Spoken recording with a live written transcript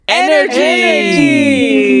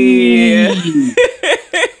energy.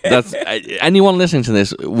 That's anyone listening to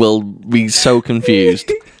this will be so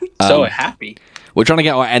confused. So happy. We're trying to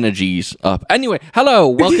get our energies up. Anyway, hello,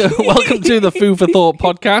 welcome to the Food for Thought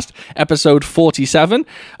podcast, episode 47.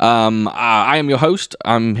 I am your host.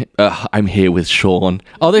 I'm here with Sean.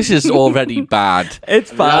 Oh, this is already bad.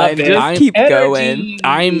 It's fine. Just keep going.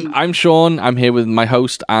 I'm Sean. I'm here with my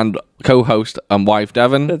host and co-host and wife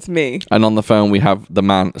Devon. That's me. And on the phone we have the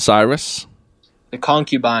man Cyrus. The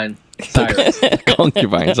concubine. Cyrus.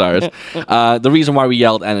 Concubine Cyrus. The reason why we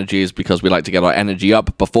yelled energy is because we like to get our energy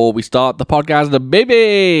up before we start the podcast.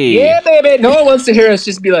 Baby! Yeah, baby. No one wants to hear us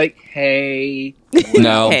just be like, hey.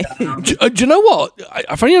 No. Do you know what?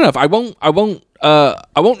 Funny enough, I won't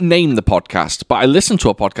name the podcast, but I listened to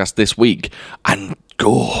a podcast this week, and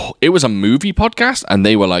it was a movie podcast, and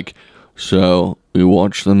they were like, so we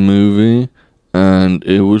watched the movie, and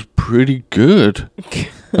it was pretty good.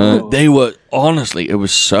 They were, honestly, it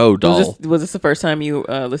was so dull. Was this the first time you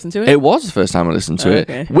listened to it? It was the first time I listened to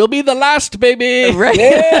it. We'll be the last, baby. Right.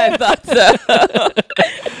 Yeah. I thought so.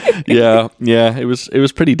 yeah, it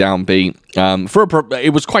was pretty downbeat.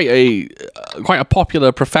 It was quite a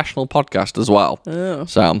popular professional podcast as well. Oh.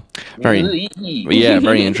 So very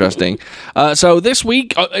interesting. So this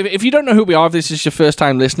week, if you don't know who we are, if this is your first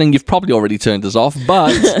time listening, you've probably already turned us off.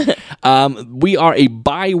 But we are a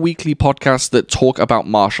bi-weekly podcast that talk about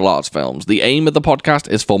martial arts films. The aim of the podcast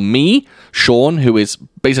is for me, Sean, who is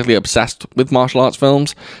basically obsessed with martial arts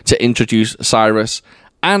films, to introduce Cyrus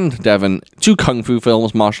and Devon to kung fu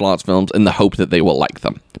films, martial arts films, in the hope that they will like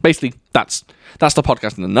them. Basically, that's the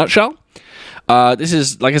podcast in a nutshell. This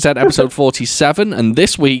is, like I said, episode 47, and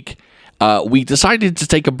this week we decided to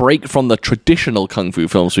take a break from the traditional kung fu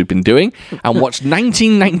films we've been doing and watch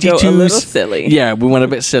 1992's... Go a little silly. Yeah, we went a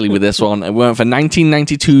bit silly with this one, and we went for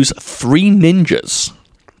 1992's Three Ninjas.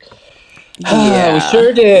 Yeah, we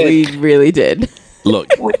sure did. We really did. Look,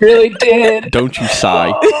 We really did. don't you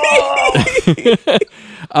sigh.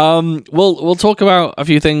 We'll talk about a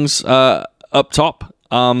few things up top.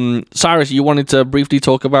 Cyrus, you wanted to briefly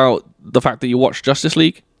talk about the fact that you watched Justice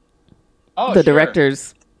League? Oh, The sure.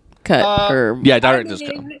 director's cut. Yeah, director's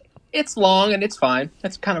cut. It's long and it's fine.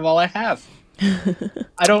 That's kind of all I have.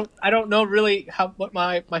 I don't know really what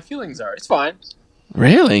my feelings are. It's fine.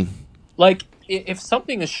 Really? Like if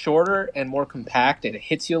something is shorter and more compact and it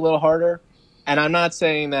hits you a little harder, and I'm not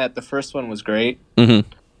saying that the first one was great,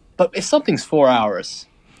 but if something's 4 hours,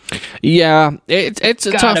 Yeah, it's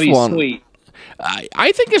a gotta tough be one. sweet.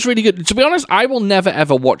 I think it's really good. To be honest, I will never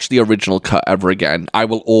ever watch the original cut ever again. I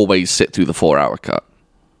will always sit through the 4 hour cut.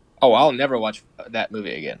 Oh, I'll never watch that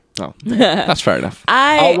movie again. Oh, that's fair enough.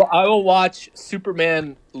 I will watch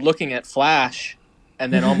Superman looking at Flash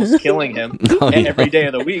and then almost killing him every day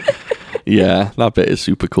of the week. Yeah, that bit is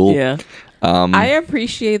super cool. Yeah. I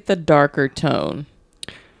appreciate the darker tone.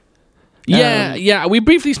 Yeah, we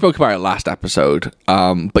briefly spoke about it last episode.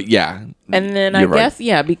 But yeah. And then you're right.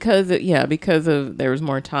 guess, because of there was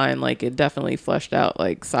more time, like it definitely fleshed out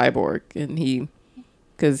like Cyborg, and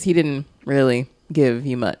because he didn't really give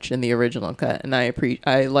you much in the original cut, and I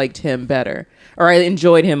liked him better, or I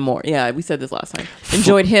enjoyed him more. Yeah, we said this last time.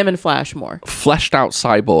 Enjoyed him and Flash more. Fleshed out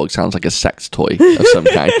cyborg sounds like a sex toy of some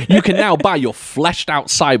kind. You can now buy your fleshed out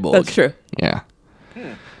cyborg. That's true. Yeah.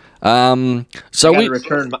 So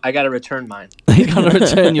I gotta return mine. You gotta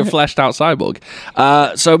return your fleshed out cyborg.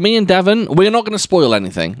 So me and Devon, we're not going to spoil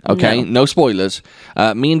anything, okay? No spoilers.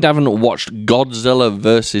 Me and Devon watched Godzilla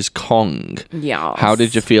vs. Kong. Yeah. How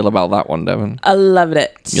did you feel about that one, Devon? I loved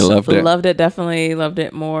it. You loved it? Loved it. Definitely loved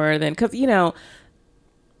it more than... Because,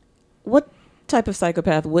 what type of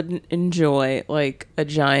psychopath wouldn't enjoy, like, a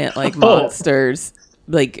giant, like, monsters,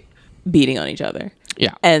 like, beating on each other?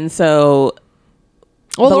 Yeah. And so...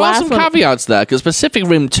 Well, there are some caveats there, because Pacific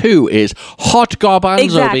Rim 2 is hot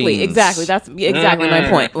garbanzo beans. Exactly. That's exactly my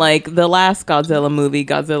point. Like, the last Godzilla movie,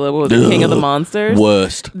 Godzilla was the King of the Monsters.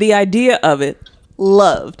 Worst. The idea of it,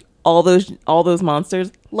 loved. All those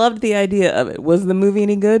monsters, loved the idea of it. Was the movie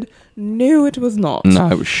any good? No, it was not. No,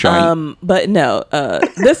 it was shite. But no,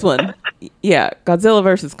 this one, yeah, Godzilla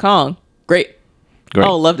versus Kong, great.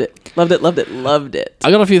 Oh, loved it. I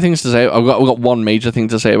got a few things to say. I've got one major thing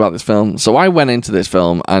to say about this film. So I went into this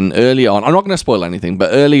film, and early on, I'm not going to spoil anything, but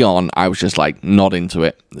early on, I was just like not into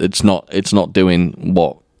it. It's not doing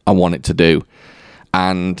what I want it to do,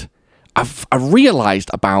 and I realized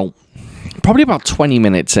probably about 20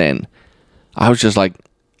 minutes in, I was just like,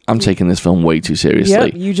 I'm taking this film way too seriously.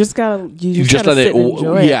 Yep, you just gotta let it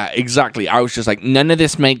enjoy it. Yeah, exactly. I was just like, none of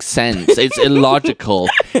this makes sense. It's illogical,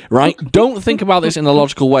 right? Don't think about this in a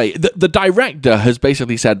logical way. The director has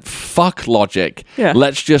basically said, fuck logic. Yeah.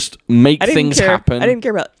 Let's just make things happen. I didn't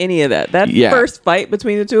care about any of that. That first fight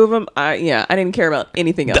between the two of them, I didn't care about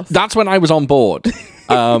anything else. That's when I was on board.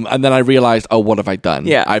 And then I realized, oh, what have I done?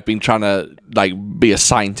 Yeah. I've been trying to be a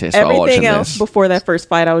scientist while watching Everything else this. Before that first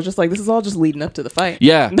fight, I was just like, this is all just leading up to the fight.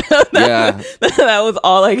 Yeah. Yeah. That was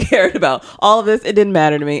all I cared about. All of this, it didn't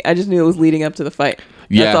matter to me. I just knew it was leading up to the fight.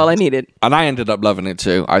 That's all I needed. And I ended up loving it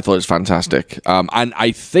too. I thought it was fantastic. And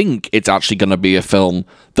I think it's actually going to be a film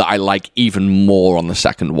that I like even more on the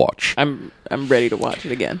second watch. I'm ready to watch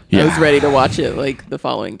it again. Yeah. I was ready to watch it like the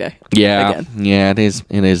following day. Yeah. Again. Yeah, it is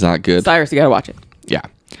that good. Cyrus, you got to watch it. Yeah.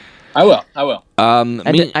 I will.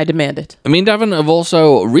 I demand it. Me and Devin have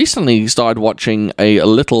also recently started watching a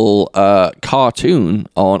little cartoon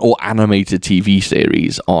or animated TV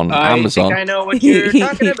series on Amazon. I think I know what you're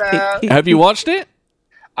talking about. Have you watched it?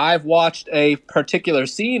 I've watched a particular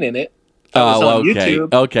scene in it. On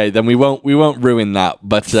YouTube. Okay, then we won't ruin that.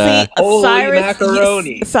 But holy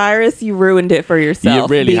macaroni, Cyrus, you ruined it for yourself.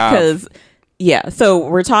 You really have. Yeah, so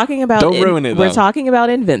we're talking about... Don't ruin it, though. We're talking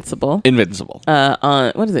about Invincible.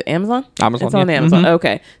 On, what is it, Amazon? Amazon, It's on Amazon. Mm-hmm.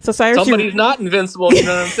 Okay. So Cyrus... Somebody's not invincible, you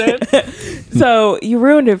know what I'm saying? So you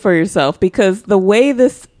ruined it for yourself because the way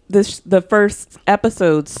the first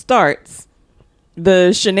episode starts,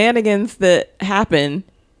 the shenanigans that happen,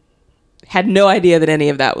 had no idea that any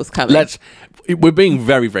of that was coming. We're being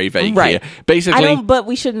very, very vague here. Basically, but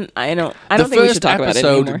we shouldn't. I don't think we should talk about it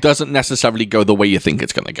anymore. The first episode doesn't necessarily go the way you think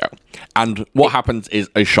it's going to go, and what happens is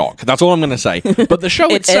a shock. That's all I'm going to say. But the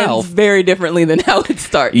show itself ends very differently than how it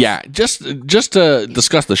starts. Yeah, just to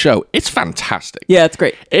discuss the show, it's fantastic. Yeah, it's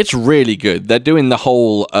great. It's really good. They're doing the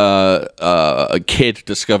whole a kid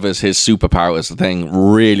discovers his superpowers thing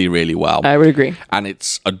really, really well. I would agree. And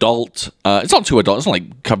it's adult. It's not too adult. It's not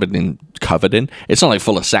like covered in. It's not like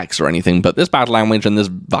full of sex or anything, but there's bad language and there's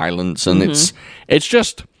violence, and it's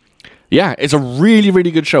just, it's a really,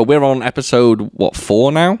 really good show. We're on episode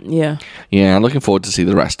 4 now. Yeah. I'm looking forward to see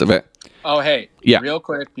the rest of it. Oh, hey, real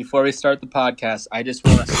quick before we start the podcast, I just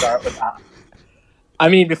want to start with.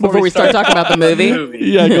 Before we start talking about the movie.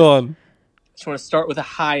 Yeah, go on. Just want to start with a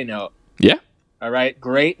high note. Yeah. All right,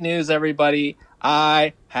 great news, everybody.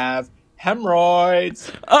 I have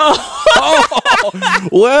hemorrhoids.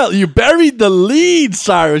 Well, you buried the lead,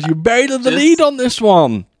 Cyrus. You buried the lead on this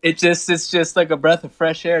one. It's just like a breath of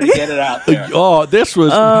fresh air to get it out there. This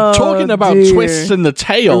was talking about twists in the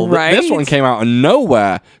tail. Right? This one came out of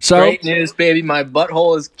nowhere. So great news, baby. My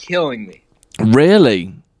butthole is killing me.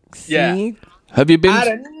 Really? Yeah. See? Have you been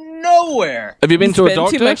out of nowhere? Have you been to a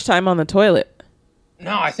doctor? Too much time on the toilet.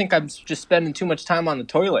 No, I think I'm just spending too much time on the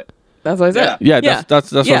toilet. That's what I said. Yeah,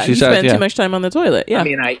 that's what she said. You spend too much time on the toilet. Yeah. I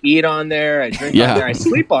mean, I eat on there, I drink on there, I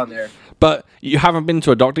sleep on there. But you haven't been to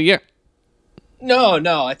a doctor yet?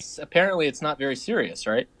 No. Apparently it's not very serious,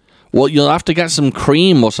 right? Well, you'll have to get some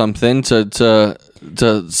cream or something to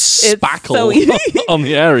spackle on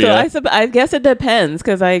the area. So I guess it depends,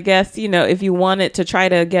 because I guess, if you want it to try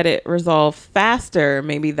to get it resolved faster,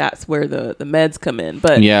 maybe that's where the meds come in.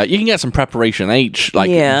 But yeah, you can get some Preparation H,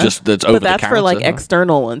 just that's over the counter. But that's for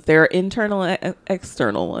external ones. There are internal,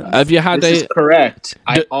 external ones. Have you had This is correct.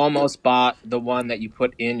 I almost bought the one that you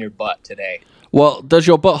put in your butt today. Well, does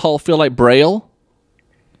your butthole feel like Braille?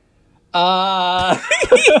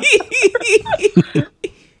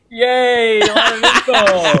 Yay! A lot of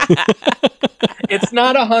info. It's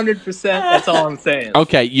not 100%. That's all I'm saying.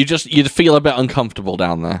 Okay, you feel a bit uncomfortable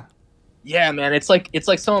down there. Yeah, man. It's like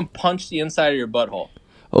someone punched the inside of your butthole.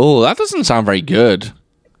 Oh, that doesn't sound very good.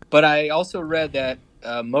 But I also read that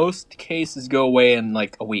most cases go away in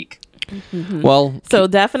like a week. Mm-hmm. Well, so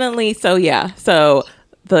definitely. So yeah. So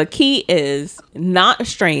the key is not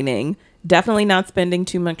straining. Definitely not spending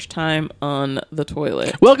too much time on the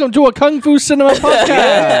toilet. Welcome to a Kung Fu Cinema podcast.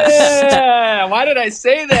 Yeah, why did I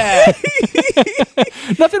say that?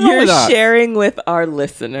 Nothing wrong with that. You're sharing with our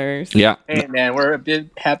listeners. Yeah. Hey, man, we're a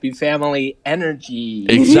big happy family energy.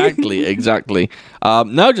 Exactly.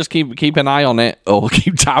 No, just keep an eye on it, or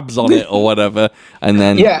keep tabs on it, or whatever, and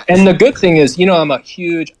then. Yeah, and the good thing is, I'm a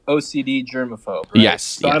huge OCD germaphobe. Right? Yes.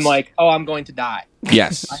 So I'm like, I'm going to die.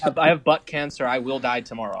 Yes. I have butt cancer. I will die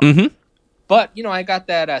tomorrow. Mm-hmm. But, I got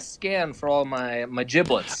that scan for all my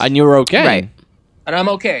giblets. And you were okay. Right. And I'm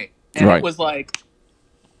okay. And right. It was like,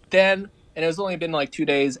 then, and it's only been like 2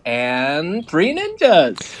 days, and 3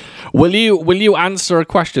 ninjas. Will you answer a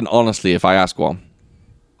question honestly if I ask one?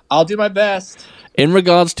 I'll do my best. In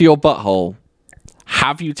regards to your butthole,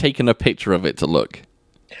 have you taken a picture of it to look?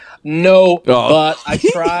 No, but I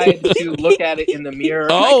tried to look at it in the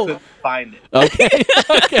mirror. And I couldn't find it. Okay.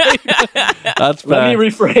 That's fair. Let me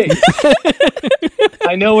rephrase.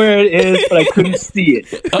 I know where it is, but I couldn't see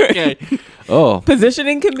it. Okay. Oh.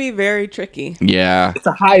 Positioning can be very tricky. Yeah. It's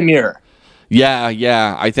a high mirror.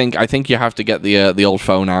 Yeah. I think you have to get the old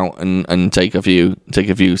phone out and take a few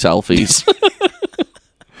selfies.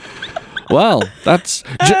 Well, that's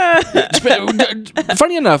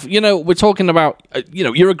funny enough. We're talking about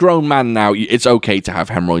you're a grown man now. It's okay to have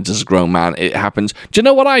hemorrhoids as a grown man. It happens. Do you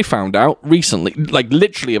know what I found out recently? Like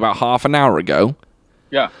literally about half an hour ago.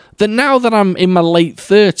 Yeah. That now that I'm in my late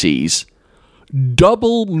 30s,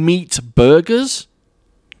 double meat burgers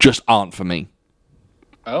just aren't for me.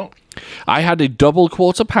 Oh. I had a double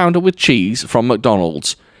quarter pounder with cheese from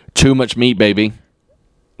McDonald's. Too much meat, baby.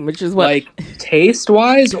 Which is what, like taste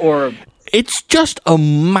wise, or it's just a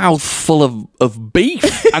mouthful of beef,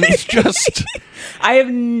 and it's just. I have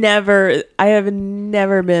never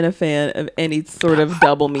been a fan of any sort of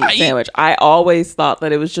double meat sandwich. I always thought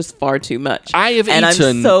that it was just far too much. And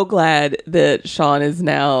I'm so glad that Sean is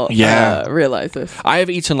now realized this. I have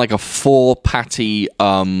eaten like a 4-patty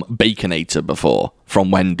Baconator before from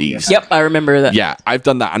Wendy's. Yep, I remember that. Yeah, I've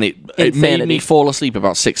done that, and it made me fall asleep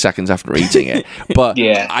about 6 seconds after eating it. But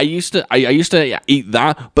yeah. I used to eat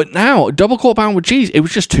that, but now double quarter pounder with cheese, it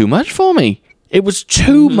was just too much for me. It was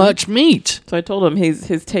too much meat. So I told him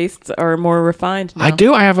his tastes are more refined now. I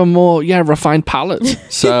do. I have a more refined palate.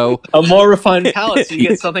 So a more refined palate, so you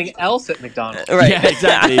get something else at McDonald's. Right. Yeah,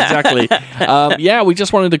 exactly. We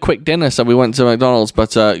just wanted a quick dinner, so we went to McDonald's.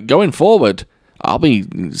 But going forward, I'll be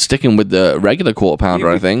sticking with the regular quarter pounder,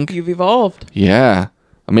 I think. You've evolved. Yeah.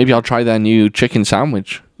 Maybe I'll try their new chicken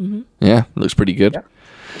sandwich. Mm-hmm. Yeah, looks pretty good.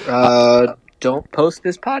 Yeah. Don't post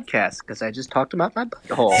this podcast because I just talked about my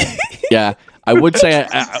butthole. Yeah, I would say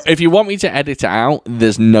if you want me to edit it out,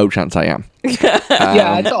 there's no chance I am.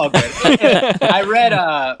 Yeah, it's all good. I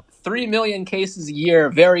read 3 million cases a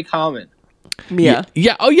year, very common. Yeah.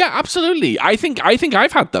 Yeah. Oh, yeah. Absolutely. I think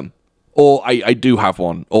I've had them, or I do have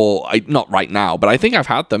one, or not right now, but I think I've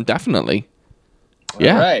had them definitely.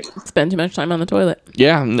 Yeah. All right. Spend too much time on the toilet.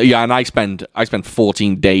 Yeah, and I spend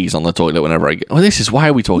 14 days on the toilet whenever I get. Oh, this is why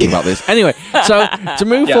are we talking about this? Anyway, so to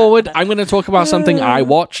move forward, I'm going to talk about something I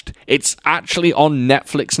watched. It's actually on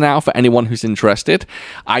Netflix now for anyone who's interested.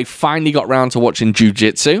 I finally got around to watching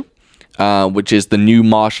Jiu-Jitsu, which is the new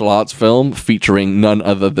martial arts film featuring none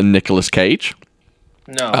other than Nicolas Cage.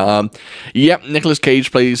 No. Nicolas Cage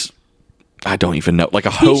plays. I don't even know.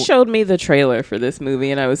 He showed me the trailer for this movie,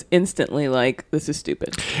 and I was instantly like, "This is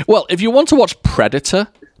stupid." Well, if you want to watch Predator,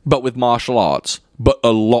 but with martial arts, but a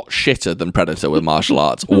lot shitter than Predator with martial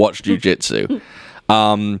arts, watch Jiu-Jitsu.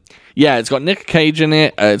 It's got Nick Cage in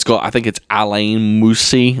it. I think it's Alain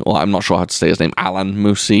Moussi, or I'm not sure how to say his name, Alan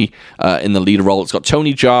Moussi, in the lead role. It's got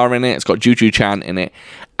Tony Jaa in it. It's got Juju Chan in it,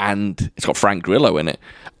 and it's got Frank Grillo in it.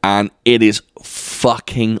 And it is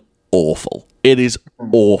fucking awful. It is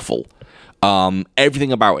awful.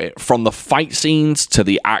 Everything about it, from the fight scenes to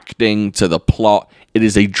the acting to the plot, it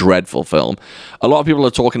is a dreadful film. A lot of people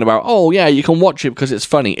are talking about, you can watch it because it's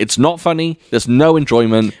funny. It's not funny. There's no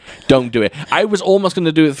enjoyment. Don't do it. I was almost going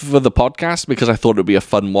to do it for the podcast because I thought it would be a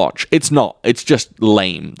fun watch. It's not. It's just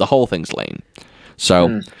lame. The whole thing's lame.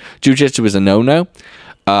 So, Jiu-Jitsu is a no-no.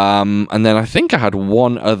 And then I think I had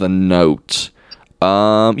one other note.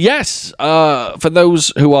 For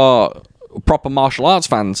those who are proper martial arts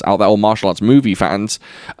fans out there, or martial arts movie fans,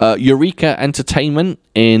 Eureka Entertainment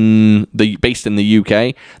based in the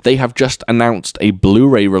UK, they have just announced a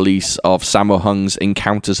Blu-ray release of Sammo Hung's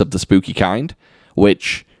Encounters of the Spooky Kind,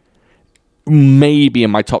 which may be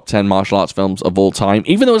in my top 10 martial arts films of all time,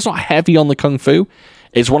 even though it's not heavy on the kung fu.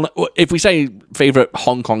 It's one. If we say favorite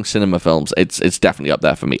Hong Kong cinema films, it's definitely up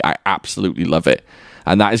there for me. I absolutely love it,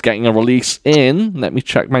 and that is getting a release in. Let me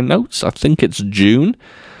check my notes. I think it's June.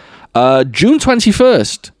 June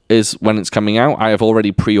 21st is when it's coming out. I have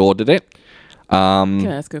already pre-ordered it. Can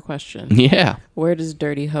I ask a question? Yeah. Where does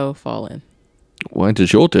Dirty Ho fall in? Where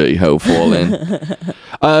does your Dirty Ho fall in?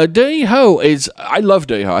 Dirty Ho I love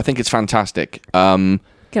Dirty Ho. I think it's fantastic. Can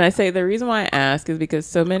I say the reason why I ask is because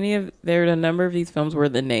there are a number of these films where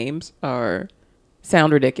the names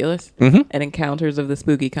sound ridiculous. Mm-hmm. And Encounters of the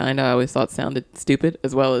Spooky Kind I always thought sounded stupid,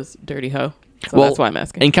 as well as Dirty Ho. So that's why I'm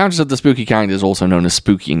asking. Encounters of the Spooky Kind is also known as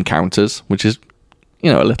Spooky Encounters, which is,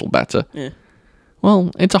 a little better. Yeah.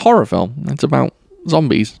 Well, it's a horror film. It's about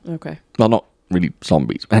zombies. Okay. Well, not really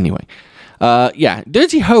zombies. Anyway.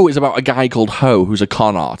 Dirty Ho is about a guy called Ho who's a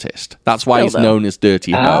con artist. That's why he's known as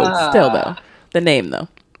Dirty Ho. Still, though. The name, though.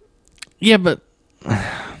 Yeah, but...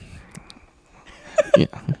 Yeah,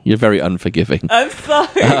 you're very unforgiving. I'm sorry.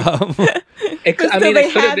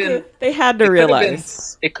 They had to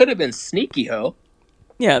realize. It could have been Sneaky Ho.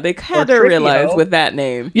 Yeah, they had to realize Ho. With that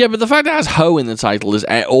name. Yeah, but the fact that it has Ho in the title is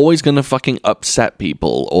always going to fucking upset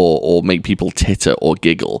people or make people titter or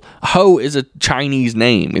giggle. Ho is a Chinese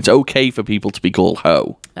name. It's okay for people to be called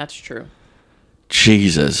Ho. That's true.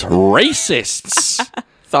 Jesus. Racists!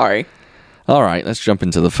 Sorry. All right, let's jump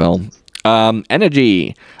into the film.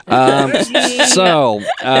 Energy. We are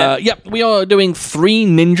doing Three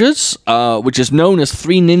Ninjas, which is known as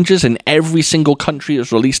Three Ninjas in every single country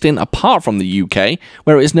it's released in, apart from the UK,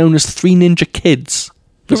 where it is known as Three Ninja Kids.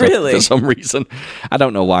 For some reason. I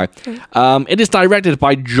don't know why. It is directed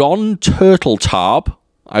by John Turteltaub,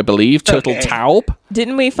 I believe. Turteltaub.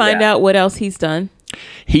 Didn't we find out what else he's done?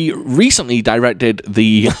 He recently directed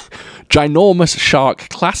the ginormous shark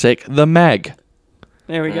classic, The Meg.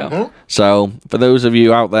 There we go. So, for those of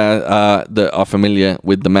you out there that are familiar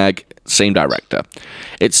with The Meg, same director.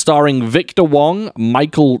 It's starring Victor Wong,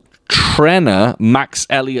 Michael Trenner, Max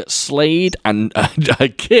Elliott Slade, and a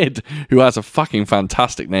kid who has a fucking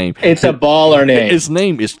fantastic name. It's a baller name. His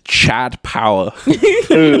name is Chad Power.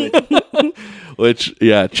 Which,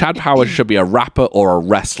 yeah, Chad Power should be a rapper or a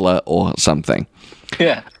wrestler or something.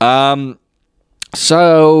 Yeah.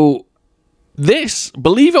 So, this,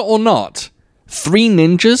 believe it or not, Three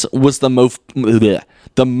Ninjas was the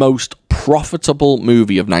most profitable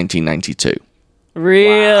movie of 1992.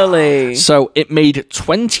 Really? Wow. So it made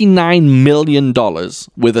 $29 million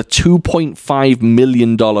with a $2.5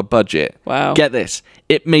 million budget. Wow. Get this.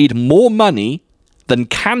 It made more money than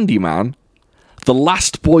Candyman, The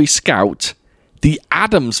Last Boy Scout, The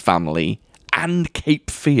Addams Family, and Cape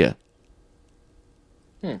Fear.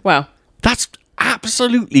 Wow. That's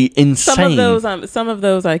absolutely insane. Some of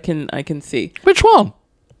those I can see. Which one?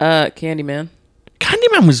 Candyman.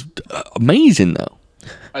 Candyman was amazing though.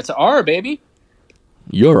 It's an R, baby.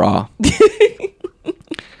 Your R.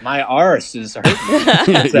 My arse is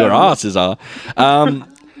hurting. Your arse is R.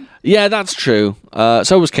 Yeah, that's true.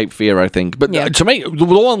 So was Cape Fear, I think. But to me,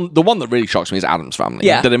 the one that really shocks me is Addams Family.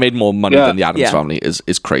 Yeah. That it made more money than the Addams Family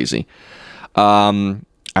is crazy.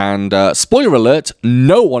 And spoiler alert,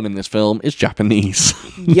 no one in this film is Japanese.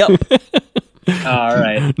 Yep. All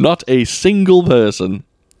right. Not a single person.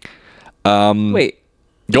 Wait.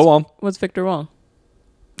 Go on. What's Victor Wong?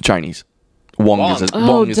 Chinese. Wong is a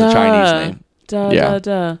Chinese name.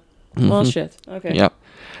 Duh. Well, shit. Okay. Yep.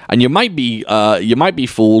 And you might be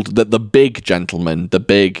fooled that the big gentleman, the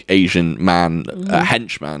big Asian man,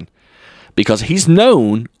 henchman, because he's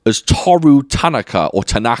known as Toru Tanaka,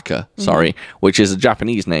 which is a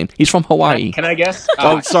Japanese name. He's from Hawaii. Can I guess?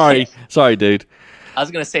 Sorry, dude. I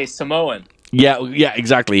was gonna say Samoan. Yeah,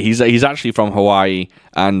 exactly. He's actually from Hawaii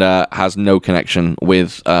and has no connection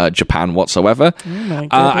with Japan whatsoever. Oh my goodness.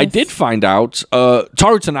 I did find out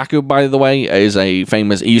Toru Tanaka, by the way, is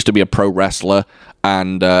he used to be a pro wrestler,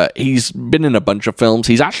 and he's been in a bunch of films.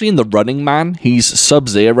 He's actually in The Running Man. He's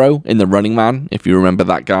Sub-Zero in The Running Man, if you remember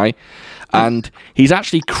that guy. And he's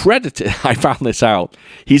actually credited, I found this out,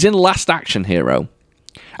 he's in Last Action Hero.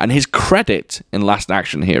 And his credit in Last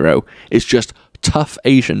Action Hero is just Tough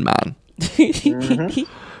Asian Man.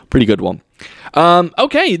 Pretty good one.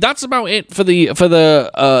 Okay, that's about it for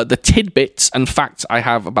the tidbits and facts I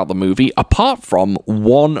have about the movie, apart from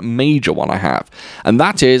one major one I have. And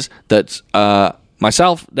that is that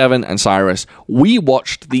myself, Devin, and Cyrus, we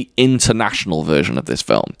watched the international version of this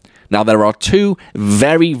film. Now, there are two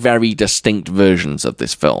very, very distinct versions of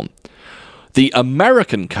this film. The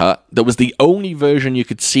American cut, that was the only version you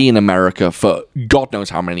could see in America for God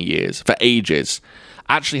knows how many years, for ages,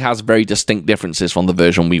 actually has very distinct differences from the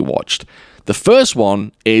version we watched. The first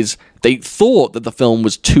one is they thought that the film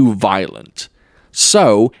was too violent.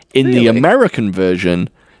 So, in the American version,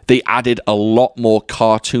 they added a lot more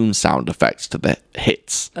cartoon sound effects to the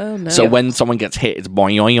hits. Oh, no. So when someone gets hit, it's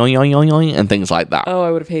boing, boing, boing, boing, boing, and things like that. Oh,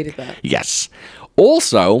 I would have hated that. Yes.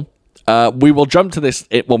 Also, we will jump to this.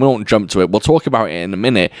 We won't jump to it. We'll talk about it in a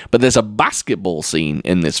minute. But there's a basketball scene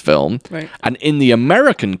in this film. Right. And in the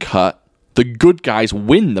American cut, the good guys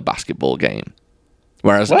win the basketball game.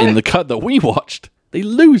 Whereas in the cut that we watched, they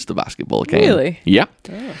lose the basketball game. Really? Yeah.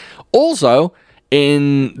 Oh. Also,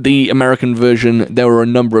 in the American version, there were a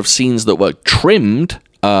number of scenes that were trimmed,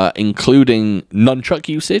 including nunchuck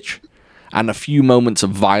usage and a few moments of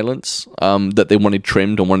violence that they wanted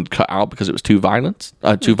trimmed and wanted cut out because it was too violent.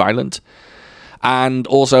 And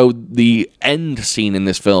also the end scene in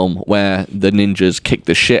this film where the ninjas kick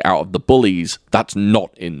the shit out of the bullies, that's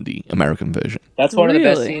not in the American version. That's one of the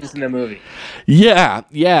best scenes in the movie. Yeah.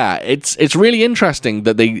 It's really interesting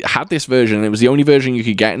that they had this version. It was the only version you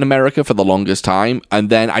could get in America for the longest time. And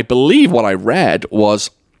then I believe what I read was...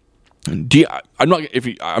 I'm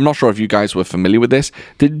not sure if you guys were familiar with this.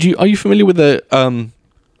 Are you familiar with a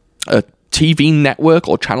TV network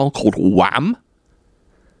or channel called Wham?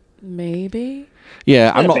 Maybe.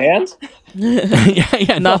 Yeah, I'm not. Band?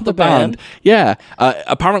 yeah, not the band. Yeah,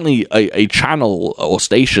 apparently a channel or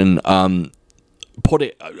station called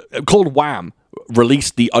Wham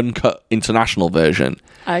released the uncut international version.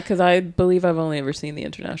 Because I believe I've only ever seen the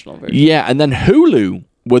international version. Yeah, and then Hulu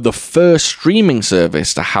were the first streaming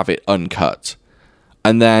service to have it uncut.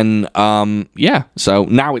 And then, so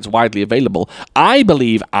now it's widely available. I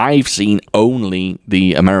believe I've seen only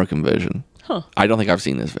the American version. Huh. I don't think I've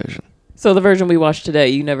seen this version. So the version we watched today,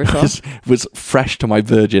 you never saw? was fresh to my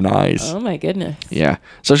virgin eyes. Oh my goodness. Yeah.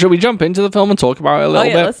 So should we jump into the film and talk about it a little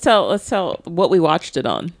bit? Let's tell what we watched it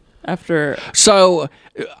on. So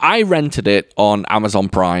I rented it on Amazon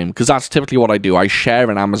Prime because that's typically what I do. I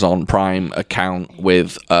share an Amazon Prime account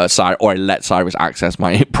with Cyrus, or I let Cyrus access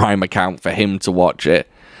my Prime account for him to watch it.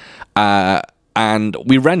 And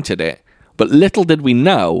we rented it, but little did we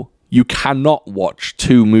know you cannot watch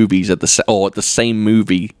two movies at the same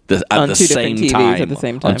movie at the same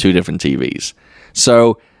time on two different TVs.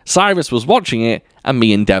 So Cyrus was watching it, and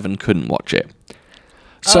me and Devon couldn't watch it.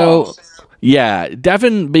 So. Yeah,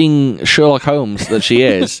 Devon, being Sherlock Holmes that she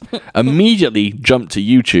is, immediately jumped to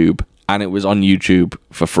YouTube, and it was on YouTube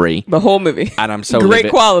for free. The whole movie. And I'm so great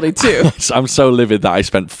quality, too. I'm so livid that I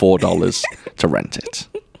spent $4 to rent it.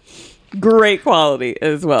 Great quality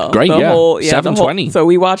as well. Great, $7.20. So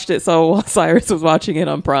we watched it. So while Cyrus was watching it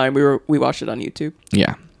on Prime, we watched it on YouTube.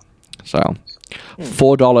 Yeah. So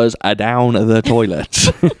 $4 a down the toilet.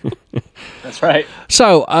 That's right.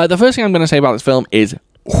 So the first thing I'm going to say about this film is,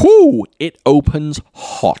 whoo, it opens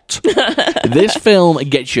hot. This film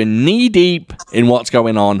gets you knee deep in what's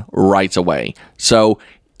going on right away. So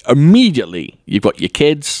immediately you've got your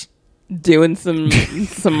kids doing some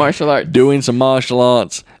martial arts. Doing some martial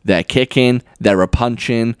arts. They're kicking. They're a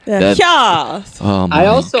punching. Yeah. Oh my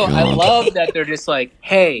God. I love that they're just like,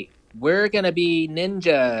 hey, we're gonna be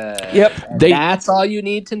ninja. Yep. That's all you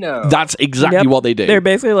need to know. That's exactly what they do. They're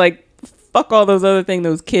basically like, fuck all those other things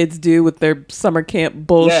those kids do with their summer camp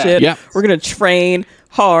bullshit. Yeah. We're going to train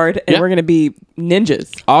hard, and we're going to be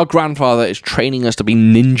ninjas. Our grandfather is training us to be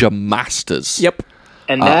ninja masters. Yep.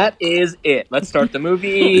 And that is it. Let's start the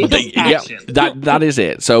movie. Action. That is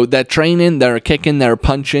it. So they're training, they're kicking, they're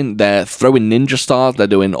punching, they're throwing ninja stars, they're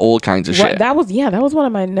doing all kinds of shit. That was one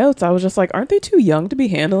of my notes. I was just like, aren't they too young to be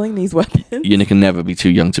handling these weapons? You can never be too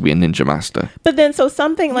young to be a ninja master. But then, so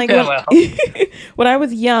something like when I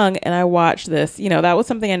was young and I watched this, that was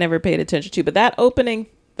something I never paid attention to. But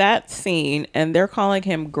that scene, and they're calling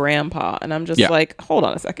him Grandpa, and I'm just like, hold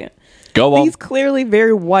on a second. Go on. These clearly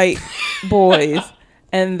very white boys.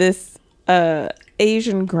 And this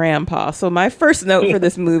Asian grandpa. So my first note for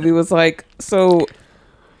this movie was like, so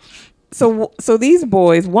these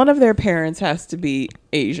boys, one of their parents has to be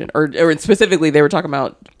Asian, or specifically they were talking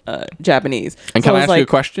about Japanese. And can I ask you a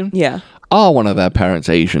question? Yeah. Are one of their parents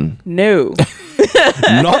Asian? No.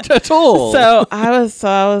 Not at all. So I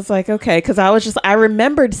was like, okay, because I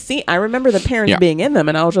remember the parents being in them,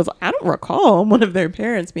 and I was just, I don't recall one of their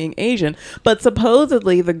parents being Asian, but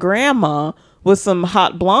supposedly the grandma was some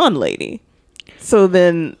hot blonde lady. So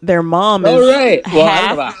then their mom is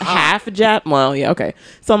half Jap. Well, yeah, okay.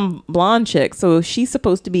 Some blonde chick. So she's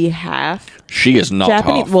supposed to be half. She is not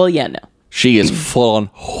Japanese. half. Well, yeah, no. She is full on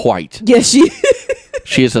white. Yeah, she.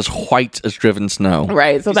 She is as white as driven snow.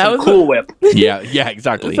 Right. So that was Cool Whip. Yeah,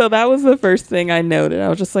 exactly. So that was the first thing I noted. I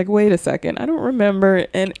was just like, wait a second. I don't remember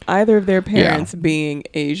either of their parents being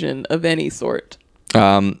Asian of any sort.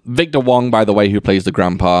 Victor Wong, by the way, who plays the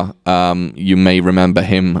grandpa, you may remember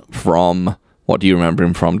him from... What do you remember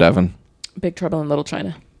him from, Devon? Big Trouble in Little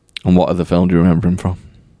China. And what other film do you remember him from?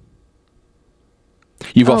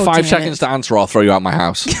 You've got 5 seconds to answer, or I'll throw you out my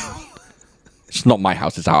house. It's not my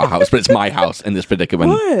house, it's our house, but it's my house in this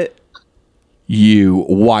predicament. What?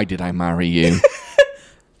 Why did I marry you?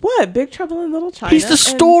 What? Big Trouble in Little China? He's the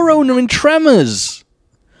store owner in Tremors.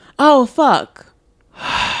 Oh, fuck.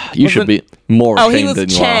 You should be more ashamed than you are. Oh, he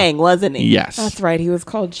was Chang, wasn't he? Yes. That's right. He was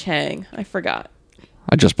called Chang. I forgot.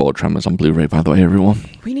 I just bought Tremors on Blu-ray, by the way, everyone.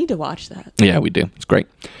 We need to watch that. Yeah, we do. It's great.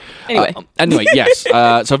 Anyway, yes.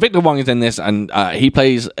 So Victor Wong is in this, and he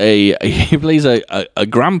plays a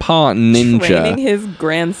grandpa ninja training his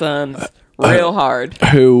grandsons real hard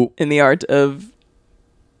who in the art of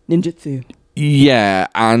ninjutsu. Yeah,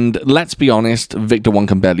 and let's be honest, Victor Wong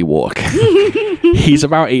can barely walk. He's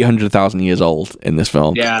about 800,000 years old in this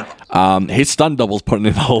film. Yeah. His stunt double's putting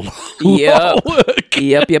in a whole Yep. lot of work.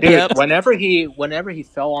 Yep. Dude, whenever he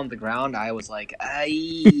fell on the ground, I was like,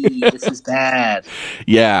 "Ay, this is bad."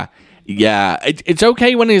 Yeah. It's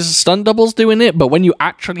okay when his stunt double's doing it, but when you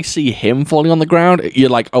actually see him falling on the ground, you're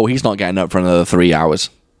like, oh, he's not getting up for another 3 hours.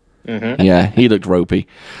 Mm-hmm. Yeah, he looked ropey.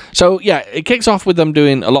 So, yeah, it kicks off with them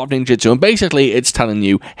doing a lot of ninjutsu, and basically it's telling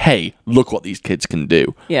you, hey, look what these kids can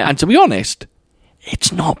do. Yeah. And to be honest,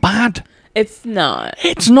 it's not bad. It's not.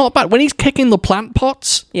 It's not bad. When he's kicking the plant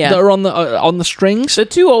pots that are on the strings. The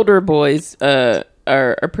two older boys are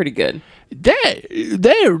pretty good.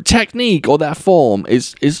 Their technique or their form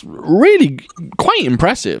is really quite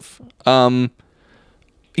impressive. Yeah,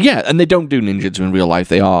 and they don't do ninjutsu in real life.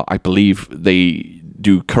 They are, I believe, they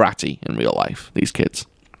do karate in real life, these kids.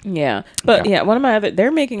 Yeah, but one of my other, they're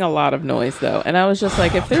making a lot of noise though, and I was just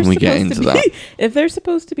like, if they're if they're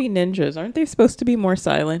supposed to be ninjas, aren't they supposed to be more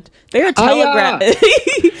silent? They're telegraphing,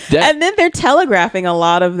 and then they're telegraphing a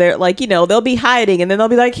lot of their, like, they'll be hiding, and then they'll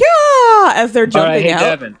be like, yeah, as they're jumping out.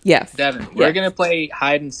 Devin. Yes, Devin, we're gonna play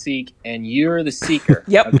hide and seek, and you're the seeker.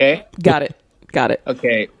 Yep. Okay. Got it.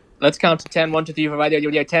 Okay. Let's count to 10. 1, 2, 3, 4, 5, 6,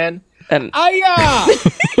 7, 8, 10. And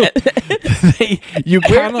you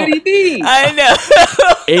cannot. Where could he be? I know.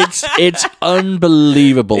 It's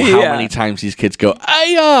unbelievable how many times these kids go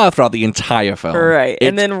 "Aya" throughout the entire film. Right,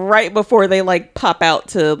 and then right before they like pop out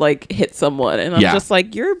to like hit someone, and I'm just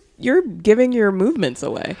like, you're giving your movements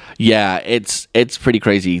away. Yeah, it's pretty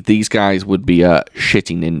crazy. These guys would be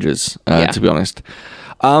shitty ninjas, to be honest.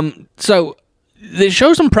 So it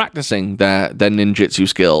shows them practicing their ninjutsu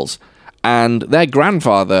skills, and their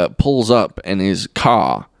grandfather pulls up in his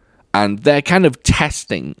car, and they're kind of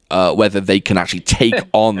testing whether they can actually take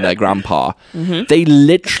on their grandpa. Mm-hmm. They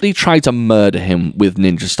literally try to murder him with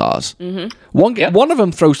ninja stars. Mm-hmm. One of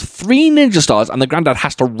them throws 3 ninja stars, and the granddad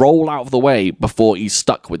has to roll out of the way before he's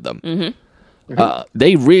stuck with them. Mm-hmm.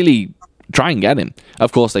 They really try and get him.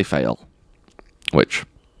 Of course, they fail, which,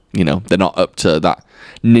 they're not up to that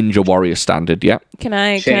Ninja Warrior standard yet. Can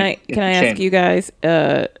I ask you guys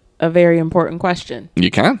a very important question?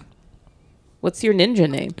 You can. What's your ninja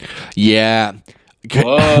name? Yeah.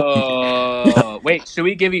 Whoa. Wait, should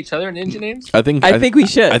we give each other ninja names? I think we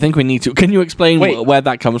should. I think we need to. Can you explain where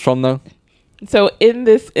that comes from, though? So in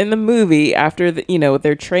the movie, after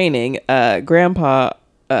their training, Grandpa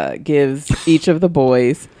gives each of the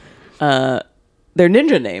boys their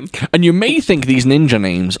ninja name. And you may think these ninja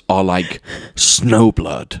names are like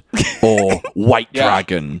Snowblood or White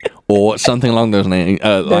Dragon or something along those lines.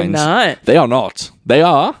 They're not. They are not. They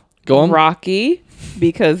are. Go on. Rocky,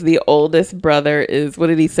 because the oldest brother is, what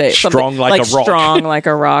did he say? Strong like a rock. Strong like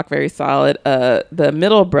a rock, very solid. The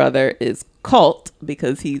middle brother is Colt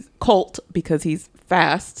because he's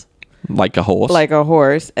fast. Like a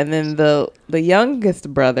horse. And then the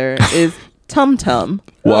youngest brother is Tum Tum.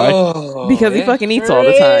 Why? Because he fucking eats all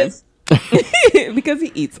the time. Because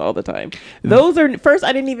he eats all the time. Those are, first,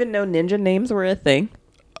 I didn't even know ninja names were a thing.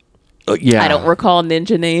 Yeah. I don't recall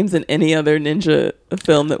ninja names in any other ninja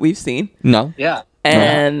film that we've seen. No. Yeah.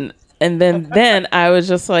 And then I was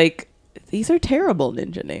just like, these are terrible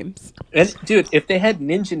ninja names. And, dude, if they had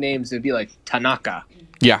ninja names, it'd be like Tanaka.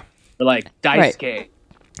 Yeah. Or like Daisuke. Right.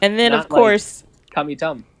 And then, Not of course... Tummy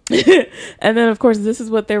Tum. And then, of course, this is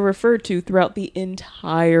what they're referred to throughout the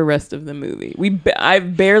entire rest of the movie.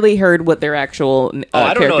 I've barely heard what their actual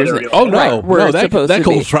characters were supposed to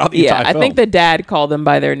be. Throughout the entire film. I think the dad called them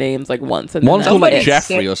by their names like once. And one's called like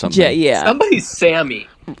Jeffrey or something. Yeah. Somebody's Sammy.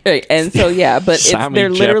 Right. And so, but they're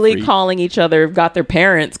literally calling each other, got their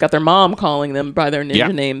mom calling them by their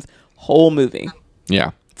ninja names, whole movie.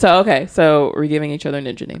 Yeah. So, so we're giving each other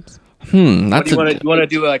ninja names. That's you want to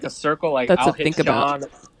do like a circle? Like that's I'll hit Sean,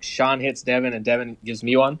 Sean hits Devin, and Devin gives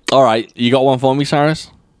me one. All right, you got one for me, Cyrus?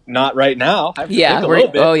 Not right now.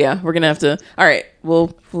 We're gonna have to. All right,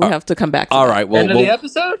 we'll have to come back to all that. right, well, end of the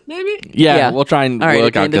episode, maybe. Yeah, we'll try and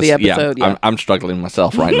work out. End of the episode. Yeah, I'm struggling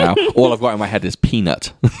myself right now. All I've got in my head is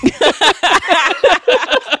peanut.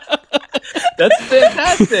 That's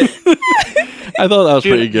fantastic. I thought that was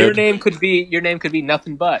pretty good. Your name could be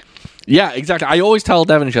nothing but. Yeah, exactly. I always tell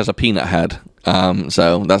Devin she has a peanut head.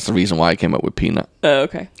 So that's the reason why I came up with peanut. Oh,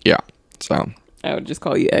 okay. Yeah. So I would just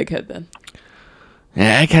call you Egghead then.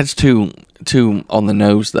 Yeah, Egghead's too on the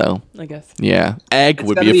nose though. I guess. Yeah. Egg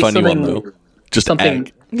would be a funny one though. Just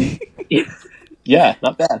something. Egg. Yeah,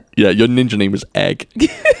 not bad. Yeah, your ninja name is Egg.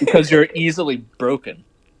 Because you're easily broken.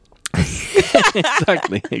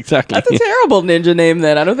 Exactly. That's a terrible ninja name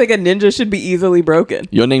then. I don't think a ninja should be easily broken.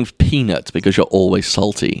 Your name's Peanut because you're always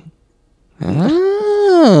salty.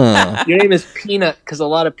 Ah. Your name is Peanut because a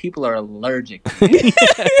lot of people are allergic to it.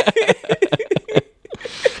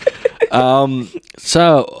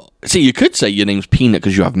 So, see, you could say your name's Peanut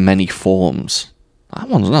because you have many forms. That's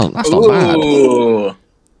not bad. Ooh.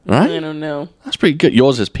 Right? I don't know. That's pretty good.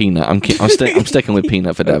 Yours is Peanut. I'm sticking with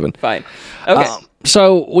Peanut for Devin. Fine. Okay.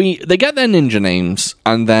 So they get their ninja names,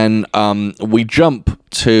 and then we jump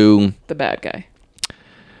to the bad guy.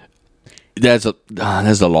 There's a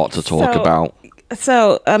lot to talk about.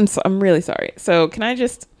 So I'm really sorry. So can I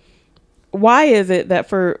just? Why is it that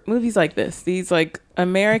for movies like this, these like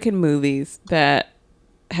American movies that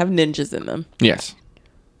have ninjas in them? Yes.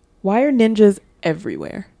 Why are ninjas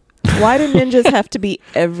everywhere? Why do ninjas have to be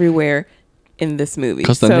everywhere in this movie?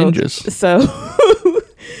 Because they're ninjas. So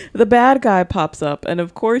the bad guy pops up, and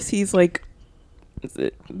of course he's like,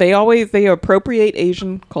 they appropriate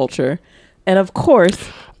Asian culture, and of course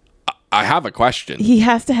I have a question. He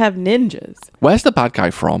has to have ninjas. Where's the bad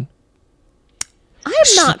guy from? I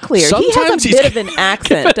am not clear. He has a bit of an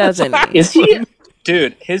accent, doesn't he? Is he?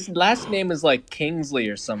 Dude, his last name is like Kingsley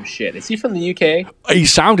or some shit. Is he from the UK? He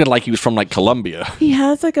sounded like he was from like Colombia. He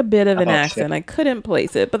has like a bit of an accent. Shit. I couldn't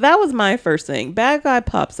place it, but that was my first thing. Bad guy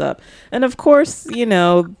pops up, and of course,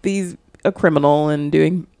 he's a criminal and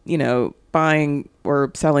doing, buying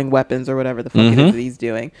or selling weapons or whatever the fuck it is that he's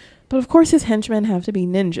doing. But of course, his henchmen have to be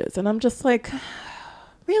ninjas, and I'm just like,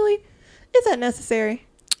 really? Is that necessary?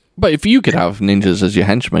 But if you could have ninjas as your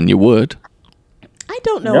henchmen, you would. I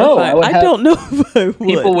don't know I don't know if I would.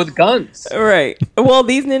 People with guns. Right. Well,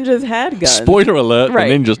 these ninjas had guns. Spoiler alert, right.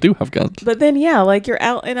 The ninjas do have guns. But then, yeah, like you're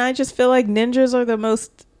out, and I just feel like ninjas are the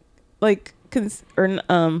most, like,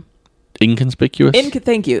 inconspicuous?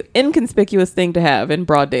 Thank you. Inconspicuous thing to have in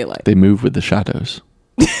broad daylight. They move with the shadows.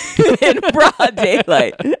 In broad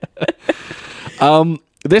daylight.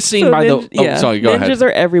 This scene sorry, go ahead. Ninjas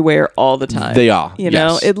are everywhere all the time. They are.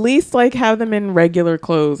 At least like have them in regular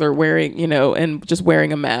clothes or wearing, and just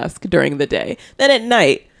wearing a mask during the day. Then at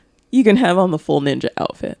night, you can have on the full ninja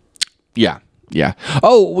outfit. Yeah. Yeah.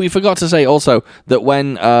 Oh, we forgot to say also that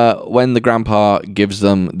when the grandpa gives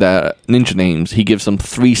them their ninja names, he gives them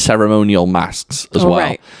 3 ceremonial masks as well.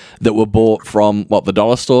 Right. That were bought from the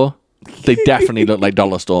dollar store. They definitely look like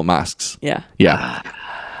dollar store masks. Yeah. Yeah.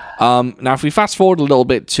 Now, if we fast forward a little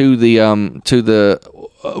bit to the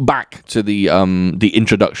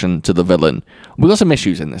introduction to the villain, we've got some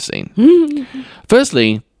issues in this scene.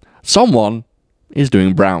 Firstly, someone is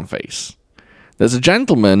doing brownface. There's a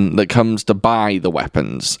gentleman that comes to buy the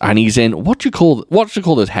weapons, and he's in what do you call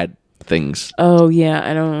those head things? Oh yeah,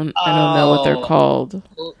 I don't know what they're called.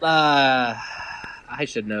 I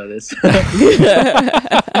should know this.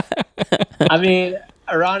 I mean,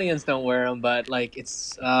 Iranians don't wear them, but like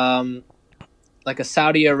it's like a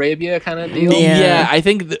Saudi Arabia kind of deal. Yeah, I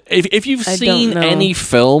think if you've seen any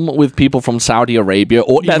film with people from Saudi Arabia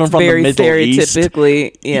or even from the Middle East,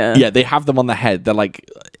 yeah, they have them on the head. They're like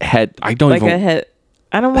head. I don't like even a head.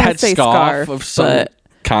 I don't want to say scarf of some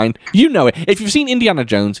kind. You know it. If you've seen Indiana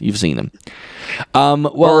Jones, you've seen him.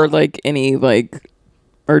 Or like any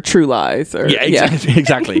or True Lies. Or,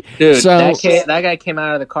 exactly. Dude, so, that guy came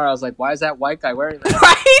out of the car. I was like, why is that white guy wearing that?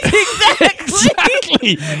 Right,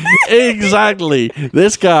 exactly.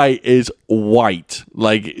 This guy is white.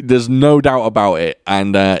 Like, there's no doubt about it.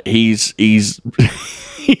 And he's he's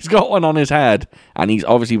got one on his head, and he's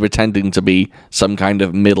obviously pretending to be some kind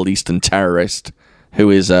of Middle Eastern terrorist who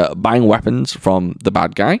is buying weapons from the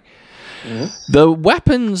bad guy. Mm-hmm. The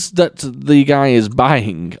weapons that the guy is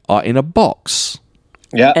buying are in a box.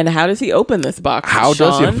 Yeah. And how does he open this box?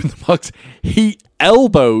 Does he open the box? He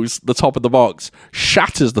elbows the top of the box,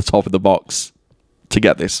 shatters the top of the box to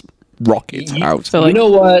get this rocket out. So, you know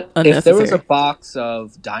what? If there was a box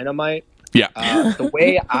of dynamite, the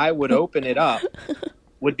way I would open it up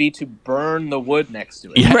would be to burn the wood next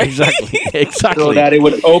to it. Yeah, exactly. So that it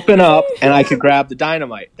would open up and I could grab the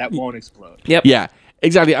dynamite. That won't explode. Yep. Yeah,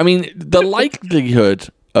 exactly. I mean, the likelihood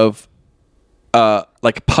of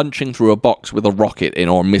like punching through a box with a rocket in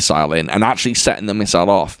or a missile in and actually setting the missile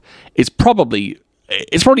off is probably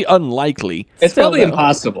unlikely. It's probably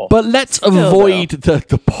impossible. But let's avoid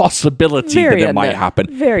the possibility that it might happen.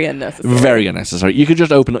 Very unnecessary. Very unnecessary. You could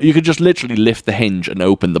just literally lift the hinge and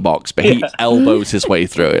open the box, but he elbows his way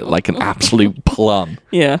through it like an absolute plum.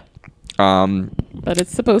 Yeah. But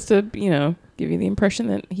it's supposed to, give you the impression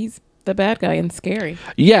that he's the bad guy and scary.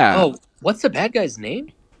 Yeah. Oh, what's the bad guy's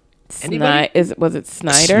name? Was it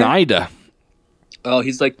Snyder? Snyder. Oh,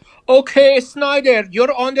 he's like, okay, Snyder,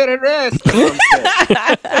 you're under arrest.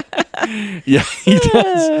 Yeah, he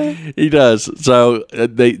does. He does. So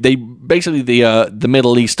they basically the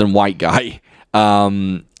Middle Eastern white guy.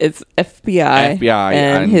 It's FBI,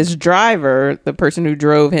 and his driver, the person who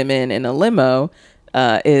drove him in a limo,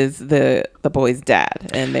 is the boy's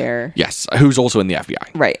dad, and they're who's also in the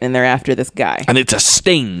FBI, right? And they're after this guy, and it's a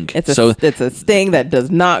sting. It's a sting that does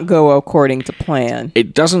not go according to plan.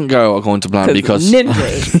 It doesn't go according to plan because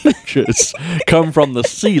ninjas come from the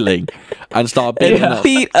ceiling and start beating up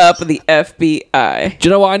the FBI. Do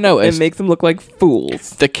you know what I noticed? It makes them look like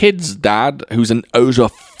fools. The kid's dad, who's a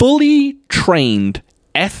fully trained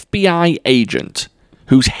FBI agent,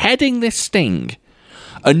 who's heading this sting,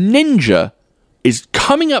 a ninja is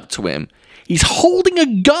coming up to him. He's holding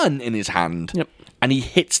a gun in his hand, and he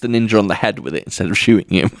hits the ninja on the head with it instead of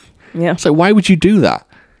shooting him. Yeah. So why would you do that?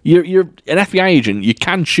 You're an FBI agent. You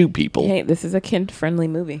can shoot people. Hey, this is a kid-friendly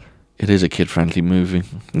movie. It is a kid-friendly movie.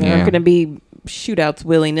 There aren't going to be shootouts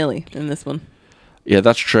willy-nilly in this one. Yeah,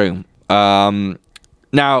 that's true.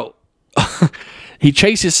 Now, he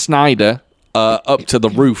chases Snyder up to the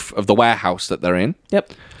roof of the warehouse that they're in.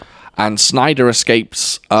 Yep. And Snyder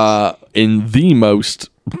escapes in the most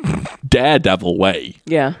daredevil way.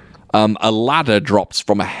 Yeah. A ladder drops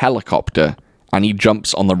from a helicopter, and he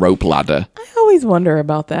jumps on the rope ladder. I always wonder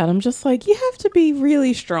about that. I'm just like, you have to be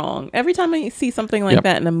really strong. Every time I see something like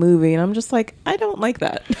that in a movie, and I'm just like, I don't like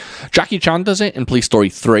that. Jackie Chan does it in Police Story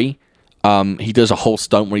 3. He does a whole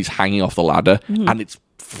stunt where he's hanging off the ladder, and it's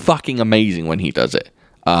fucking amazing when he does it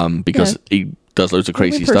because he does loads of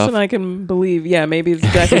crazy stuff. The person I can believe, maybe it's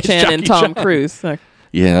Jackie Chan and Tom Cruise. Like,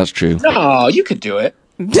 yeah, that's true. No, you could do it.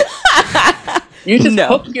 You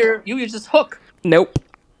just hook. Nope.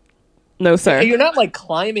 No, sir. You're not like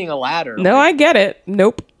climbing a ladder. No, I get it.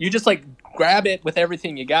 Nope. You just like grab it with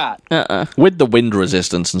everything you got. With the wind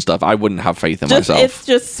resistance and stuff, I wouldn't have faith in myself. It's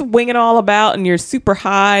just swinging all about, and you're super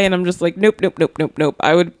high, and I'm just like, nope.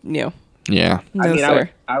 I would, Yeah. No, sir.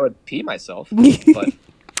 I would pee myself, but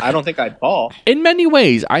I don't think I'd fall. In many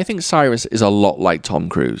ways, I think Cyrus is a lot like Tom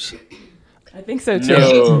Cruise. I think so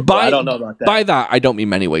too. No, I don't know about that. By that, I don't mean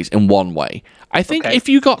many ways. In one way, I think if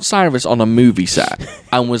you got Cyrus on a movie set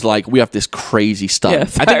and was like, "We have this crazy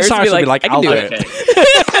stunt," I think Cyrus would be like, "I'll do it."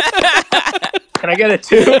 Can I get it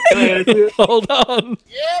too? Hold on.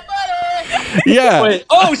 Yeah, buddy. Yeah. Wait.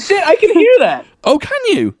 Oh shit! I can hear that. Oh, can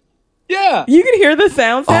you? Yeah. You can hear the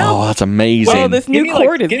sound. Oh, that's amazing. Well, this new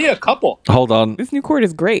chord is. Give me a couple. Hold on. This new chord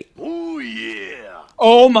is great. Oh yeah.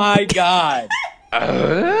 Oh my god.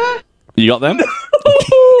 You got them?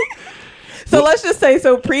 So let's just say,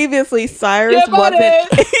 previously Cyrus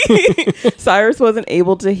wasn't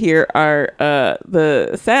able to hear our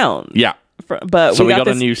the sound. Yeah. But so we got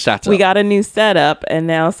a new setup. We got a new setup, and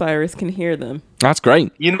now Cyrus can hear them. That's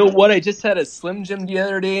great. You know what? I just had a Slim Jim the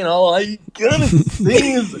other day, and all I gotta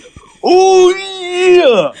sing is, "Oh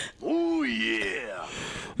yeah, oh yeah."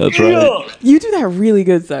 That's right. You do that really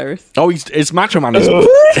good, Cyrus. Oh, his Macho Man is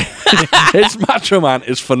his Macho Man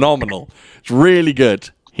is phenomenal. It's really good.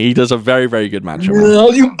 He does a very, very good Macho Man.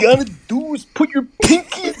 All you gotta do is put your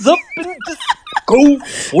pinkies up and just go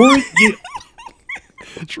for it. Yeah.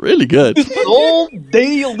 It's really good. Just all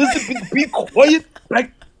day, Elizabeth, be quiet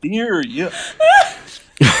back there. Yeah.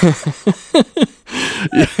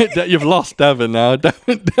 You've lost Devin now.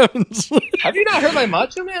 Devin's... Have you not heard my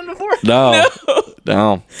Macho Man before? No.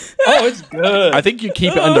 Oh, it's good. I think you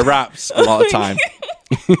keep it under wraps a lot of time.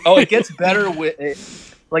 Oh, it gets better with it.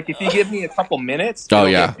 Like if you give me a couple minutes, it'll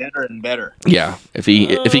get better and better. Yeah, if he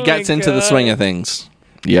gets into the swing of things,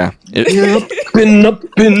 yeah. Up and up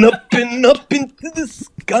and up and up into the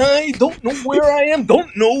sky. Don't know where I am.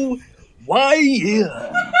 Don't know why.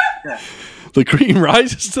 Yeah. The cream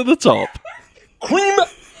rises to the top. Cream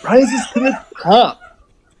rises to the top.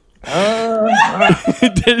 Devin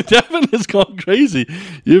has gone crazy.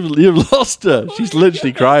 You've lost her. She's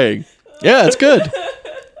literally crying. Yeah, it's good.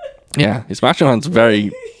 Yeah, his Macho Man's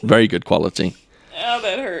very, very good quality. Oh,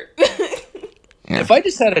 that hurt. Yeah. If I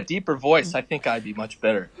just had a deeper voice, I think I'd be much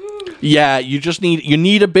better. Yeah, you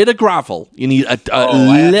need a bit of gravel. You need a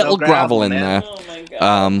little gravel in there. Oh my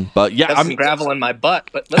god. But yeah, I'm gravel in my butt.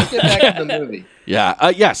 But let's get back to the movie.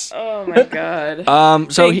 Yeah. Yes. Oh my god.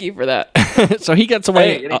 So Thank you for that. So he gets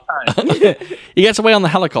away. Hey, He gets away on the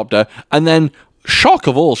helicopter, and then, shock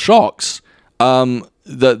of all shocks, the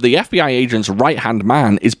FBI agent's right-hand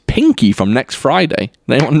man is Pinky from Next Friday.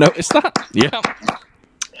 Anyone notice that? Yeah.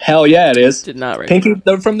 Hell yeah, it is. Did not. Pinky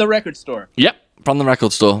from the record store. Yep, from the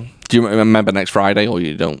record store. Do you remember Next Friday, or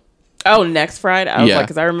you don't? Oh, Next Friday? I was like,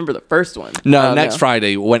 because I remember the first one. No, Next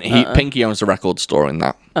Friday, when Pinky owns the record store in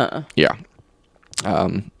that. Yeah.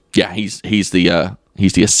 He's the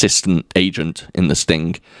assistant agent in the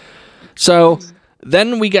Sting. So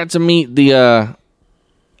then we get to meet we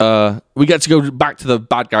get to go back to the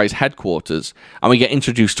bad guy's headquarters, and we get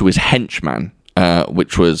introduced to his henchman,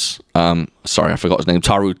 which was sorry, I forgot his name,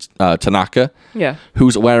 Taru Tanaka. Yeah.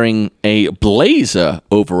 Who's wearing a blazer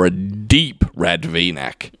over a deep red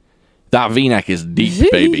V-neck. That V-neck is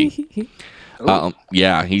deep, baby.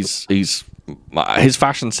 Yeah, he's his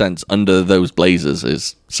fashion sense under those blazers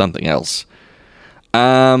is something else.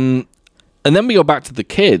 And then we go back to the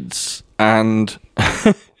kids, and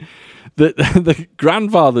the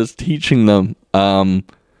grandfather's teaching them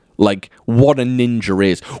like what a ninja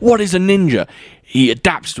is. What is a ninja? He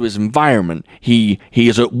adapts to his environment. He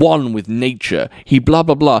is at one with nature. He blah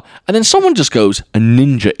blah blah. And then someone just goes, "A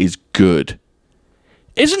ninja is good."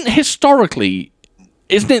 Isn't it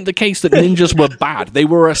the case that ninjas were bad? They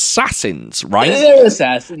were assassins, right? They're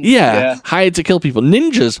assassins. Yeah, hired to kill people.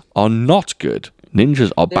 Ninjas are not good.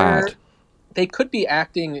 Ninjas are bad. They could be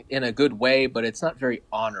acting in a good way, but it's not very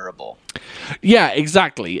honorable. Yeah,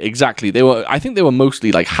 exactly. I think they were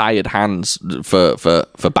mostly like hired hands for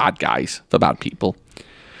bad guys, for bad people.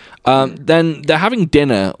 Then they're having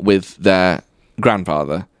dinner with their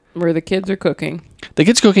grandfather, where the kids are cooking. The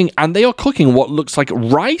kids cooking, and they are cooking what looks like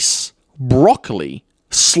rice, broccoli,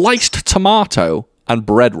 sliced tomato, and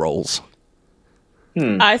bread rolls.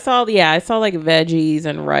 I saw like veggies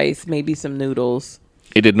and rice, maybe some noodles.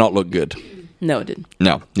 It did not look good. No, it didn't.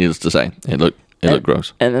 No, needless to say, it looked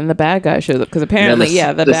gross. And then the bad guy shows up because apparently,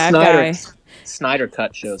 the bad guy. Snyder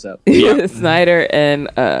cut shows up. Yeah. Snyder and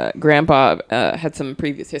Grandpa had some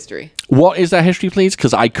previous history. What is that history, please?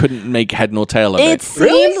 Because I couldn't make head nor tail of it. It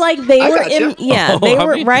seemed like they were in. Yeah, they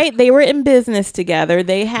were right. They were in business together.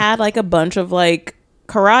 They had like a bunch of like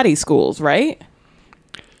karate schools, right?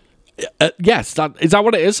 Yes. Is that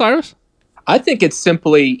what it is, Cyrus? I think it's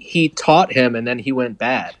simply he taught him and then he went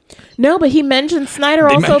bad. No, but he mentioned Snyder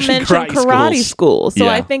also mentioned karate school. So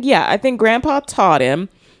yeah. I think Grandpa taught him,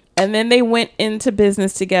 and then they went into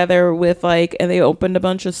business together with and they opened a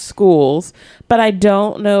bunch of schools. But I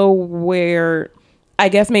don't know where. I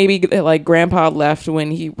guess maybe like Grandpa left when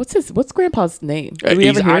he. What's Grandpa's name?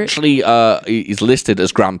 He's actually he's listed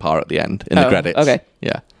as Grandpa at the end in the credits. Okay,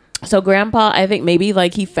 yeah. So Grandpa, I think maybe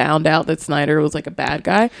like he found out that Snyder was like a bad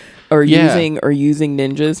guy or using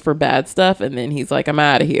ninjas for bad stuff, and then he's like, I'm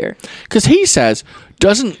out of here. Because he says,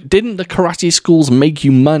 didn't the karate schools make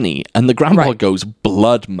you money? And the grandpa goes,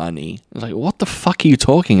 blood money. I was like, what the fuck are you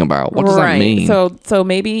talking about? What does that mean? So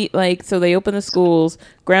maybe so they opened the schools.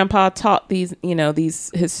 Grandpa taught these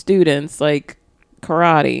his students like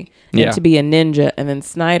karate and to be a ninja, and then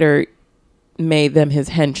Snyder made them his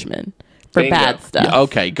henchmen. For bad stuff. Yeah,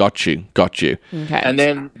 okay, got you. Okay. And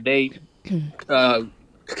then they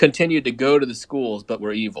continued to go to the schools, but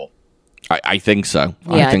were evil. I think so.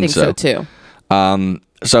 Yeah, I think so too.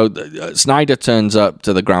 So Snyder turns up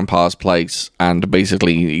to the grandpa's place, and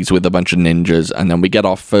basically he's with a bunch of ninjas, and then we get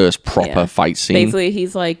our first proper fight scene. Basically,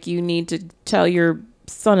 he's like, you need to tell your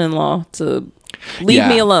son-in-law to leave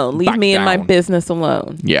me alone. Leave me in my business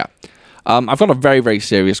alone. Yeah. I've got a very, very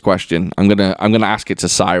serious question. I'm gonna ask it to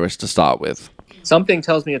Cyrus to start with. Something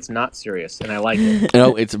tells me it's not serious, and I like it.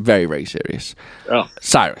 No, it's very, very serious. Oh.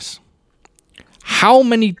 Cyrus, how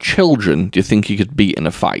many children do you think you could beat in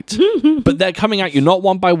a fight? But they're coming at you not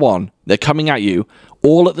one by one. They're coming at you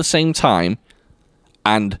all at the same time,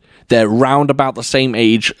 and they're round about the same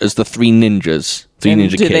age as the three ninjas.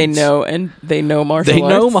 Ninja kids. They know martial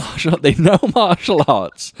arts? They know martial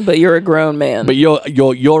arts. But you're a grown man. But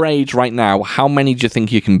your age right now, how many do you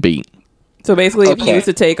think you can beat? So basically, if you used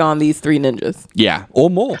to take on these three ninjas. Yeah,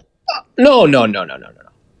 or more. No.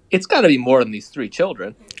 It's got to be more than these three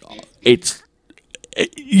children.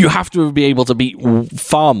 You have to be able to beat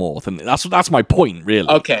far more than that's my point, really.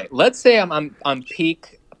 Okay, let's say I'm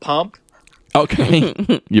peak pump. Okay,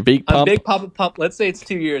 you beat pump. I'm big Papa Pump. Let's say it's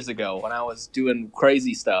 2 years ago when I was doing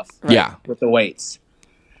crazy stuff. Right, yeah, with the weights.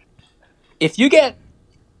 If you get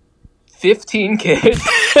 15 kids,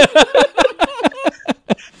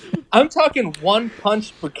 I'm talking one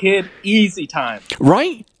punch per kid, easy time.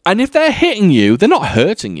 Right, and if they're hitting you, they're not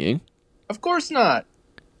hurting you. Of course not.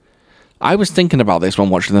 I was thinking about this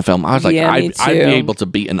when watching the film. I was like, I'd be able to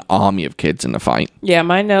beat an army of kids in a fight. Yeah,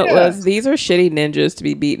 my note was, these are shitty ninjas to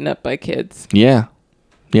be beaten up by kids. Yeah.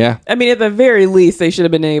 I mean, at the very least, they should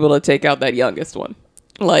have been able to take out that youngest one.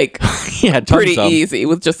 Like, pretty easy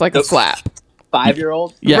with just like a slap.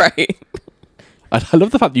 5-year-old? Yeah. Right. I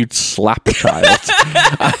love the fact that you'd slap a child.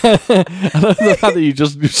 I love the fact that you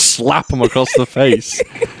slap them across the face.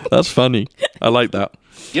 That's funny. I like that.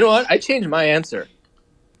 You know what? I changed my answer.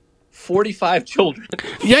 45 children.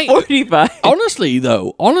 Yeah. 45.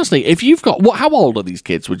 Honestly, if you've got how old are these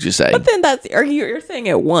kids? Would you say? But then you're saying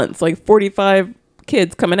it once, like 45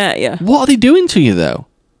 kids coming at you. What are they doing to you though?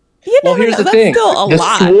 Well, here's the that's thing. Still a the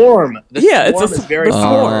lot. Swarm. The Yeah, swarm it's is very the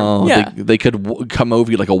powerful. swarm. Oh, Yeah. they could come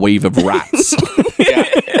over you like a wave of rats.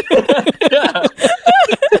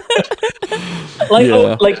 Like,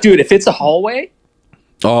 Yeah. like, dude, if it's a hallway,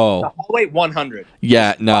 Oh, the hallway 100.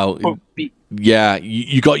 yeah, no, Feet. yeah.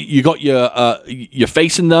 You got your you're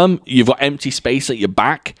facing them. You've got empty space at your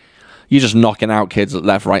back. You're just knocking out kids at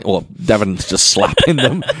left, right. Or Devon's just slapping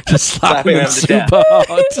them, slapping them them to super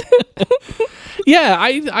hard. Yeah,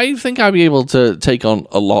 I think I'd be able to take on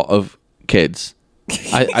a lot of kids.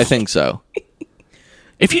 I think so.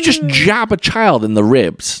 If you just jab a child in the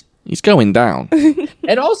ribs, he's going down.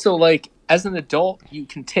 And also, like, as an adult, you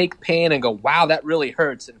can take pain and go, wow, that really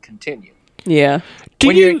hurts, and continue. Yeah.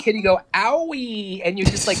 When you're a kid, you go, owie, and you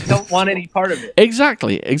just, like, don't want any part of it.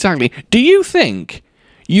 Exactly. Do you think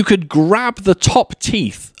you could grab the top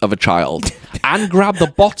teeth of a child and grab the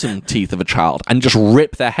bottom teeth of a child and just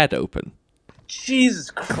rip their head open? Jesus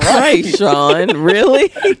Right, Christ. Sean. Really?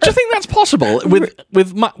 Do you think that's possible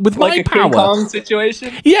with my Like a power? King Kong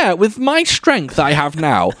situation? Yeah, with my strength I have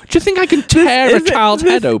now. Do you think I can tear a child's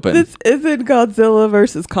head open? This isn't Godzilla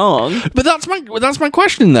versus Kong. But that's my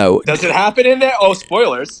question though. Does it happen in there? Oh,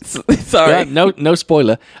 spoilers. Sorry. Yeah, no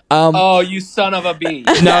spoiler. Oh, you son of a bee.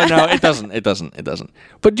 No, it doesn't.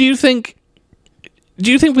 But do you think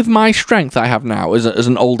with my strength I have now as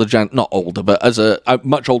an older not older, but as a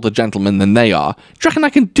much older gentleman than they are, do you reckon I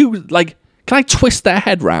can can I twist their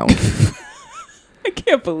head round? I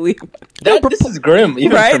can't believe This is grim,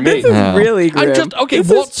 even right? for me. This is really grim. I'm just okay.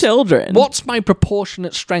 This is children. What's my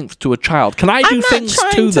proportionate strength to a child? Can I do things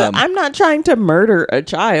to them? I'm not trying to murder a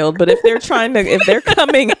child, but if they're coming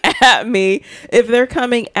at me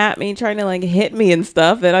trying to like hit me and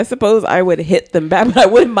stuff, then I suppose I would hit them back.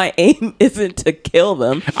 But my aim isn't to kill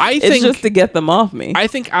them. It's just to get them off me. I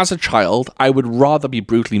think as a child, I would rather be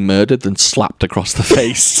brutally murdered than slapped across the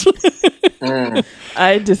face.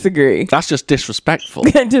 I disagree. That's just disrespectful.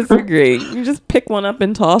 I disagree. You just pick one up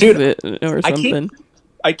and toss it or something.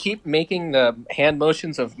 I keep making the hand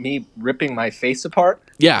motions of me ripping my face apart,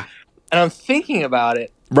 Yeah. and I'm thinking about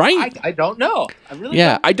it. Right? I don't know. I really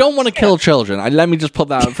Yeah, don't I don't want to kill children. Let me just put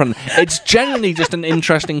that in front. It's genuinely just an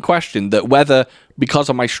interesting question that whether, because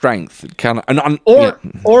of my strength,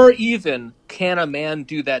 or even can a man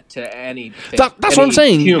do that to anything? That's what I'm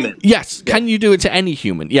saying. Human. Yes. Can you do it to any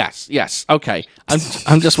human? Yes. Okay.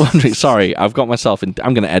 I'm just wondering. Sorry, I've got myself in.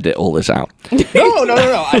 I'm going to edit all this out. No.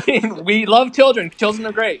 I mean, we love children. Children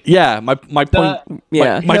are great. Yeah. My point.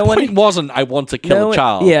 My point wasn't I want to kill a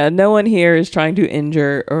child. Yeah. No one here is trying to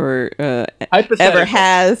injure or Hypothetical. ever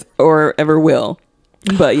has or ever will.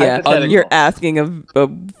 But yeah, Hypothetical. you're asking a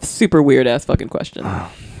super weird ass fucking question.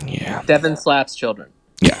 Yeah. Devin slaps children.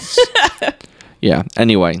 Yes. Yeah.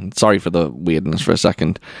 Anyway, sorry for the weirdness for a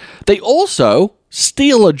second. They also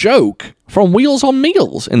steal a joke from Wheels on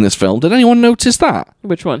Meals in this film. Did anyone notice that?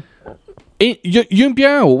 Which one? Yun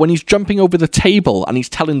Biao, when he's jumping over the table and he's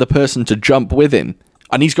telling the person to jump with him,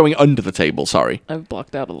 and he's going under the table, sorry. I've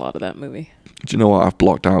blocked out a lot of that movie. Do you know what? I've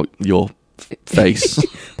blocked out your face.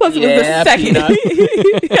 Plus, it was the second.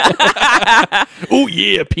 Oh,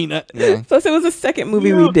 yeah, Peanut. Yeah. Plus, it was the second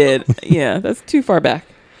movie we did. Yeah, that's too far back.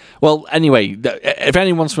 Well, anyway, if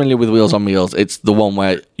anyone's familiar with Wheels on Meals, it's the one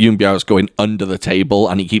where Yun Biao is going under the table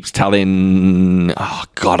and he keeps telling, oh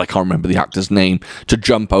God, I can't remember the actor's name, to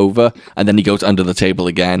jump over, and then he goes under the table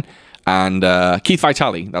again. And Keith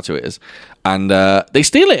Vitale, that's who it is. And they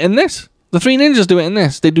steal it in this. The Three Ninjas do it in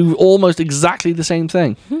this. They do almost exactly the same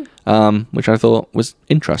thing, which I thought was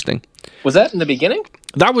interesting. Was that in the beginning?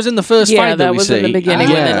 That was in the first fight that we was see. in the beginning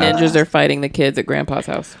when the ninjas are fighting the kids at Grandpa's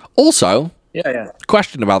house. Also, Yeah.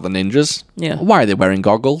 question about the ninjas. Yeah. Why are they wearing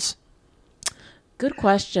goggles? Good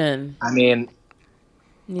question. I mean,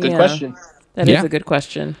 good Yeah, question. That is Yeah. a good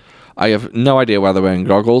question. I have no idea why they're wearing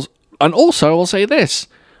goggles. And also, I'll say this.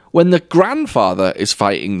 When the grandfather is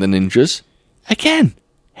fighting the ninjas, again,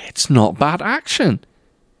 it's not bad action.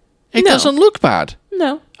 It No. doesn't look bad.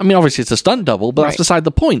 No. I mean, obviously it's a stunt double, but that's Right. beside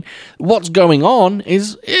the point. What's going on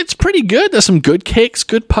is it's pretty good. There's some good kicks,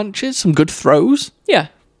 good punches, some good throws. Yeah.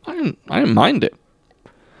 I didn't mind it.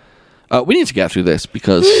 We need to get through this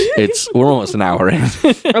because we're almost an hour in.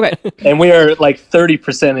 Okay. And we are like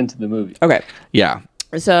 30% into the movie. Okay. Yeah.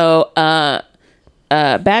 So,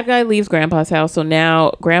 bad guy leaves Grandpa's house. So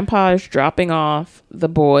now Grandpa's dropping off the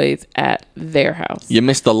boys at their house. You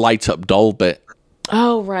missed the light up doll bit.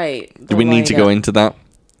 Oh, right. Do we need to go into that?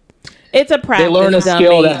 It's a practice. They learn a skill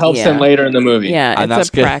dummy. that helps them later in the movie. Yeah, And it's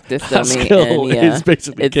a practice that dummy. skill and, is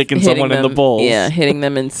basically it's kicking hitting someone in the them- balls. Yeah, hitting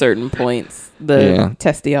them in certain points. The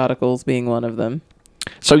testicles being one of them.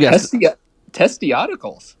 So yes,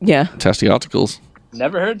 Testicles. Yeah. testicles.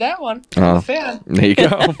 Never heard that one. Oh. I'm a fan. There you go.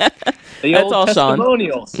 The That's old all Sean.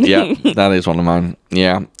 testimonials. Yeah, that is one of mine.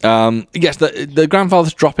 Yeah. Yes, the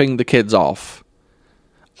grandfather's dropping the kids off.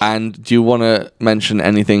 And do you want to mention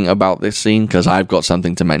anything about this scene? Because I've got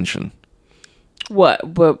something to mention. What?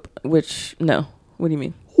 Which? No. What do you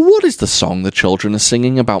mean? What is the song the children are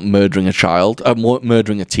singing about murdering a child,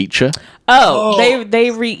 murdering a teacher? Oh, Oh.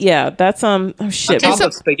 yeah, that's oh shit. On top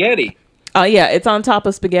of spaghetti. Yeah, it's on top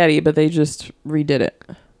of spaghetti, but they just redid it.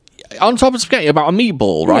 On top of spaghetti about a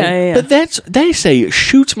meatball, right? Yeah. But they say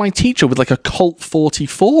shoot my teacher with like a Colt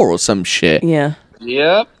 44 or some shit. Yeah,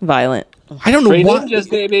 Yep. violent. I don't know Three what. ninjas,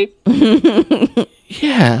 baby.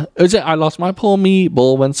 Yeah, is it? I lost my poor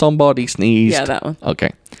meatball when somebody sneezed. Yeah, that one.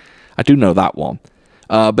 Okay, I do know that one.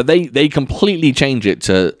 But they completely change it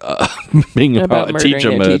to being about a murdering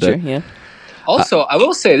teacher murder. Yeah. Also, I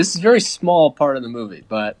will say this is a very small part of the movie,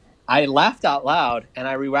 but I laughed out loud and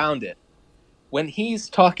I rewound it. When he's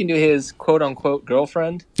talking to his quote unquote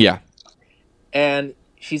girlfriend Yeah. and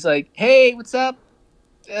she's like, "Hey, what's up?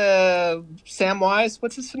 Samwise,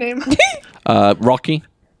 what's his name?" Rocky.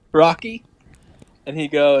 Rocky. And he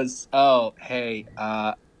goes, "Oh, hey,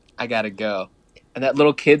 I gotta go." And that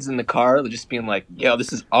little kid's in the car, just being like, "Yo,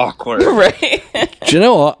 this is awkward." Right. Do you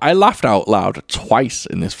know what? I laughed out loud twice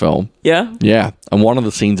in this film. Yeah. Yeah, and one of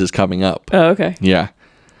the scenes is coming up. Oh, okay. Yeah.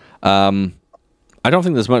 I don't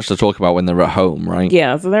think there's much to talk about when they're at home, right?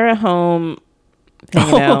 Yeah. So they're at home,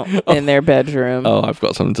 hanging out in their bedroom. Oh, I've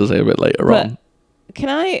got something to say a bit later But on. can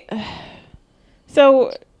I?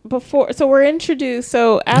 So we're introduced.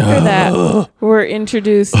 So after that, we're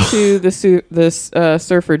introduced to the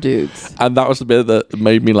surfer dudes. And that was the bit that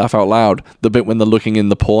made me laugh out loud. The bit when they're looking in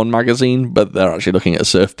the porn magazine, but they're actually looking at a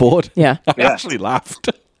surfboard. Yeah. I Yeah. actually laughed.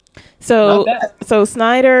 So Not bad. so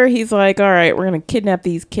Snyder, he's like, all right, we're gonna kidnap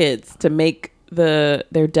these kids to make their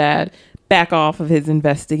dad back off of his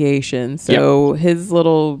investigation. So his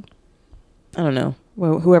little, I don't know,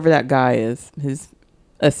 whoever that guy is, his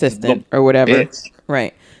assistant or whatever, Bitch.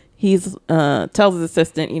 right? He's tells his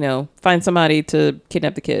assistant, find somebody to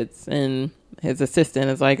kidnap the kids, and his assistant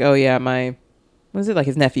is like, oh yeah, what is it, like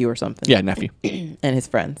his nephew or something? Yeah, nephew. And his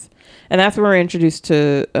friends, and that's when we're introduced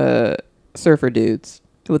to surfer dudes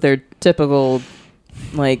with their typical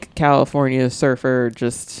like California surfer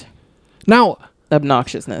just Now,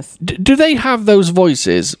 obnoxiousness. do they have those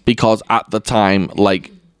voices because at the time,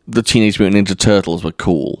 like, the Teenage Mutant Ninja Turtles were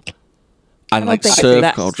cool? And, like, think surf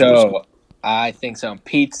that- culture was cool. So I think so.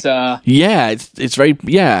 Pizza. Yeah, it's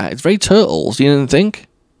very Turtles, you didn't think?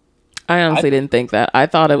 I honestly didn't think that. I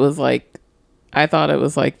thought it was like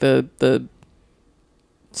the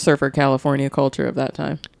surfer California culture of that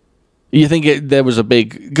time. You think there was a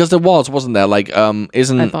big... Because there wasn't there? Like,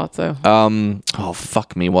 isn't... I thought so. Oh,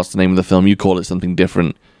 fuck me. What's the name of the film? You call it something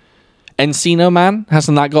different. Encino Man?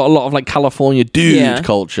 Hasn't that got a lot of, like, California dude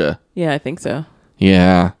culture? Yeah, I think so.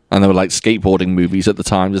 Yeah. And there were, like, skateboarding movies at the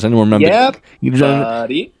time. Does anyone remember? Yep. You know,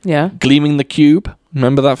 Buddy. Yeah. Gleaming the Cube?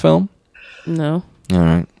 Remember that film? No. All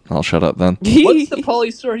right. I'll shut up then. What's the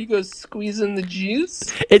Pauly store? He goes squeezing the juice.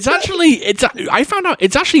 I found out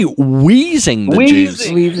it's actually wheezing the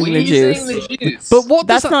juice. Wheezing the juice. the juice. But what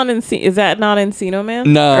does That's not in. Is that not Encino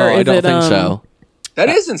Man? No, Or I is don't it, think so. That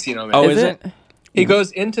is Encino Man. Oh, Is is it? He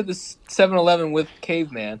goes into the 7-Eleven with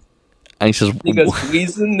Caveman. And he says, He goes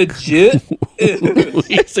squeezing the juice.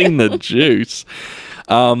 wheezing the juice.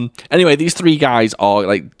 Anyway, these three guys are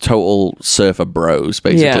like total surfer bros,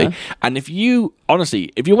 basically. Yeah. And if you want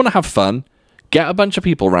to have fun, get a bunch of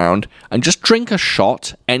people around and just drink a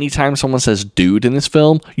shot anytime someone says dude in this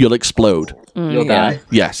film, you'll explode. You'll yeah. die.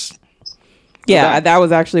 Yes. Yeah, that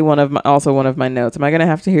was actually one of my notes. Am I gonna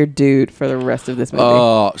have to hear "dude" for the rest of this movie?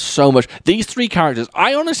 Oh, so much. These three characters,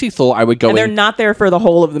 I honestly thought I would go and they're in. not there for the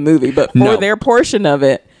whole of the movie, but for No. their portion of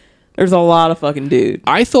it, there's a lot of fucking dude.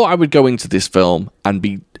 I thought I would go into this film and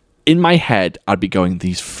be, in my head, I'd be going,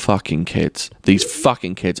 these fucking kids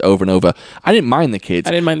over and over. I didn't mind the kids.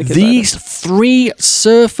 I didn't mind the kids These three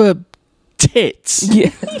surfer tits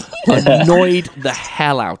Yeah, annoyed the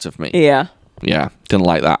hell out of me. yeah, Yeah, didn't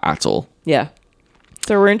like that at all. yeah.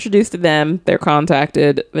 So we're introduced to them. They're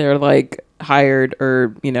contacted. They're like hired,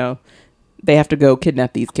 or they have to go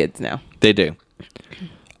kidnap these kids now. They do.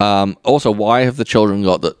 Also, why have the children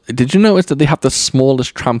got the... Did you notice that they have the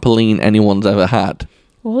smallest trampoline anyone's ever had?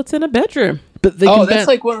 Well, it's in a bedroom. But they Oh, can that's bet-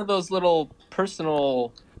 like one of those little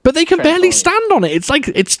personal But they can barely Trampoline. stand on it. It's like,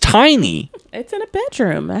 it's tiny. It's in a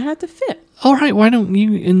bedroom. I had to fit. All right, why don't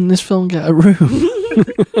you in this film get a room?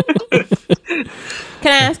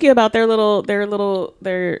 Can I ask you about their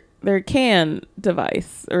can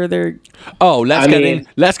device or their? Oh, let's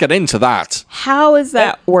get into that. How is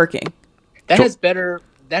that working? That has better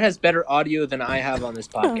audio than I have on this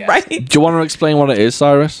podcast. Right. Do you want to explain what it is,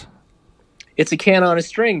 Cyrus? It's a can on a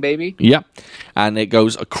string, baby. Yep. And it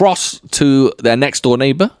goes across to their next door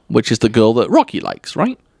neighbor, which is the girl that Rocky likes,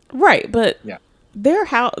 right? Right, but Yeah. their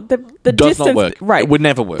house, the Does distance, not work. right? It would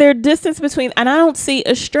never work. Their distance between, and I don't see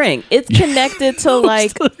a string. It's connected to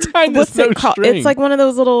like what's it called? String. It's like one of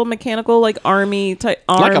those little mechanical, like army type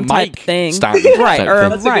arm Like a type mic thing, stand right? type Or thing.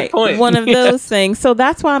 That's a good right, point. one of those things. So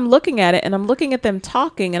that's why I'm looking at it, and I'm looking at them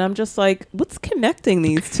talking, and I'm just like, what's connecting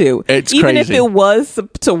these two? It's even crazy. if it was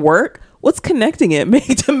to work. What's connecting it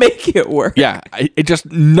to make it work? Yeah, it just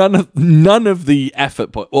none of the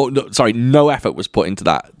effort no effort was put into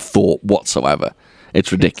that thought whatsoever.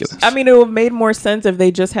 It's ridiculous. I mean, it would have made more sense if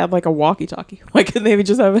they just had like a walkie-talkie. Why couldn't they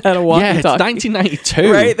just have had a walkie-talkie? Yeah, it's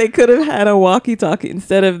 1992. Right? They could have had a walkie-talkie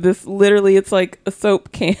instead of this. Literally, it's like a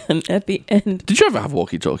soap can at the end. Did you ever have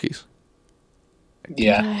walkie-talkies?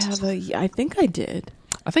 Yeah. I think I did.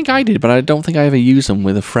 I think I did, but I don't think I ever used them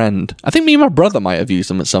with a friend. I think me and my brother might have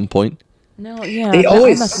used them at some point. No, yeah. They I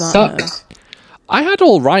always must not suck. have. I had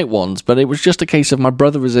all right ones, but it was just a case of my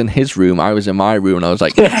brother was in his room, I was in my room, and I was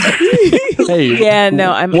like, "Hey, Yeah,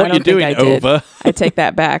 no, I what don't you doing think I did. over?" I take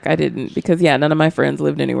that back. I didn't because none of my friends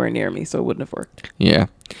lived anywhere near me, so it wouldn't have worked. Yeah.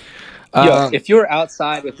 Yo, if you were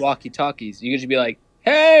outside with walkie-talkies, you could just be like,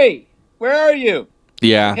 "Hey, where are you?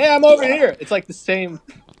 Yeah. Hey, I'm over here." It's like the same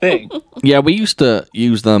thing. Yeah, we used to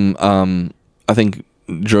use them, I think,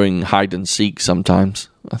 during hide and seek sometimes,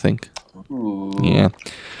 I think. Ooh. Yeah.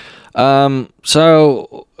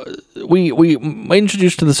 So we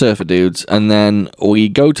introduced to the surfer dudes, and then we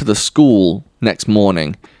go to the school next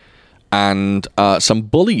morning, and some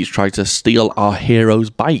bullies try to steal our heroes'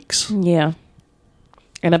 bikes. Yeah.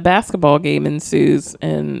 And a basketball game ensues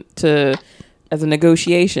as a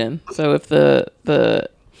negotiation. So if the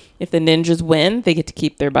ninjas win, they get to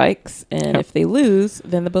keep their bikes, and if they lose,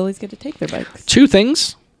 then the bullies get to take their bikes. 3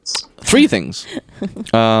 things.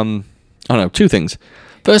 2 things.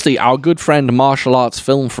 Firstly, our good friend Martial Arts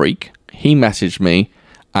Film Freak, he messaged me,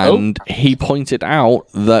 and he pointed out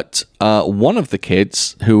that one of the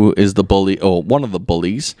kids who is the bully, or one of the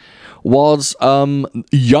bullies, was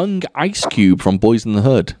young Ice Cube from Boys in the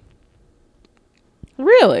Hood.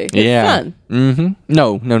 Really? His son? Mm-hmm.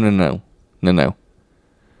 No.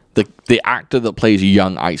 The actor that plays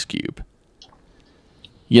young Ice Cube.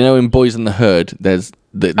 You know, in Boys in the Hood, there's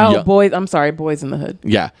the Boys. I'm sorry, Boys in the Hood.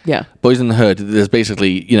 Yeah. Yeah. Boys in the Hood. There's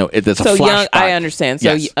basically, there's a So flashback. young, I understand.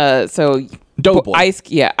 So, Yes. Doughboy. Ice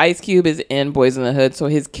Cube is in Boys in the Hood. So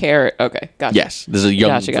his character. Okay, gotcha. Yes, there's a young.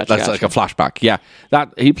 Gotcha. That's like a flashback. Yeah,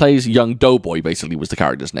 that he plays young Doughboy. Basically, was the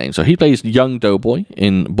character's name. So he plays young Doughboy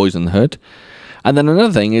in Boys in the Hood. And then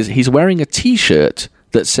another thing is he's wearing a T-shirt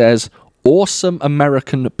that says "Awesome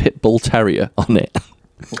American Pitbull Terrier" on it.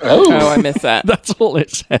 Oh, I missed that. That's all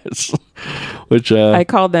it says. Which I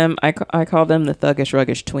call them the Thuggish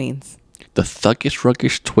Ruggish Tweens. The Thuggish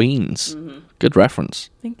Ruggish Tweens. Mm-hmm. Good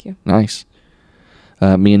reference. Thank you. Nice.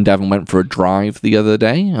 Me and Devin went for a drive the other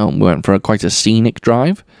day. We went for quite a scenic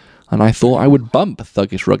drive, and I thought I would bump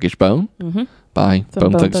Thuggish Ruggish Bone by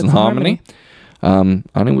Bone Thugs and Harmony. And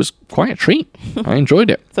it was quite a treat. I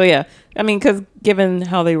enjoyed it. So yeah, I mean, because given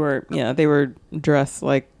how they were dressed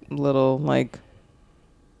like little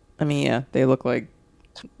they look like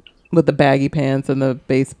with the baggy pants and the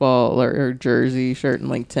baseball or jersey shirt and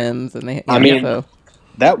like Tim's, and they. So.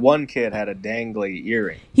 That one kid had a dangly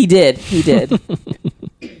earring. He did.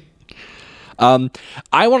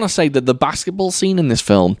 I want to say that the basketball scene in this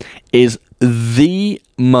film is the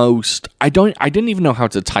most. I didn't even know how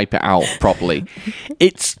to type it out properly.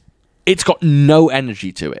 It's got no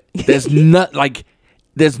energy to it. There's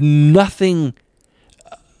there's nothing.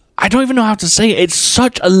 I don't even know how to say it. It's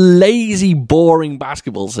such a lazy, boring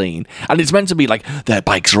basketball scene. And it's meant to be like, their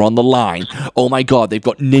bikes are on the line. Oh my God, they've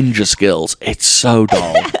got ninja skills. It's so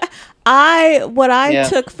dull. What I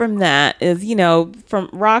took from that is, from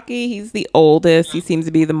Rocky, he's the oldest. He seems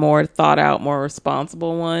to be the more thought out, more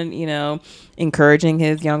responsible one, encouraging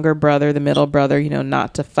his younger brother, the middle brother,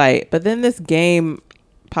 not to fight. But then this game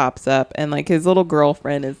pops up and like his little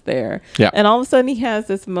girlfriend is there. Yeah. And all of a sudden he has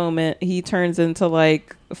this moment. He turns into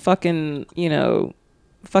like fucking,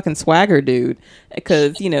 fucking swagger dude,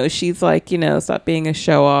 because she's like, stop being a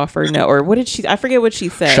show off, or what did she? I forget what she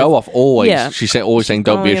said. Show off always. Yeah. She said always saying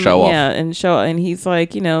don't be a show off. Yeah, and he's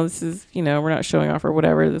like, this is we're not showing off or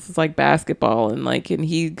whatever. This is like basketball, and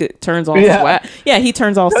he turns all swag. Yeah, he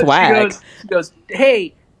turns all swag. She goes,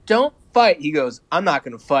 hey, don't fight. He goes, I'm not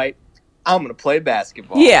gonna fight. I'm gonna play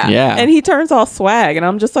basketball. Yeah, and he turns all swag, and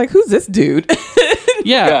I'm just like, who's this dude?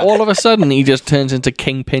 Yeah, all of a sudden he just turns into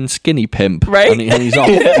Kingpin Skinny Pimp, right? And he's off.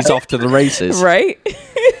 He's off to the races, right?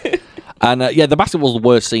 And the basketball's the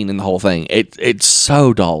worst scene in the whole thing. It's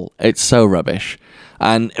so dull. It's so rubbish.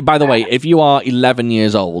 And by the way, if you are 11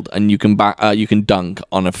 years old and you can dunk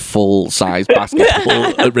on a full size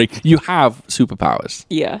basketball ring, you have superpowers.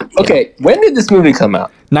 Yeah. Okay, when did this movie come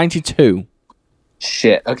out? 92.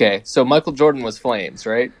 Shit. Okay, so Michael Jordan was Flames,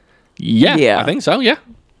 right? Yeah, I think so. Yeah.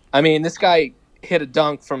 I mean, this guy hit a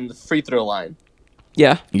dunk from the free throw line.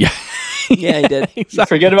 Yeah. Yeah. Yeah, he did.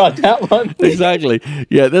 Exactly. Forget about that one. Exactly.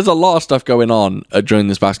 Yeah, there's a lot of stuff going on during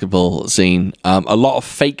this basketball scene. A lot of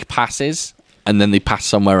fake passes, and then they pass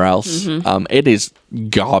somewhere else. Mm-hmm. It is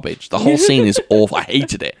garbage. The whole scene is awful. I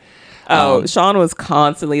hated it. Sean was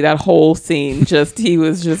constantly, that whole scene, he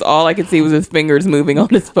was just, all I could see was his fingers moving on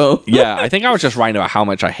his phone. Yeah, I think I was just writing about how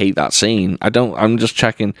much I hate that scene. I'm just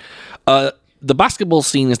checking. The basketball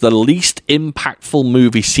scene is the least impactful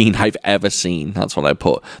movie scene I've ever seen. That's what I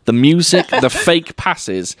put. The music, the fake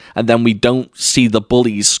passes, and then we don't see the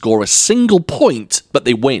bullies score a single point, but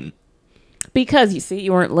they win. Because, you see,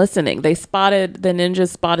 you weren't listening. The ninjas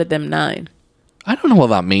spotted them 9. I don't know what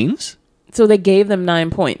that means. So they gave them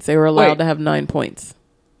 9 points. They were allowed to have 9 points.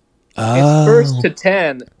 It's first to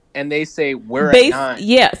 10, and they say we're at 9.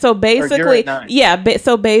 Yeah, so basically,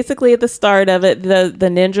 so basically at the start of it, the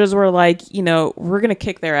ninjas were like, we're gonna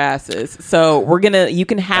kick their asses. So you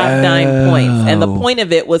can have 9 points, and the point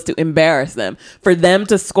of it was to embarrass them, for them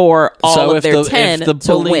to score all of their 10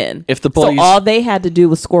 to win. If the bullies, so all they had to do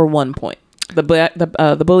was score 1 point.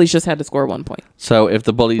 The bullies just had to score 1 point. So if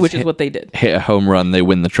the bullies, which is what they did, hit a home run, they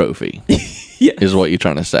win the trophy. Yeah, is what you're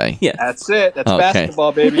trying to say. Yeah, that's it. That's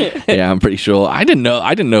basketball, baby. Yeah, I'm pretty sure. I didn't know.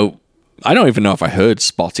 I don't even know if I heard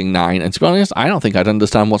spotting 9. And to be honest, I don't think I'd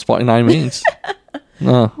understand what spotting 9 means.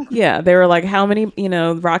 No. Yeah, they were like, how many?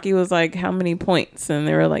 Rocky was like, how many points? And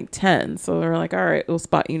they were like 10. So they were like, all right, we'll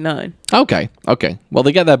spot you 9. Okay. Well,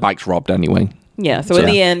 they get their bikes robbed anyway. Yeah. So in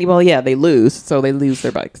the end, they lose. So they lose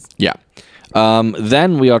their bikes. Yeah.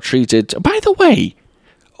 Then we are treated. By the way,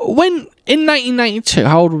 when in 1992,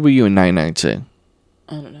 how old were you in 1992?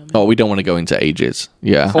 I don't know. Man. Oh, we don't want to go into ages.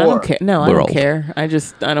 Yeah. 4. I don't care. No, I don't old. care. I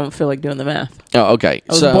don't feel like doing the math. Oh, okay.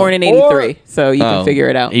 I was born in 83, so you can figure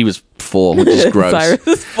it out. He was 4, which is gross. Cyrus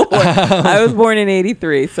was 4. I was born in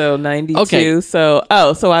 83, so 92. Okay. So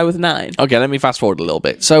I was 9. Okay, let me fast forward a little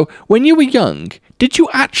bit. So, when you were young, did you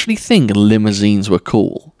actually think limousines were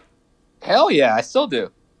cool? Hell yeah, I still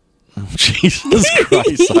do. Jesus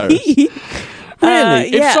Christ, Cyrus.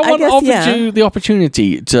 Really? If someone offered you the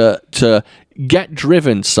opportunity to get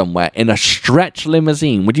driven somewhere in a stretch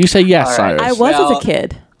limousine, would you say yes, right. Cyrus? I was as a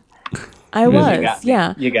kid. I was,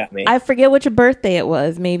 yeah. You got me. I forget which birthday it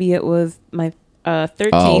was. Maybe it was my 13th.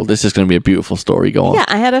 Oh, this is going to be a beautiful story. Go on. Yeah,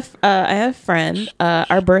 I had a friend.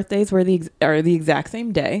 Our birthdays were the exact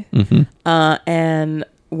same day. Mm-hmm. And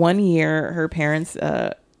one year, her parents, we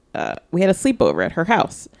had a sleepover at her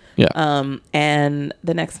house. Yeah. And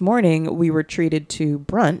the next morning, we were treated to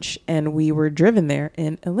brunch, and we were driven there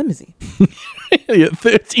in a limousine. You're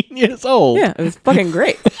 13 years old. Yeah, it was fucking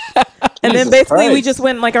great. And then basically we just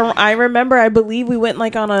went I believe we went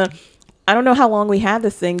on I don't know how long we had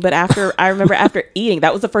this thing, but after eating,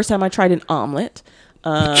 that was the first time I tried an omelet.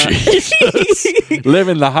 Jesus.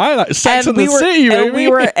 Living the highlight. Sex in the City,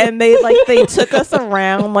 baby. And they took us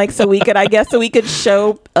around so we could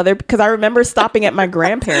show other, because I remember stopping at my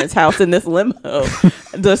grandparents' house in this limo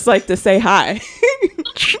just to say hi.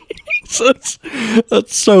 Jesus.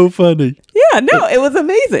 That's so funny. Yeah, no, it was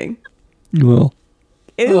amazing. Well,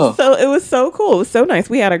 it was so cool. It was so nice.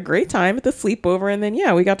 We had a great time at the sleepover, and then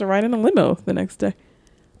we got to ride in a limo the next day.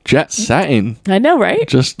 Jet setting. I know, right?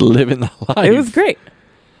 Just living the life. It was great.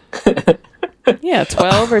 Yeah,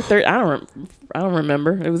 12 or 13. I don't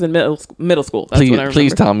remember. It was in middle school. That's when I remember.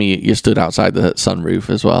 Please tell me you stood outside the sunroof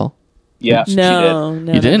as well. Yeah. No,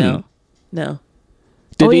 you didn't. No.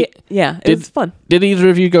 It was fun. Did either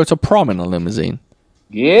of you go to prom in a limousine?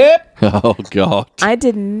 Yep. Oh God. I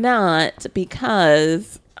did not,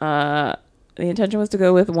 because the intention was to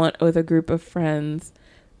go with a group of friends,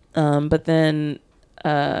 but then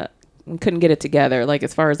couldn't get it together, like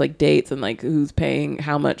as far as like dates and like who's paying,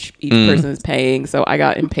 how much each person is paying. So I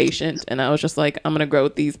got impatient and I was just like, I'm gonna go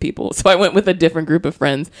with these people. So I went with a different group of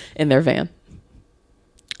friends in their van.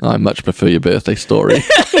 I much prefer your birthday story.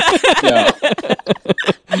 Yeah.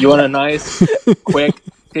 You want a nice, quick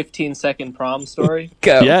 15-second prom story?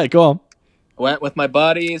 Go. Yeah, go on. Went with my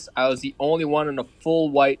buddies. I was the only one in a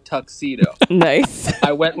full white tuxedo. Nice.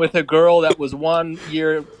 I went with a girl that was 1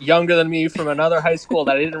 year younger than me from another high school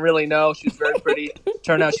that I didn't really know. She was very pretty.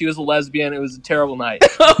 Turned out she was a lesbian. It was a terrible night.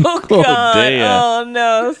 Oh God. dear. Oh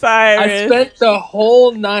no, I Cyrus. spent the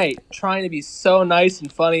whole night trying to be so nice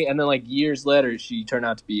and funny, and then like years later, she turned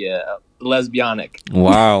out to be a lesbianic.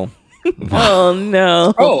 Wow. Oh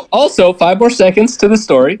no. Oh, also 5 more seconds to the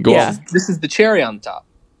story. Go Yeah. on. This is the cherry on top.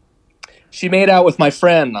 She made out with my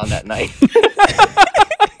friend on that night.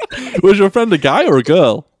 Was your friend a guy or a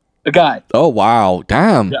girl? The guy. Oh wow,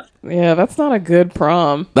 damn. Yeah. Yeah, that's not a good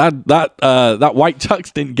prom. That white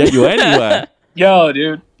tux didn't get you anywhere. Yo,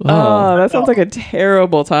 dude. Oh, that sounds like a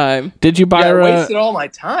terrible time. Did you buy Yeah, I her? wasted all my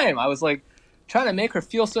time. I was like trying to make her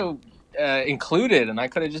feel so included, and I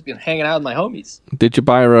could have just been hanging out with my homies. Did you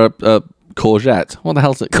buy her a courgette? What the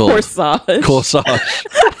hell's it called? Corsage. Corsage.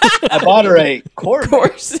 I bought her a corset.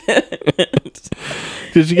 Corset.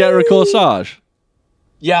 Did you get her a corsage?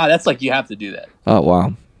 Yeah, that's like you have to do that. Oh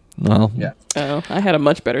wow. Well, Yeah. Oh, I had a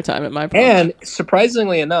much better time at my prom. And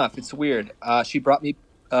surprisingly enough, it's weird. She brought me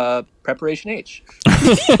Preparation H.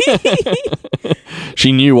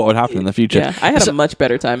 she knew what would happen in the future. yeah, I had a much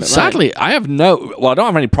better time at mine. Sadly, I have no. Well, I don't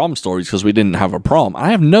have any prom stories because we didn't have a prom.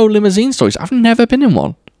 I have no limousine stories. I've never been in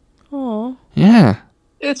one. Aw. Yeah.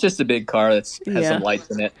 It's just a big car that has Yeah. some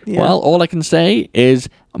lights in it. Yeah. Well, all I can say is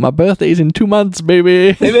my birthday's in 2 months,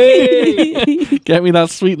 baby. Baby! Get me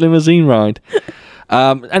that sweet limousine ride.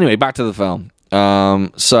 Anyway, back to the film.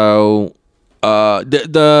 So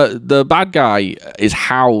the bad guy is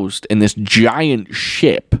housed in this giant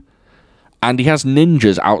ship, and he has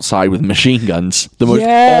ninjas outside with machine guns. The most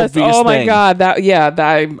Yes. obvious Oh my thing. God. That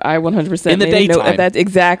I 100% In the made a note daytime. of that.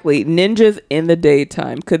 Exactly. Ninjas in the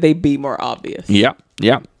daytime. Could they be more obvious? Yeah,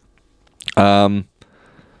 yeah.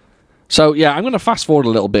 So yeah, I'm going to fast forward a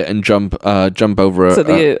little bit and jump over So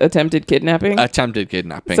the attempted kidnapping. attempted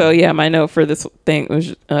kidnapping. So yeah, my note for this thing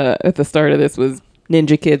was at the start of this was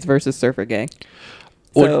Ninja Kids versus Surfer Gang.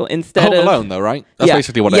 So instead Home of Alone, though, right? That's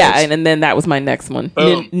basically what it is. Yeah, and then that was my next one,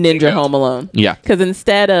 Boom. Ninja Yeah. Home Alone. Yeah. Because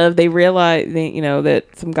instead of they realize that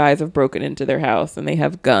some guys have broken into their house and they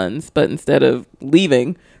have guns, but instead of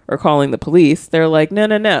leaving or calling the police, they're like,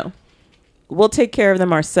 no, we'll take care of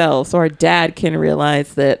them ourselves, so our dad can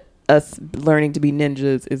realize that us learning to be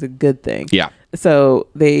ninjas is a good thing. Yeah. So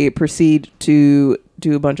they proceed to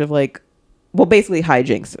do a bunch of basically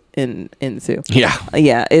hijinks ensue. Yeah.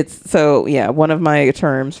 One of my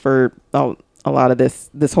terms for a lot of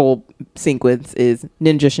this whole sequence is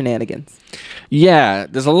ninja shenanigans. Yeah,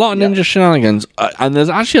 there's a lot of ninja shenanigans, and there's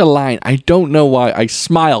actually a line. I don't know why I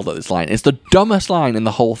smiled at this line. It's the dumbest line in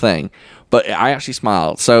the whole thing, but I actually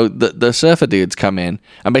smiled. So the surfer dudes come in,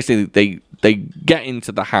 and basically they get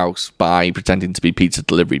into the house by pretending to be pizza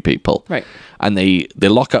delivery people, Right. And they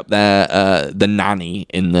lock up the nanny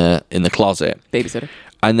in the closet, Babysitter.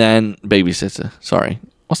 and then babysitter. Sorry,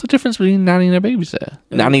 what's the difference between nanny and a babysitter?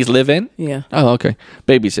 Nannies live in. Yeah. Oh, okay.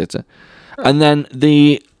 Babysitter. And then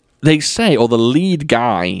they say, or the lead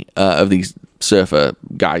guy of these surfer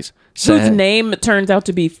guys Whose says, name turns out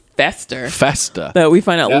to be Fester. Fester. That we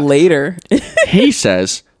find out later. He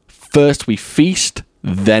says, first we feast,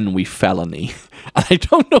 then we felony. And I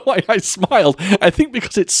don't know why I smiled. I think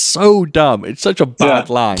because it's so dumb. It's such a bad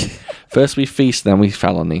line. First we feast, then we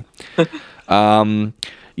felony.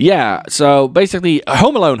 Yeah, so basically,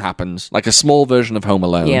 Home Alone happens, like a small version of Home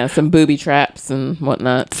Alone. Yeah, some booby traps and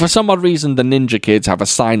whatnot. For some odd reason, the Ninja Kids have a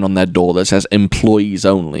sign on their door that says "employees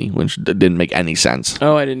only," which didn't make any sense.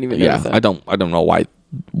 Oh, I didn't even notice that. I don't know why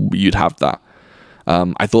you'd have that.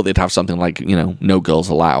 I thought they'd have something like no girls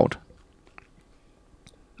allowed.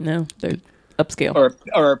 No, they're upscale.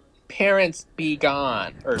 Or parents be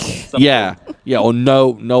gone or something. Yeah, or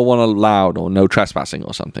no one allowed, or no trespassing,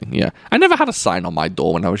 or something. Yeah, I never had a sign on my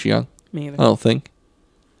door when I was young. Me either. I don't think.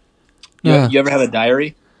 You ever have a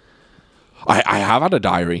diary? I have had a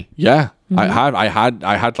diary. Yeah, I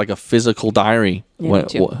had like a physical diary. Yeah, me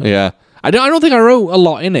too. Yeah. I don't think I wrote a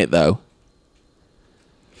lot in it though.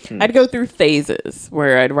 I'd go through phases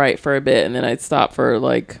where I'd write for a bit and then I'd stop for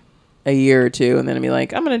like a year or two and then I'd be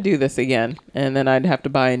like, I'm going to do this again. And then I'd have to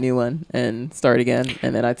buy a new one and start again.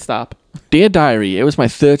 And then I'd stop. Dear Diary, it was my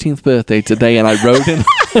 13th birthday today, and I rode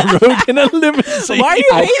in a limousine. Why are you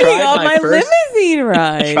I hating tried on my my first- limousine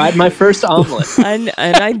ride? Tried my first omelet. And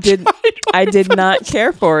I did not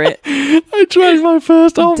care for it. I tried my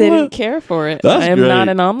first omelet. Didn't care for it. That's I am great. not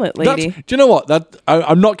an omelet lady. Do you know what?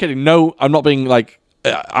 I'm not kidding. No, I'm not being like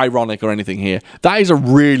ironic or anything here. That is a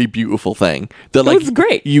really beautiful thing. That like was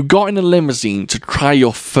great. You got in a limousine to try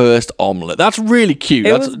your first omelet. That's really cute.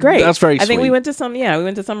 It was great. That's very sweet. I think we went to some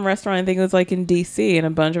restaurant. I think it was like in DC, and a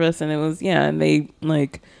bunch of us, and it was and they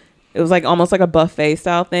like. It was like almost like a buffet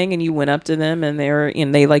style thing, and you went up to them, and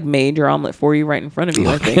they like made your omelet for you right in front of you.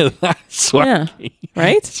 I think. That's swanky. Yeah.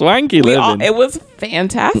 Right? Swanky living. It was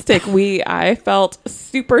fantastic. I felt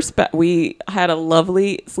super we had a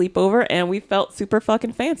lovely sleepover, and we felt super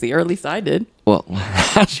fucking fancy, or at least I did. Well,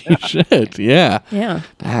 as you should. Yeah. Yeah.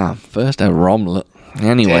 Damn, first ever omelet.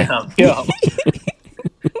 Anyway. Damn, yo.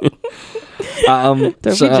 Don't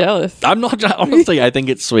be jealous. I'm not honestly. I think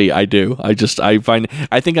it's sweet. I do. I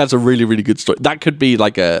think that's a really, really good story. That could be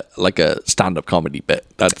like a stand-up comedy bit.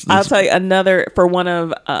 I'll tell you another for one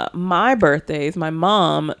of my birthdays. My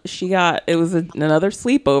mom, it was another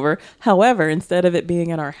sleepover. However, instead of it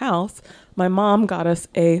being at our house, my mom got us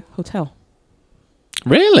a hotel.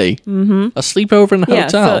 Really? Mm-hmm. A sleepover in a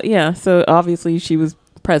hotel. So obviously she was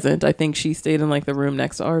present. I think she stayed in like the room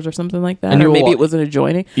next to ours or something like that, And or you were maybe what? it was an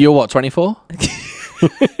adjoining. You're what, 24?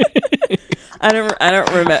 I don't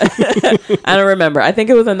remember. I don't remember. I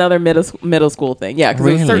think it was another middle school thing. Yeah, because it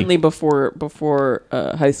Really? was certainly before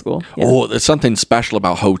high school. Yeah. Oh, there's something special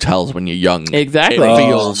about hotels when you're young. Exactly. It Oh,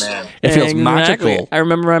 feels man. It feels Exactly. magical. I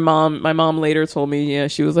remember my mom later told me, yeah,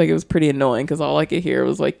 she was like, it was pretty annoying because all I could hear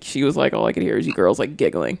was like, she was like, all I could hear is you girls like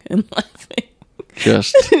giggling and laughing.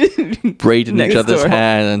 Just braiding each Next other's door.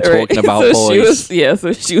 hair and Right. talking about so boys.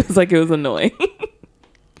 So she was like, it was annoying.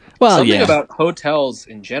 Well, Something yeah. about hotels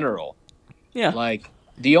in general. Yeah. Like,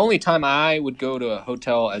 the only time I would go to a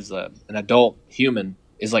hotel as an adult human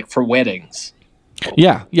is like for weddings.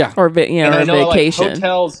 Yeah. Or And I or know vacation. like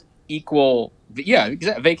hotels equal,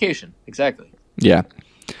 vacation, exactly. Yeah.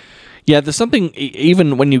 Yeah, there's something,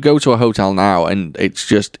 even when you go to a hotel now and it's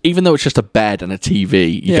just, even though it's just a bed and a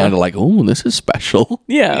TV, you're Yeah. kind of like, oh, this is special.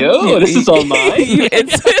 Yeah. Yo, this is all mine. you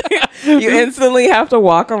instantly have to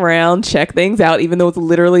walk around, check things out, even though it's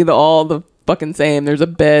literally all the fucking same. There's a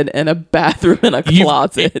bed and a bathroom and a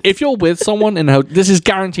closet. If you're with someone this is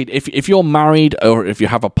guaranteed. If you're married or if you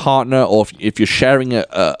have a partner or if you're sharing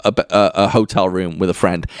a hotel room with a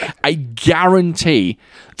friend, I guarantee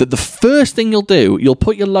that the first thing you'll do, you'll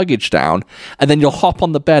put your luggage down and then you'll hop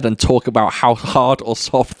on the bed and talk about how hard or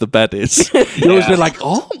soft the bed is. You'll always be like,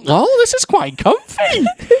 oh, this is quite comfy.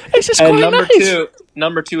 This is And quite nice.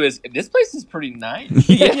 number two is, this place is pretty nice.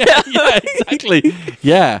 yeah, exactly.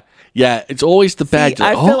 Yeah, it's always the bed.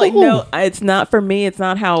 I feel like no, it's not for me. It's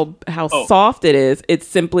not how soft it is. It's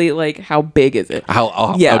simply like how big is it?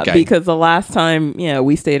 Okay. Because the last time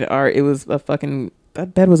we stayed at it was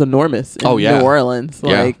that bed was enormous in New Orleans.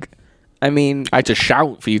 Yeah. Like, I mean, I had to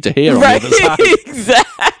shout for you to hear on right? the other side.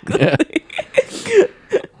 Exactly.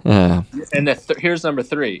 And here's number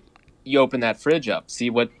 3. You open that fridge up, see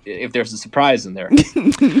if there's a surprise in there.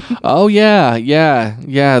 Oh yeah,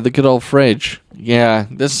 the good old fridge. Yeah,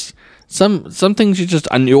 there's some things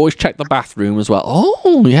and you always check the bathroom as well.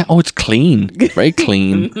 Oh yeah, it's clean, very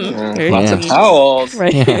clean. Lots of towels.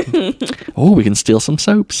 Right. Yeah. Oh, we can steal some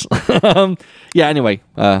soaps. Anyway,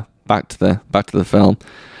 back to the film.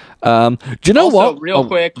 Do you know Also, what? real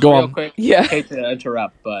quick. Yeah. Hate to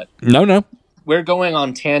interrupt, but No. we're going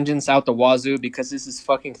on tangents out the wazoo because this is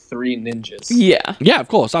fucking 3 ninjas. Yeah. Yeah, of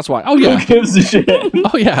course. That's why. Oh yeah. Who gives a shit?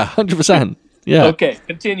 Oh yeah. 100%. Yeah. Okay,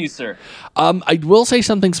 continue, sir. I will say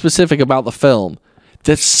something specific about the film.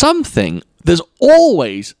 There's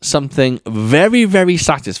always something very, very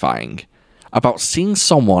satisfying about seeing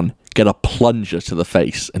someone get a plunger to the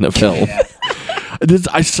face in a film. There's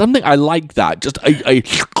something I like that. Just a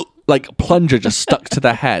like plunger just stuck to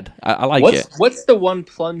the head. I like it. What's the one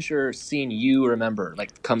plunger scene you remember?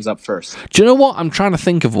 Like comes up first? Do you know what? I'm trying to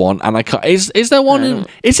think of one, and I can't. Is there one in?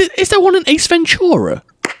 Is there one in Ace Ventura?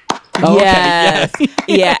 Oh, yes. Okay.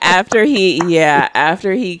 Yeah. After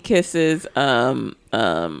he kisses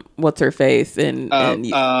what's her face and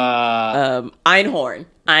Einhorn,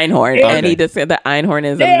 and he discovers that Einhorn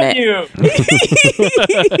is a man. You.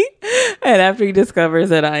 And after he discovers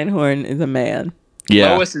that Einhorn is a man.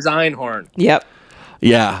 Yeah. Lois is Einhorn. Yep.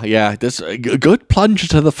 Yeah. This a good plunger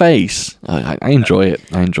to the face. I enjoy it.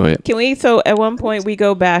 Can we? So at one point we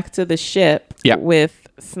go back to the ship. Yeah. With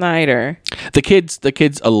Snyder. The kids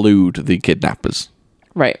elude the kidnappers.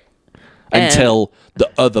 Right. until the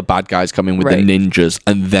other bad guys come in with Right. the ninjas,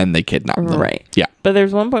 and then they kidnap them. Right. Yeah. But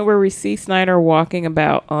there's one point where we see Snyder walking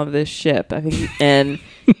about on this ship, I think, and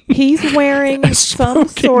he's wearing some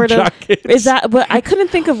smoking sort of jacket. is that, but I couldn't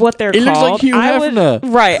think of what they're It called. looks like Hugh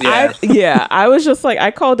Hefner. Right. Yeah. I was just like,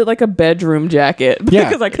 I called it like a bedroom jacket Yeah.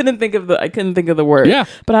 because I couldn't think of the word. Yeah.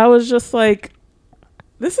 But I was just like,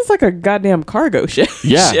 this is like a goddamn cargo ship.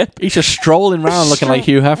 Yeah. ship. He's just strolling around looking like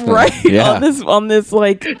Hugh Hefner. Right. Yeah. On this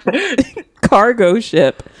like cargo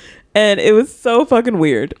ship. And it was so fucking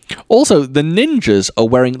weird. Also, the ninjas are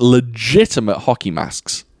wearing legitimate hockey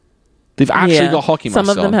masks. They've actually Yeah. got hockey masks Some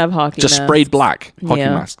of them on. have hockey Just masks. sprayed black hockey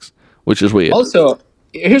Yeah. masks, which is weird. Also,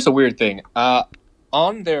 here's a weird thing.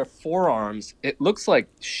 On their forearms, it looks like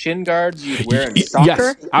shin guards you'd wear in soccer.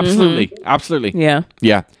 Yes, absolutely. Absolutely. Yeah.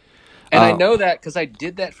 Yeah. And I know that because I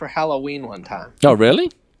did that for Halloween one time. Oh, really?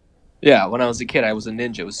 Yeah, when I was a kid, I was a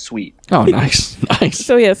ninja. It was sweet. Oh, nice. Nice.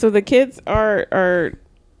 So yeah, so the kids are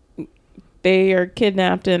they are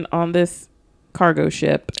kidnapped and on this cargo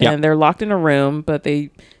ship, Yeah. and they're locked in a room, but they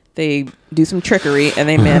do some trickery and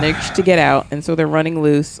they manage to get out, and so they're running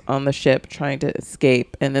loose on the ship trying to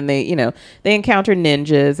escape, and then they encounter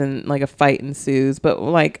ninjas and like a fight ensues. But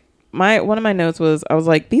like one of my notes was, I was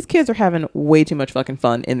like, these kids are having way too much fucking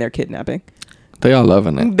fun in their kidnapping. They are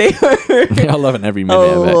loving it. They are They are loving every minute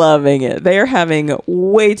of it. loving it. They are having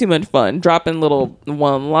way too much fun, dropping little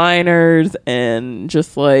one-liners and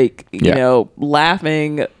just like, Yeah.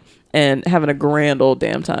 laughing and having a grand old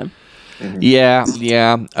damn time. Yeah,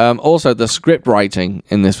 yeah. Also, the script writing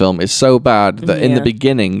in this film is so bad that in the Yeah.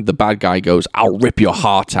 beginning, the bad guy goes, "I'll rip your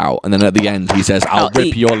heart out," and then at the end, he says, "I'll rip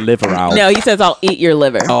eat- your liver out." No, he says, I'll eat your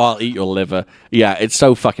liver. Oh, I'll eat your liver. Yeah, it's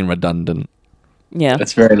so fucking redundant. Yeah.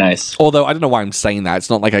 That's very nice. Although I don't know why I'm saying that. It's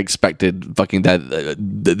not like I expected fucking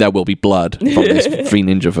there will be blood from this Free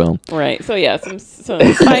Ninja film. Right. So yeah, some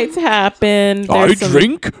fights happen. There's some-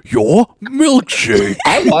 drink your milkshake.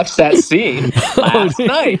 I watched that scene last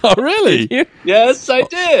night. Oh, really? Yes, I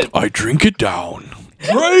did. I drink it down.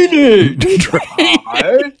 Drain it.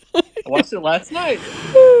 I watched it last night.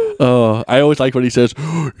 Oh, I always like when he says,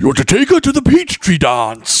 "You're to take her to the Peachtree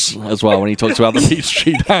dance," as well, when he talks about the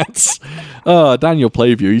Peachtree dance. Oh, Daniel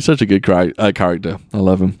Playview, he's such a good character. I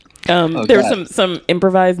love him. there's some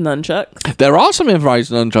improvised nunchucks. There are some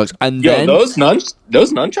improvised nunchucks, and Yo, then... those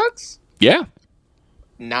nunchucks? Yeah.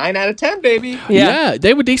 9 out of 10, baby. Yeah,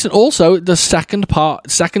 they were decent. Also, the second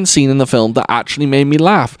scene in the film that actually made me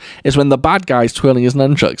laugh is when the bad guy's twirling his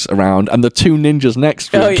nunchucks around and the two ninjas next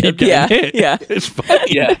to him keep getting hit. Yeah. It's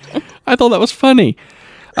funny. Yeah. I thought that was funny.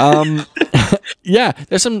 Yeah,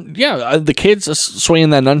 there's some. Yeah, the kids are swinging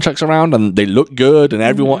their nunchucks around and they look good, and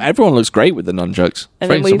everyone looks great with the nunchucks. And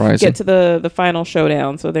Very then we surprising. get to the final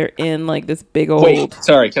showdown. So they're in like this big old. Wait,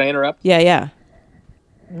 sorry, can I interrupt? Yeah.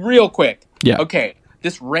 Real quick. Yeah. Okay,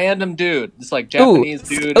 this random dude, this like Japanese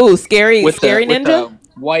dude. Ooh, scary with ninja. With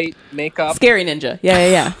the white makeup. Scary ninja.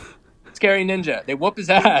 Yeah. Scary ninja. They whoop his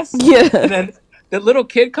ass. Yeah. And then the little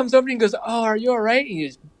kid comes over and goes, "Oh, are you all right?" And he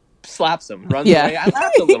just slaps him, runs Yeah. away. I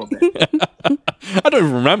laughed a little bit. I don't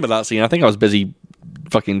even remember that scene. I think I was busy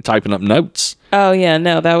fucking typing up notes. Oh yeah,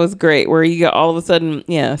 no, that was great. Where you got all of a sudden,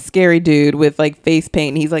 scary dude with like face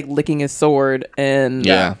paint. And he's like licking his sword, and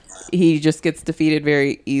Yeah. he just gets defeated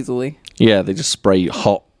very easily. Yeah, they just spray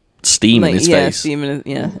hot steam in his face. steam in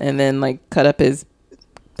his, and then like cut up his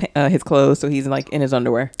clothes so he's like in his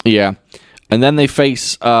underwear. Yeah. And then they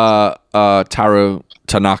face Taro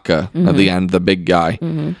Tanaka at the end, the big guy.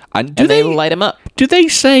 And And they light him up. do they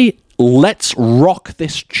say, "Let's rock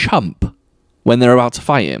this chump" when they're about to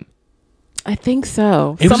fight him? I think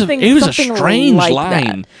so. It was a something strange like line.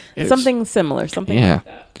 that. It was- Something similar. Something Yeah. like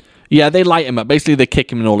that. Yeah, they light him up. Basically, they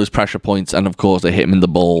kick him in all his pressure points, and of course, they hit him in the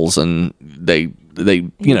balls, and they from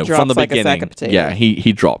drops the like a sack beginning, of potatoes. yeah,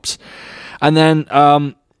 he drops, and then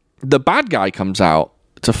the bad guy comes out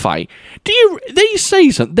to fight. They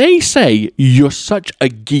say something? They say you're such a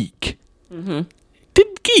geek. Mm-hmm.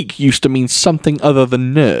 Did geek used to mean something other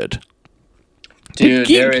than nerd? Dude,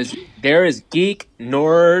 Geek- there is geek,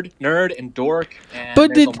 nerd, and dork, and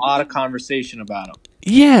But there's did- a lot of conversation about them.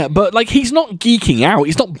 Yeah, but like he's not geeking out.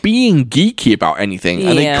 He's not being geeky about anything,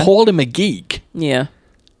 and they Yeah. call him a geek. Yeah.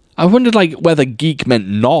 I wondered like whether geek meant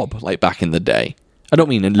knob, like back in the day. I don't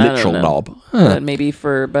mean a literal know. knob. Huh.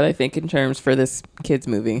 But I think in terms for this kids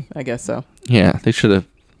movie, I guess so. Yeah, they should have.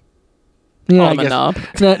 Yeah, Call I him a guess- knob.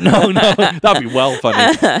 No, that'd be well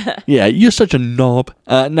funny. Yeah, you're such a knob.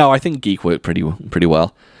 No, I think geek worked pretty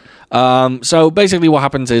well. So basically what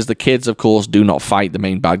happens is the kids, of course, do not fight the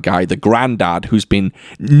main bad guy. The granddad, who's been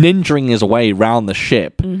ninjaing his way around the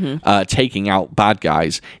ship, taking out bad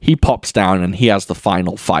guys, he pops down and he has the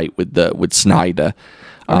final fight with Snyder.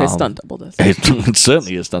 Or his stunt double does. It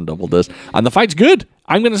certainly his stunt double does. And the fight's good.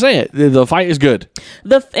 I'm going to say it. The fight is good.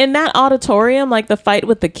 In that auditorium, like the fight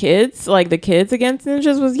with the kids, like the kids against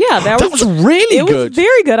ninjas was that was really good. It was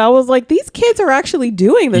very good. I was like, these kids are actually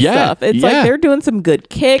doing this stuff. It's like they're doing some good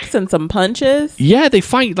kicks and some punches. Yeah, they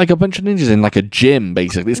fight like a bunch of ninjas in like a gym,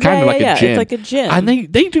 basically. It's kind of like a gym. It's like a gym. And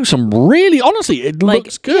they do some really, honestly, it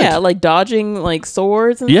looks good. Yeah, like dodging like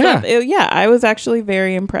swords and stuff. I was actually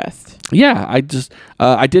very impressed. Yeah,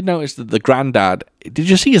 I did notice that the granddad, did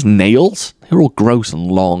you see his nails? They were all gross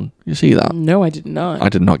and long. You see that? No, I did not. I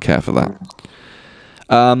did not care for that.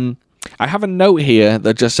 I have a note here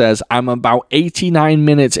that just says, I'm about 89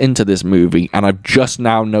 minutes into this movie, and I've just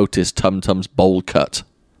now noticed Tum Tum's bowl cut.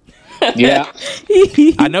 Yeah.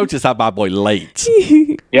 I noticed that bad boy late.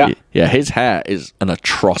 Yeah. Yeah, his hair is an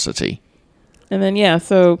atrocity. And then,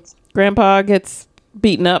 so Grandpa gets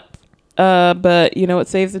beaten up, but you know what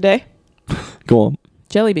saves the day? Go on.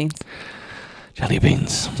 Jelly beans. Jelly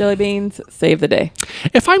beans. Jelly beans save the day.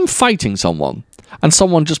 If I'm fighting someone and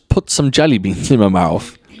someone just puts some jelly beans in my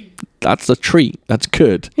mouth, that's a treat. That's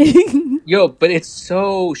good. Yo, but it's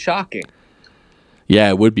so shocking. Yeah,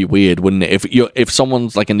 it would be weird, wouldn't it? If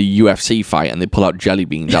someone's like in the UFC fight and they pull out jelly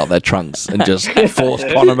beans out their trunks and just force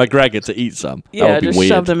Conor McGregor to eat some. Yeah, that would be just weird.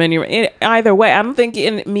 shove them in your. Either way, I don't think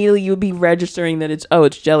immediately you would be registering that it's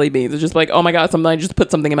jelly beans. It's just like, oh my god, I just put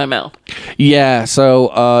something in my mouth. Yeah,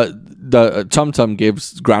 so the Tum Tum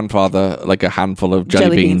gives grandfather like a handful of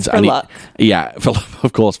jelly beans for luck. Yeah,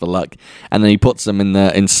 of course for luck, and then he puts them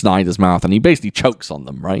in Snyder's mouth, and he basically chokes on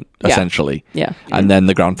them, right? Yeah. Essentially. Yeah. And then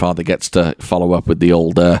the grandfather gets to follow up with the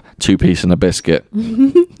old 2-piece and a biscuit.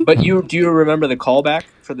 But do you remember the callback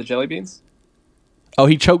for the jelly beans? Oh,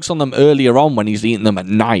 he chokes on them earlier on when he's eating them at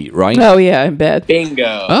night, right? Oh yeah, in bed.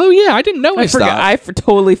 Bingo. Oh yeah, I didn't notice that. I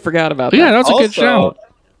totally forgot about that. Yeah, that's a Also, good shout.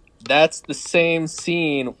 That's the same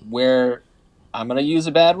scene where I'm gonna use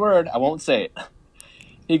a bad word. I won't say it.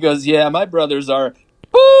 He goes, "Yeah, my brothers are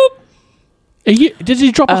boop." Did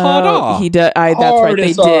he drop a hard R? He did. That's right.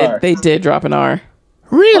 They did. They did drop an R.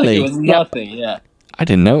 Really? It was nothing. Yeah, I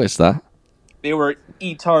didn't notice that. they were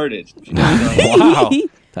etarded.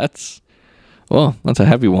 Wow, that's a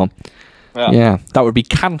heavy one. Yeah, that would be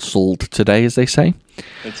cancelled today, as they say.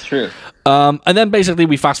 It's true. And then basically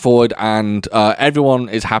we fast forward and everyone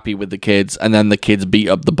is happy with the kids, and then the kids beat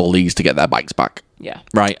up the bullies to get their bikes back. Yeah.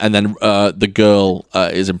 Right, and then the girl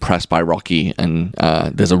is impressed by Rocky, and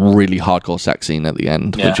there's a really hardcore sex scene at the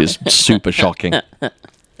end, which is super shocking.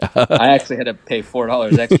 I actually had to pay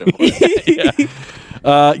 $4 extra for it.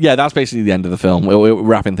 Yeah, that's basically the end of the film. We're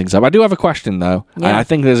wrapping things up. I do have a question, though, and I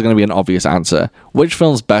think there's going to be an obvious answer. Which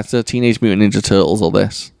film's better, Teenage Mutant Ninja Turtles or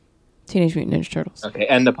this? Teenage Mutant Ninja Turtles. Okay,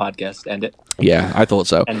 end the podcast. End it. Yeah, I thought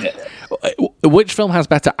so. End it. Which film has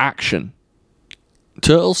better action?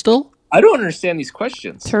 Turtles still? I don't understand these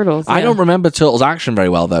questions. Turtles. I don't remember Turtles action very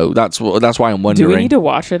well, though. That's why I'm wondering. Do we need to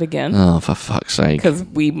watch it again? Oh, for fuck's sake! Because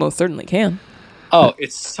we most certainly can. Oh,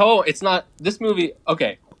 it's not this movie.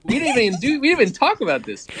 Okay, we didn't even talk about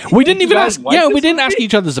this. We didn't even guys ask. like Yeah, this we didn't movie? ask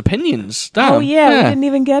each other's opinions. Damn. Oh yeah, we didn't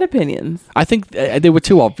even get opinions. I think they were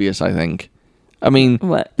too obvious. I think. I mean,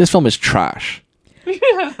 What? This film is trash.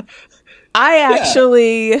 I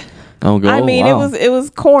actually. Oh god! I mean, wow. it was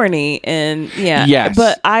corny and yeah. Yes.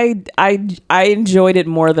 But I enjoyed it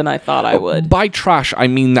more than I thought I would. By trash, I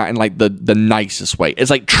mean that in like the nicest way. It's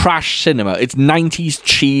like trash cinema. It's 90s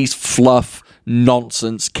cheese, fluff,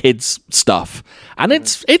 nonsense, kids stuff, and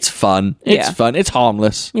it's fun. It's fun. It's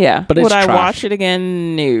harmless. Yeah. but it's would I trash. watch it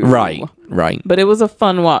again? No. Right. But it was a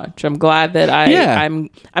fun watch. I'm glad that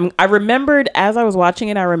I remembered as I was watching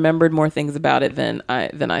it. I remembered more things about it than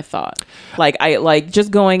I thought. Like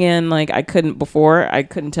just going in, like I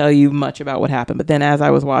couldn't tell you much about what happened. But then as I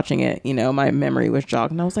was watching it, my memory was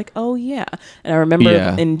jogged, and I was like, oh yeah. And I remember,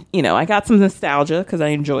 and I got some nostalgia because I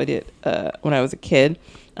enjoyed it when I was a kid.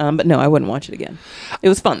 But no, I wouldn't watch it again. It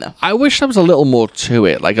was fun though. I wish there was a little more to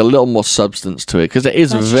it, like a little more substance to it, because it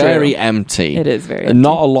is very empty. It is very empty.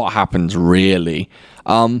 Not a lot happens really.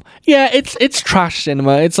 It's trash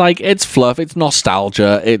cinema. It's like it's fluff. It's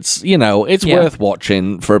nostalgia. It's it's worth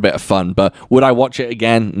watching for a bit of fun. But would I watch it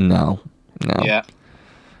again? No. Yeah.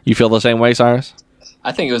 You feel the same way, Cyrus?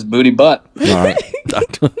 I think it was booty butt. All right,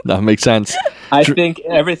 that makes sense. I think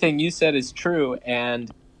everything you said is true,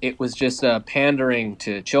 and it was just pandering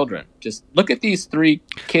to children. Just look at these 3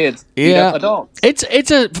 kids, beat up adults.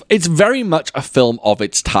 It's very much a film of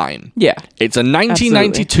its time. Yeah. It's a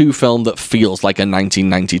 1992 film that feels like a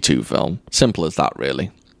 1992 film. Simple as that,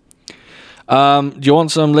 really. Do you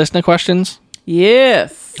want some listener questions?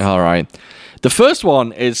 Yes. All right. The first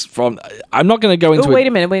one is from... I'm not going to go into wait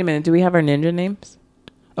a minute. Do we have our ninja names?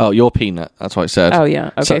 Oh, you're Peanut. That's what I said. Oh,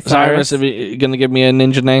 yeah. Okay, Cyrus, are you going to give me a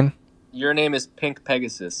ninja name? Your name is Pink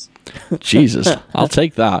Pegasus. Jesus. I'll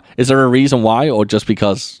take that. Is there a reason why, or just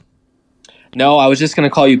because? No, I was just going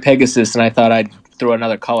to call you Pegasus, and I thought I'd throw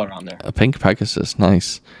another color on there. A Pink Pegasus.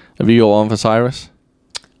 Nice. Have you got one for Cyrus?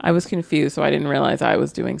 I was confused, so I didn't realize I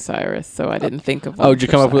was doing Cyrus, so I didn't think of one. Oh, did you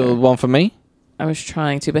come up with one for me? I was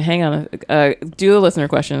trying to, but hang on. Do a listener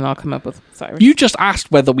question, and I'll come up with Cyrus. You just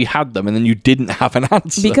asked whether we had them, and then you didn't have an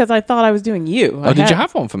answer. Because I thought I was doing you. Did you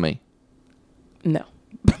have one for me? No.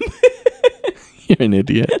 You're an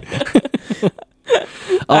idiot.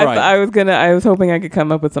 All right. I was hoping I could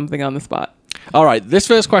come up with something on the spot. All right. This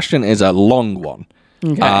first question is a long one.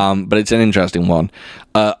 Okay. But it's an interesting one.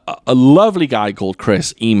 A lovely guy called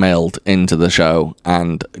Chris emailed into the show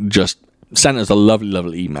and just sent us a lovely,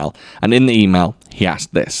 lovely email. And in the email, he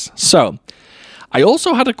asked this. So, I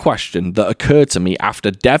also had a question that occurred to me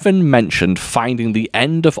after Devon mentioned finding the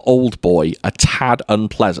end of Old Boy a tad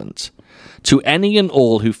unpleasant. To any and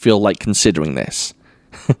all who feel like considering this.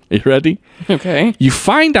 Are you ready? Okay. You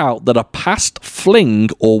find out that a past fling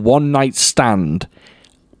or one-night stand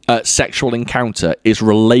sexual encounter is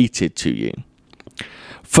related to you.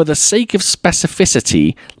 For the sake of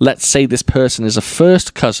specificity, let's say this person is a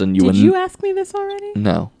first cousin you... Did you ask me this already?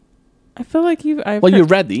 No. I feel like you... You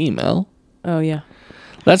read the email. Oh, yeah.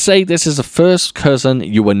 Let's say this is a first cousin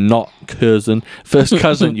you were not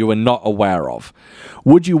aware of.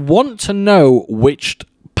 Would you want to know which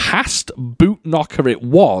past boot knocker it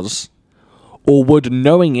was, or would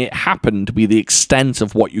knowing it happened be the extent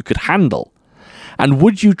of what you could handle? And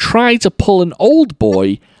would you try to pull an Old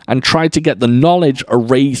Boy and try to get the knowledge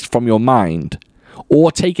erased from your mind,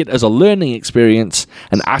 or take it as a learning experience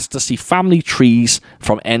and ask to see family trees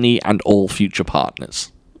from any and all future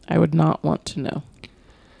partners? I would not want to know.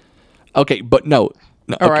 Okay, but no.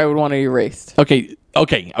 Or I would want it erased. Okay.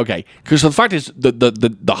 Because the fact is,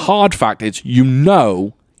 the hard fact is,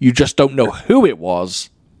 you just don't know who it was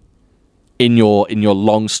in your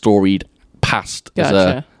long storied past.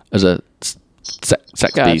 Gotcha. as a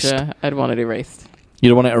sex beast. I'd want it erased. You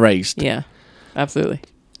don't want it erased? Yeah, absolutely.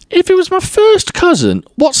 If it was my first cousin,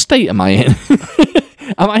 what state am I in?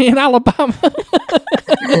 Am I in Alabama?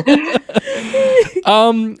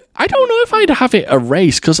 I don't know if I'd have it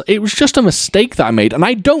erased because it was just a mistake that I made, and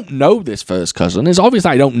I don't know this first cousin. It's obvious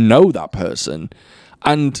I don't know that person,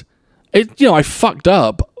 and I fucked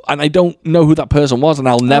up, and I don't know who that person was, and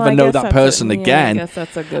I'll never know that person again. I guess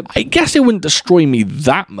that's a good point. I guess it wouldn't destroy me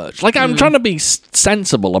that much. Like, I'm trying to be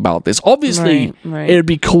sensible about this. Obviously, it'd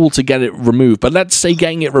be cool to get it removed, but let's say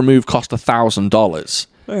getting it removed cost $1,000.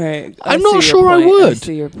 Right. I'm not sure I would. I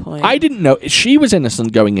see your point. I didn't know. She was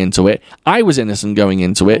innocent going into it. I was innocent going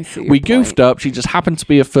into it. We goofed up. She just happened to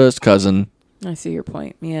be a first cousin. I see your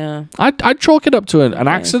point. Yeah. I'd chalk it up to an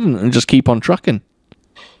accident and just keep on trucking.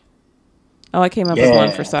 Oh, I came up with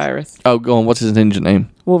one for Cyrus. Oh, go on. What's his ninja name?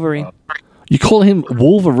 Wolverine. You call him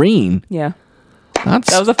Wolverine? Yeah. That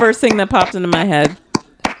was the first thing that popped into my head.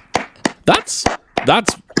 That's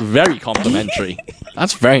very complimentary.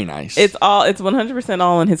 That's very nice. It's 100%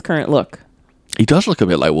 all in his current look. He does look a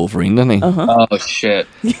bit like Wolverine, doesn't he? Uh-huh. Oh shit.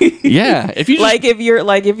 Yeah. If you just, if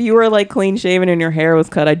you were like clean shaven and your hair was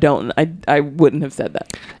cut, I wouldn't have said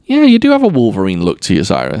that. Yeah, you do have a Wolverine look to you,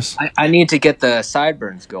 Cyrus. I need to get the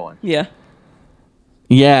sideburns going. Yeah.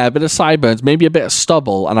 Yeah, a bit of sideburns, maybe a bit of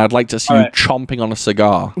stubble, and I'd like to see you chomping on a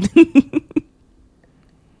cigar.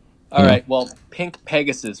 All right, well, Pink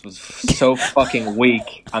Pegasus was so fucking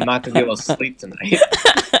weak. I'm not going to be able to sleep tonight.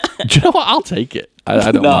 Do you know what? I'll take it.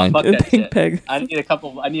 I don't mind. Fuck that Pink shit. Peg. I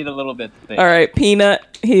need a little bit to think. All right, Peanut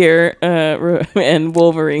here and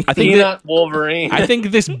Wolverine. Wolverine. I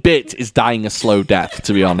think this bit is dying a slow death,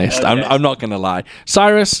 to be honest. Okay. I'm not going to lie.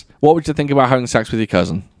 Cyrus, what would you think about having sex with your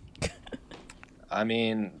cousin? I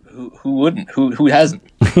mean, who wouldn't? Who hasn't?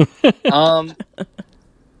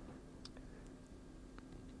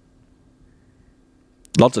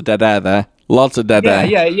 Lots of dead air there. Lots of dead air.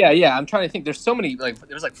 Yeah. I'm trying to think. There's so many.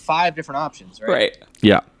 There's 5 different options, right? Right.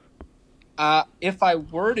 Yeah. If I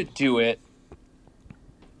were to do it,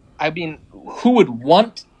 I mean, who would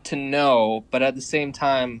want to know? But at the same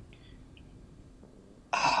time,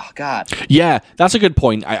 God. Yeah, that's a good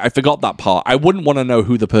point. I forgot that part. I wouldn't want to know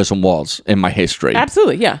who the person was in my history.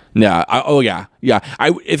 Absolutely, yeah. Yeah.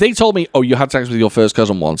 If they told me, oh, you had sex with your first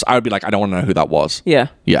cousin once, I would be like, I don't want to know who that was. Yeah.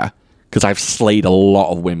 Yeah. Because I've slayed a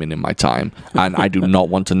lot of women in my time, and I do not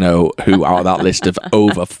want to know who out of that list of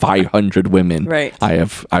over 500 women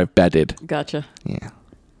I've bedded. Gotcha. Yeah.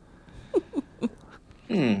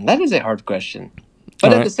 That is a hard question.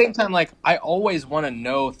 But at the same time, like, I always want to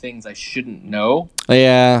know things I shouldn't know.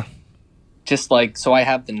 Yeah. Just like, so I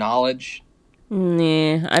have the knowledge.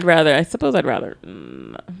 Nah, I'd rather. I'd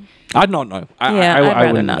not know. I'd rather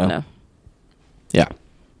wouldn't not know. Yeah.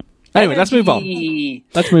 Anyway, let's move on.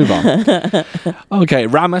 Okay,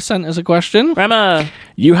 Rama sent us a question. Rama.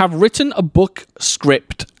 You have written a book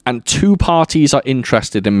script and 2 parties are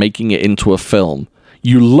interested in making it into a film.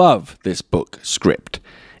 You love this book script.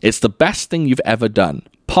 It's the best thing you've ever done.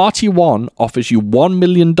 Party 1 offers you $1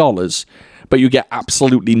 million, but you get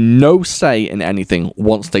absolutely no say in anything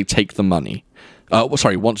once they take the money.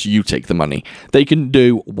 Once you take the money. They can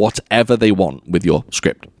do whatever they want with your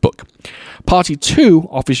script book. Party 2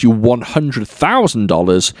 offers you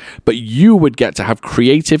 $100,000, but you would get to have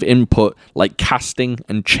creative input like casting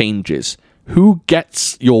and changes. Who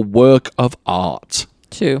gets your work of art?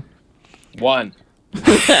 2. 1.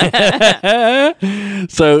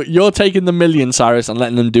 So you're taking the $1 million, Cyrus, and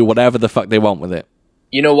letting them do whatever the fuck they want with it.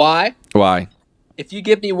 You know why? Why? If you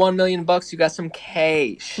give me $1 million, you got some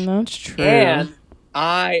cash. That's true. And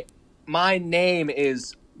my name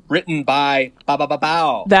is written by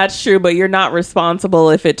Bow. That's true, but you're not responsible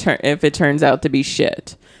if it turns out to be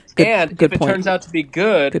shit. Good If point. it turns out to be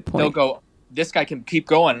good, Good point. they'll go, this guy can keep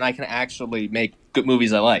going, and I can actually make good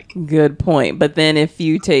movies I like. Good point. But then if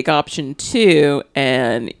you take option 2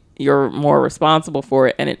 and you're more responsible for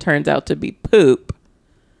it and it turns out to be poop,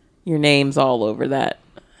 your name's all over that.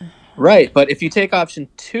 Right, but if you take option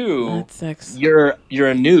 2, That's you're a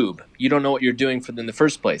noob. You don't know what you're doing in the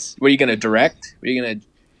first place. What are you going to direct? Are you going to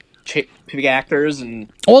pick actors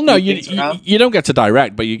and? Well, no, you don't get to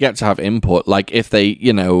direct, but you get to have input. Like if they,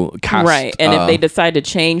 cast right, and if they decide to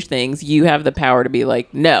change things, you have the power to be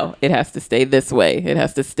like, no, it has to stay this way. It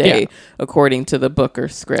has to stay according to the book or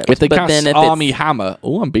script. If they cast Armie Hammer,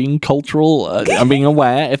 I'm being cultural. I'm being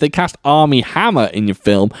aware. If they cast Armie Hammer in your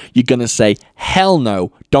film, you're gonna say, hell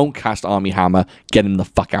no, don't cast Armie Hammer. Get him the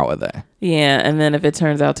fuck out of there. Yeah, and then if it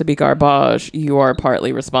turns out to be garbage, you are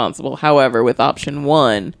partly responsible. However, with option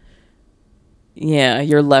 1. Yeah,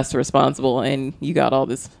 you're less responsible, and you got all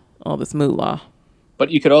this moolah. But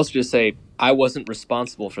you could also just say, I wasn't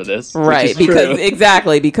responsible for this. Right,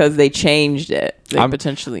 because they changed it. I'm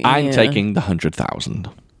taking the 100,000.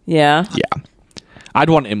 Yeah. Yeah. I'd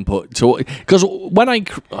want input because when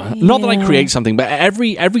not that I create something, but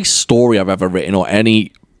every story I've ever written or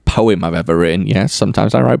any poem I've ever written, yes,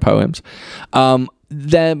 sometimes I write poems.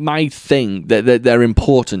 They're my thing. They're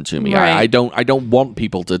important to me. Right. I don't want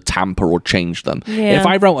people to tamper or change them. Yeah. If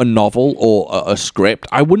I wrote a novel or a script,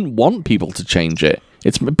 I wouldn't want people to change it.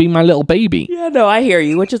 It's been my little baby. Yeah, no, I hear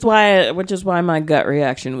you. Which is why my gut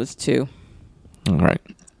reaction was 2. All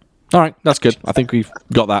right, that's good. I think we've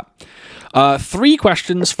got that. 3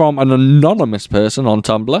 questions from an anonymous person on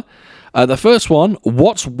Tumblr. The first one,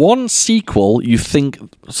 what's one sequel you think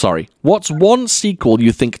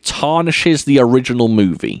tarnishes the original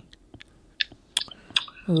movie?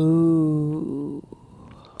 Ooh.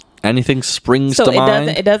 Anything springs to mind?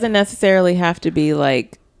 It doesn't necessarily have to be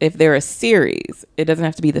like, if they're a series, it doesn't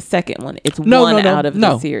have to be the second one. It's one out of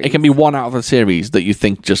the series. It can be one out of the series that you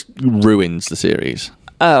think just ruins the series.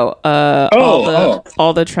 All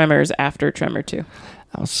the Tremors after Tremor 2.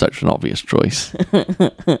 That was such an obvious choice.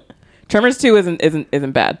 Tremors 2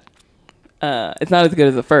 isn't bad. It's not as good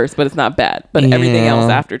as the first, but it's not bad. But everything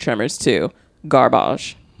else after Tremors 2,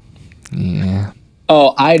 garbage. Yeah.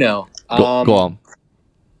 Oh, I know. Go on.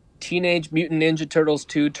 Teenage Mutant Ninja Turtles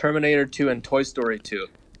 2, Terminator 2, and Toy Story 2.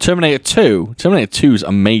 Terminator 2 is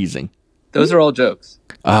amazing. Those are all jokes.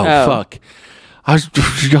 Oh. Fuck. I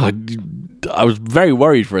was very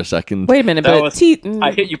worried for a second. Wait a minute,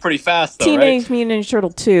 I hit you pretty fast, though, Teenage right? Mutant Ninja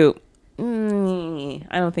Turtle 2. I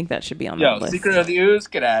don't think that should be on the list. Secret of the Ooze,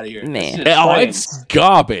 get out of here. Man. It's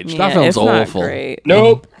garbage. That film's awful. Not great.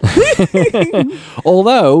 Nope.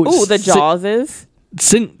 Although, the Jaws is.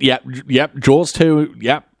 Yep. Jaws 2.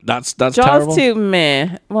 Yep. That's Jaws terrible. 2,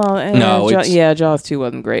 meh. Well, no, Jaws 2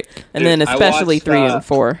 wasn't great, and Dude, then especially watched, 3 and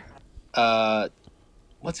 4.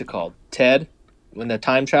 What's it called? Ted, when the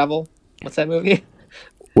time travel. What's that movie?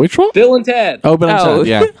 Which one? Bill and Ted. Oh, Bill and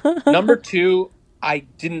Ted. Yeah. Number 2. I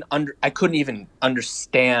couldn't even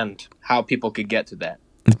understand how people could get to that.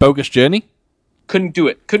 Bogus Journey. Couldn't do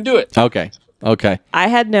it. Okay. Okay. I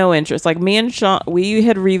had no interest. Like me and Sean, we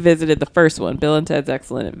had revisited the first one, Bill and Ted's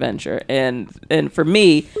Excellent Adventure, and for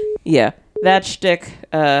me, yeah, that shtick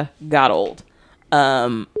got old.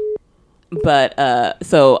 But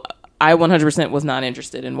so I 100% was not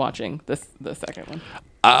interested in watching the second one.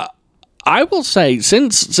 I will say,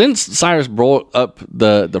 since Cyrus brought up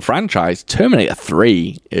the franchise, Terminator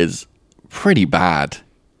 3 is pretty bad,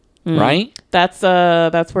 right? That's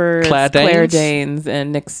where Claire it's Claire Danes? Danes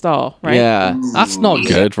and Nick Stahl, right? Yeah, that's not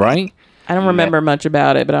good, right? I don't remember much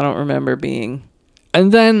about it, but I don't remember being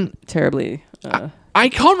And then terribly. I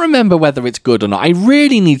can't remember whether it's good or not. I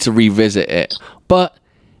really need to revisit it. But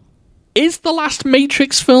is the last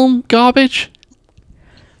Matrix film garbage?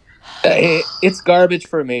 It's garbage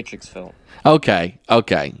for a Matrix film. Okay,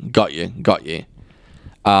 got you.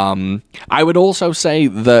 I would also say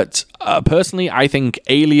that personally, I think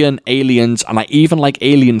Aliens, and I even like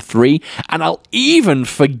Alien 3, and I'll even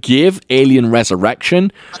forgive Alien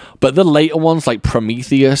Resurrection, but the later ones like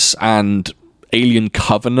Prometheus and Alien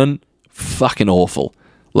Covenant, fucking awful.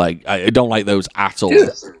 Like, I don't like those at all. Dude,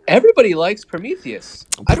 everybody likes Prometheus.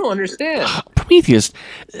 I don't understand. Prometheus,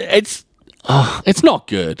 it's not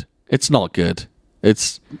good. It's not good.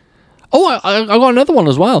 It's... Oh, I got another one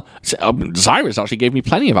as well. Cyrus actually gave me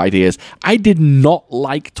plenty of ideas. I did not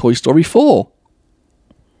like Toy Story 4.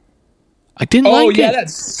 I didn't like it. Oh, yeah, that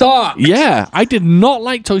sucked. Yeah, I did not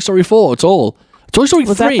like Toy Story 4 at all. Toy Story 3...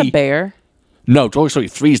 Was that the bear? No, Toy Story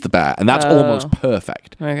 3 is the bear, and that's almost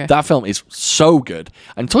perfect. Okay. That film is so good.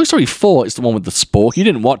 And Toy Story 4 is the one with the spork. You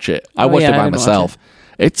didn't watch it. I watched it by myself.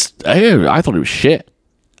 I thought it was shit.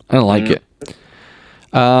 I don't like it.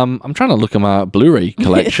 I'm trying to look at my Blu-ray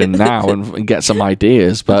collection now and get some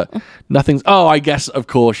ideas, but nothing's... Oh, I guess, of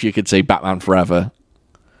course, you could say Batman Forever.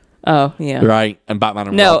 Oh, yeah. Right? And Batman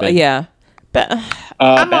and Robin. No, yeah.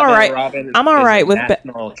 I'm all right. I'm all right with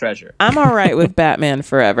national treasure. I'm all right with Batman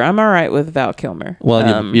Forever. I'm all right with Val Kilmer.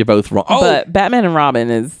 Well, you're both wrong. Oh! But Batman and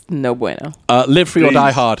Robin is no bueno. Live Free or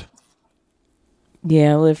Die Hard.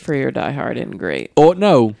 Yeah, Live Free or Die Hard isn't great. Or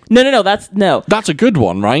no. No. That's a good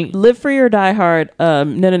one, right? Live Free or Die Hard.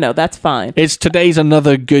 No. That's fine. It's Today's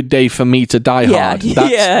Another Good Day for Me to Die Hard.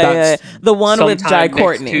 Yeah. The one with Jai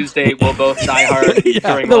Courtney. Tuesday we'll both die hard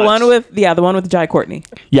during The lunch. one with Jai Courtney.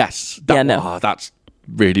 Yes. That's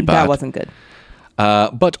really bad. That wasn't good.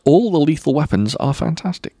 But all the Lethal Weapons are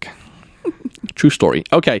fantastic. True story.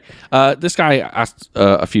 Okay, this guy asked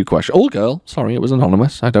a few questions. Oh, girl. Sorry, it was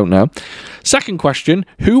anonymous. I don't know. Second question.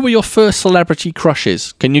 Who were your first celebrity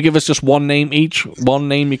crushes? Can you give us just one name each? One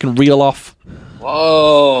name you can reel off?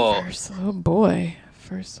 Whoa.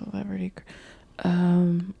 First celebrity.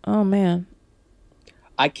 Oh, man.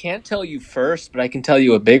 I can't tell you first, but I can tell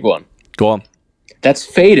you a big one. Go on. That's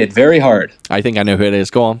Faded very hard. I think I know who it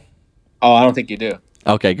is. Go on. Oh, I don't think you do.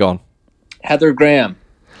 Okay, go on. Heather Graham.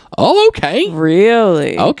 Oh, okay.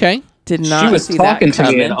 Really? Okay. Did not She was see talking that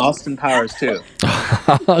to me in coming. Austin Powers, too.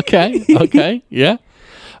 Okay. Yeah.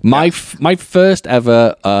 My first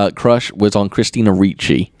ever crush was on Christina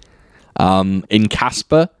Ricci in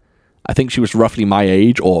Casper. I think she was roughly my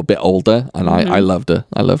age or a bit older, and I loved her.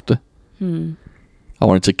 I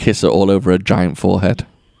wanted to kiss her all over her giant forehead.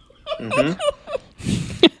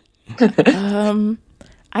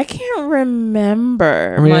 I can't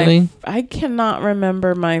remember. Really? I cannot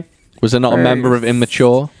remember my... Was it not a member of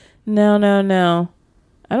Immature? No.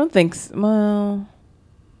 I don't think so. Well...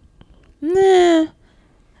 Nah.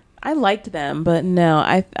 I liked them, but no.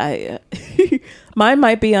 I mine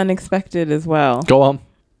might be unexpected as well. Go on.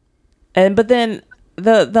 But then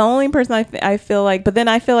the only person I feel like... But then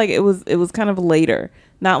I feel like it was kind of later.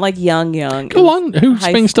 Not like young. Go on. Who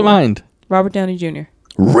springs to mind? Robert Downey Jr.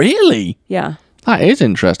 Really? Yeah. That is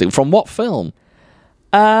interesting. From what film?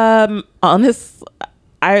 On this,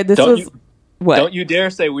 what? Don't you dare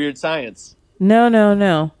say Weird Science.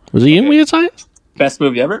 No. Was he in Weird Science? Best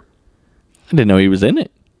movie ever? I didn't know he was in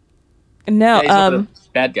it. No. Yeah, he's one of the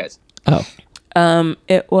bad guys. Oh.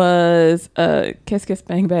 It was Kiss Kiss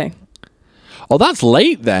Bang Bang. Oh, that's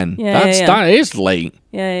late then. Yeah. That is late.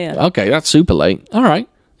 Yeah. Okay, that's super late. All right.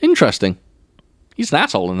 Interesting. He's an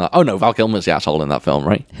asshole in that. Oh, no, Val Kilmer's the asshole in that film,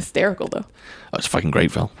 right? Hysterical though. Oh, it's a fucking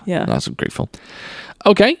great film. Yeah. That's a great film.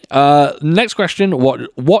 Okay, next question.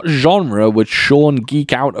 What genre would Sean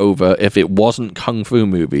geek out over if it wasn't kung fu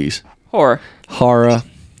movies? Horror.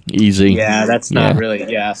 Easy. Yeah, that's not really...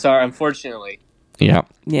 Yeah, sorry, unfortunately. Yeah.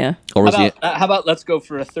 Yeah. Or is it How about let's go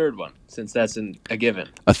for a third one, since that's a given.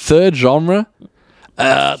 a third genre?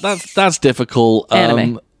 That's difficult.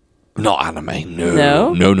 Anime. Not anime.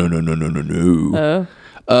 No? No.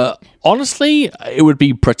 Honestly, it would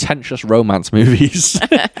be pretentious romance movies.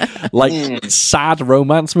 Like sad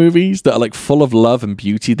romance movies that are like full of love and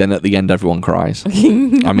beauty, then at the end everyone cries.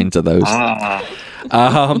 I'm into those.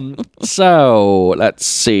 So let's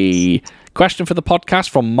see. Question for the podcast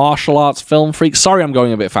from Martial Arts Film Freak. Sorry, I'm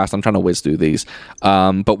going a bit fast. I'm trying to whiz through these,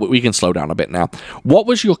 but we can slow down a bit now. What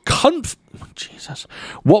was your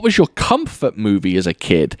What was your comfort movie as a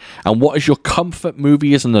kid, and what is your comfort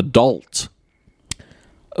movie as an adult?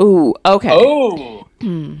 Ooh, okay. Oh,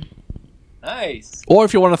 nice. Or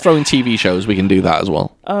if you want to throw in TV shows, we can do that as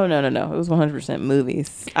well. Oh, no. It was 100%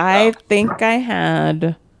 movies. I think I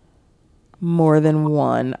had more than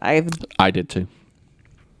one. I did too.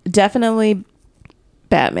 Definitely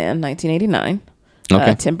Batman, 1989.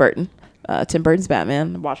 Okay. Tim Burton. Tim Burton's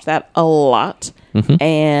Batman. Watched that a lot. Mm-hmm.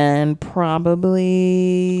 And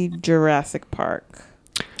probably Jurassic Park.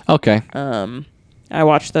 Okay. I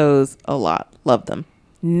watched those a lot. Love them.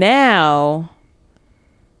 Now,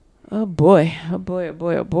 oh boy.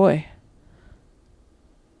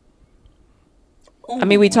 I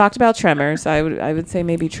mean, we talked about Tremors. I would say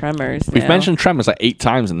maybe Tremors. We've mentioned Tremors like 8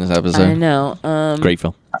 times in this episode. I know. Great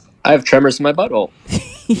film. I have tremors in my butthole.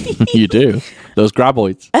 You do. Those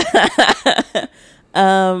graboids.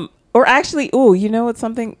 Or actually, you know what's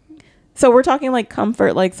something? So we're talking like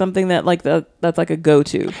comfort, like something that that's like a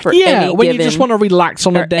go-to for any when given, you just want to relax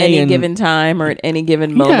on a day, any given time, or at any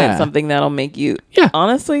given moment, Yeah. something that'll make you. Yeah.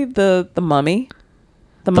 Honestly, the Mummy.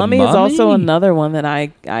 The Mummy is also another one that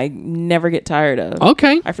I never get tired of.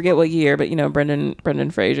 Okay. I forget what year, but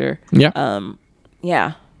Brendan Fraser. Yeah.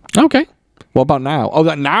 Yeah. Okay. What about now? Oh,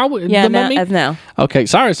 that now? Yeah, The now, Mummy? as now. Okay.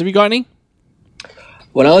 Cyrus, have you got any?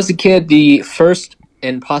 When I was a kid, the first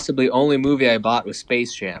and possibly only movie I bought was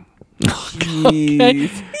Space Jam. Okay.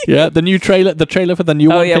 Yeah, the trailer for the new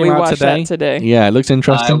one came we out watched today. that today. Yeah, it looks I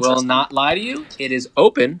interesting. will not lie to you. It is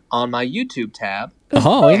open on my YouTube tab.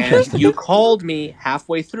 Oh, interesting. And you called me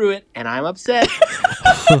halfway through it, and I'm upset.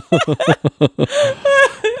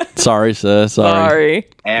 Sorry, sir. Sorry.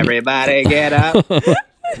 Everybody get up.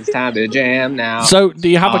 It's time to jam now. So, do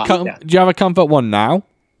you have do you have a comfort one now?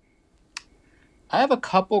 I have a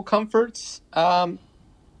couple comforts.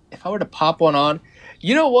 If I were to pop one on,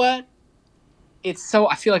 you know what? I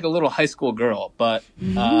feel like a little high school girl, but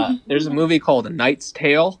there's a movie called A Knight's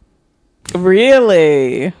Tale.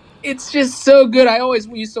 Really? It's just so good. I always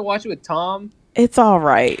used to watch it with Tom. It's all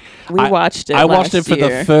right. We watched it. I watched it for last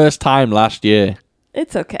year. the first time last year.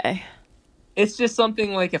 It's okay. It's just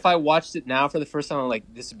something like if I watched it now for the first time, I'm like,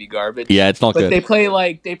 this would be garbage. Yeah, it's not but good. They play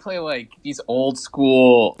like these old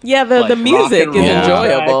school. Yeah, the like, music rock is and roll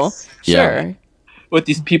enjoyable. tracks Yeah. Sure. with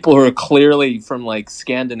these people who are clearly from like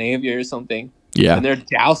Scandinavia or something. Yeah. And they're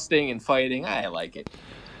jousting and fighting. I like it.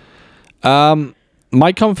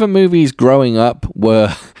 My comfort movies growing up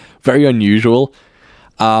were very unusual.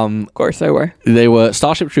 Of course they were. They were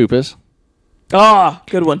Starship Troopers. Oh,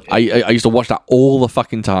 good one. I used to watch that all the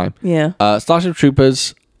fucking time. Yeah. Starship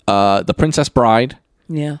Troopers, The Princess Bride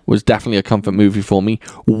Yeah. was definitely a comfort movie for me.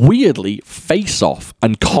 Weirdly, Face Off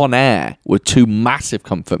and Con Air were 2 massive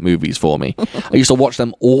comfort movies for me. I used to watch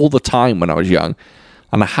them all the time when I was young,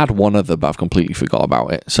 and I had one of them, but I've completely forgot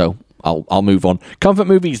about it. So I'll move on. Comfort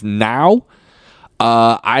movies now.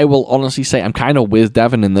 I will honestly say I'm kind of with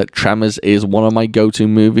Devin in that Tremors is one of my go-to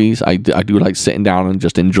movies. I do like sitting down and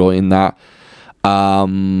just enjoying that.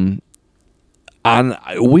 And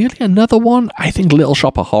weirdly, another one, I think Little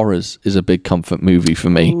Shop of Horrors is a big comfort movie for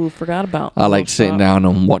me. Ooh, forgot about. I like sitting down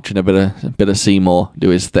and watching a bit of Seymour do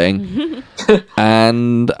his thing.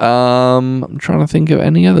 And I'm trying to think of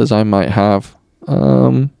any others I might have.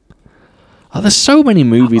 There's so many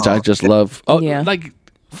movies I just love. Oh, Yeah. like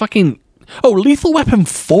fucking Lethal Weapon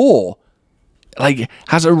 4. Like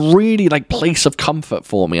has a really like place of comfort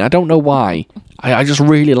for me. I don't know why. I just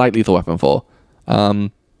really like Lethal Weapon 4.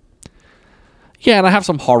 Yeah, and I have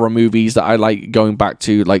some horror movies that I like going back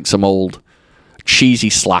to, like some old cheesy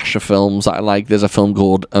slasher films that I like. There's a film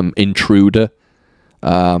called Intruder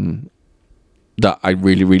that I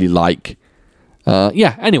really, really like.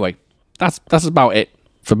 Yeah, anyway, that's about it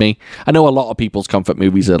for me. I know a lot of people's comfort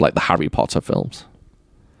movies are like the Harry Potter films.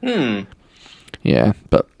 Yeah,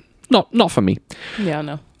 but not for me. Yeah,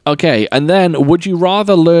 no. Okay, and then, would you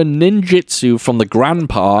rather learn ninjutsu from the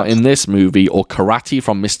grandpa in this movie or karate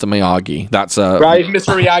from Mr. Miyagi? That's Right,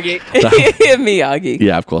 Mr. Miyagi. Miyagi.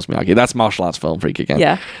 yeah, of course, Miyagi. That's Martial Arts Film Freak again.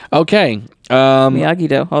 Yeah. Okay.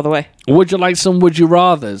 Miyagi-Do all the way. Would you like some Would You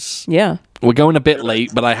Rathers? Yeah. We're going a bit late,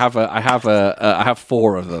 but I have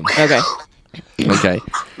 4 of them. Okay. Okay.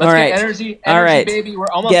 Let's All right. get energy, All right. baby. We're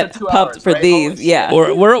almost Get at 2 pumped hours. for right? these. Holy Yeah.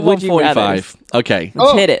 shit. We're at Would you 145. Okay.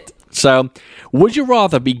 Let's hit it. So, would you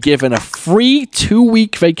rather be given a free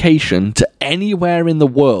 2-week vacation to anywhere in the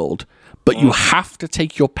world, but you have to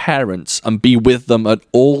take your parents and be with them at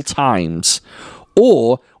all times?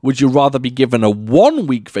 Or would you rather be given a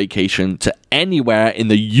 1-week vacation to anywhere in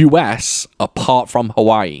the US apart from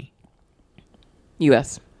Hawaii?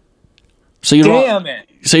 U.S. So you'd Damn it.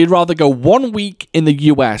 So you'd rather go 1 week in the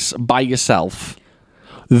US by yourself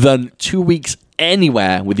than 2 weeks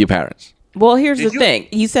anywhere with your parents? Well, here's the you- thing.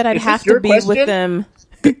 You said I'd is have this to your be question? with them.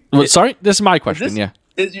 Well, sorry, this is my question. Yeah.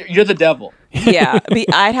 You're the devil. Yeah,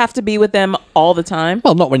 I'd have to be with them all the time.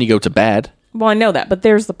 Well, not when you go to bed. Well, I know that, but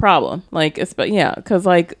there's the problem. Like, because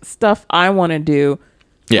like stuff I want to do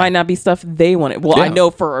might not be stuff they want to. Well, I Yeah.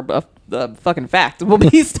 know for a fucking fact it will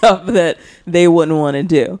be stuff that they wouldn't want to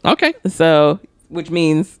do. Okay. So, which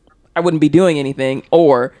means I wouldn't be doing anything,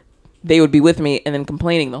 or they would be with me and then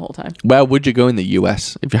complaining the whole time. Where would you go in the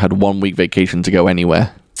US if you had a 1 week vacation to go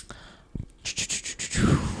anywhere?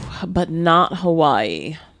 But not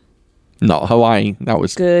Hawaii. Not Hawaii. That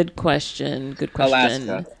was Good question. Good question.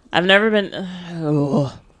 Alaska. I've never been.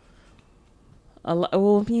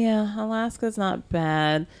 Well, yeah, Alaska's not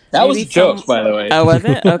bad. That was Maybe jokes, by the way. Oh, was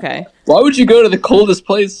it? Okay. Why would you go to the coldest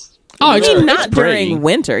place? Oh, it's Not pretty. during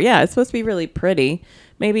winter. Yeah, it's supposed to be really pretty.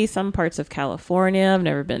 Maybe some parts of California. I've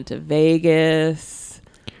never been to Vegas,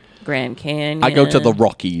 Grand Canyon. I go to the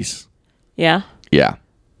Rockies. Yeah. Yeah.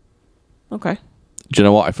 Okay. Do you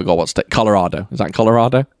know what? I forgot what state. Colorado. Is that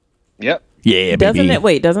Colorado? Yep. Yeah, Doesn't baby. it?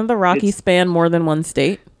 Wait, doesn't the Rockies It's- span more than one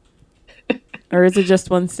state? Or is it just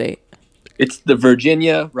one state? It's the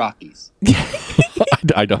Virginia Rockies.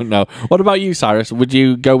 I don't know. What about you, Cyrus? Would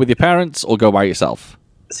you go with your parents or go by yourself?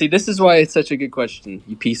 See, this is why it's such a good question,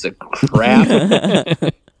 you piece of crap.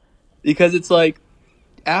 Because it's like,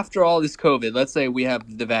 after all this COVID, let's say we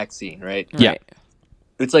have the vaccine, right? Yeah. Right.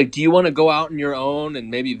 It's like, do you want to go out on your own and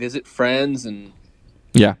maybe visit friends and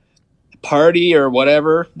Yeah. party or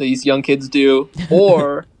whatever these young kids do?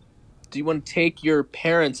 Or do you want to take your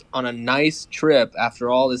parents on a nice trip after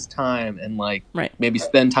all this time and like Right. maybe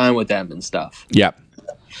spend time with them and stuff? Yeah.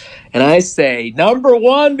 And I say, number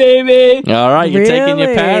one, baby. All right, you're taking your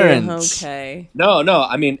Really? parents. Okay. No,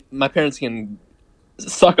 I mean, my parents can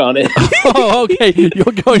suck on it. Oh, okay. You're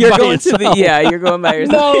going You're by going to yourself. the you're going by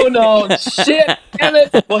yourself. No, shit, damn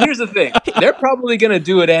it. Well, here's the thing. They're probably going to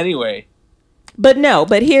do it anyway. But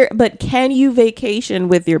can you vacation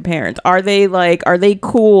with your parents? Are they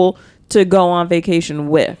cool to go on vacation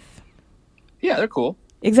with? Yeah, they're cool.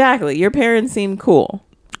 Exactly. Your parents seem cool.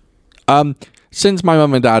 Since my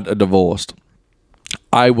mum and dad are divorced,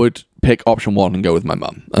 I would pick option 1 and go with my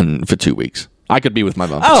mum and for 2 weeks. I could be with my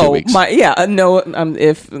mum for 2 weeks. No.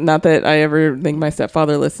 If not that I ever think my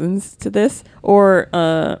stepfather listens to this, or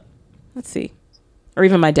let's see, or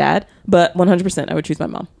even my dad, but 100% I would choose my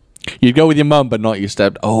mom. You'd go with your mum, but not your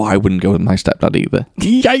stepdad. Oh, I wouldn't go with my stepdad either.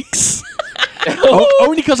 Yikes!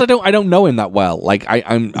 Only because I don't know him that well. Like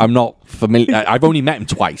I'm not familiar. I've only met him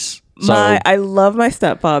twice. So I love my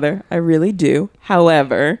stepfather. I really do.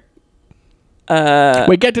 However,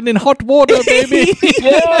 we're getting in hot water, baby. he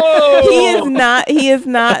is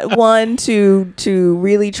not one to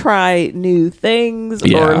really try new things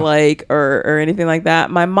Yeah. or anything like that.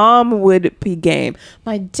 My mom would be game.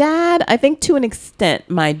 My dad, I think to an extent,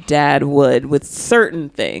 my dad would with certain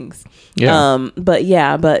things. Yeah. But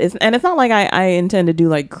it's not like I intend to do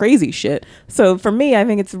like crazy shit. So for me, I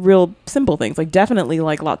think it's real simple things, like definitely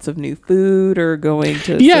like lots of new food or going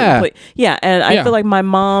to Yeah. and I Yeah. feel like my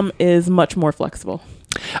mom is much more flexible.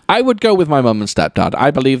 I would go with my mum and stepdad.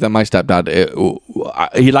 I believe that my stepdad,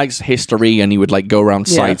 he likes history and he would like go around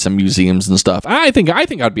Yeah. sites and museums and stuff. I think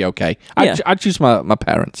I'd be okay. Yeah. I'd choose my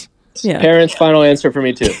parents. Yeah. Parents, final answer for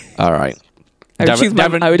me, too. All right. I would choose my- I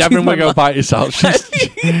would choose Devin my would go mom. by herself.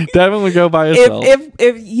 Devin would go by herself.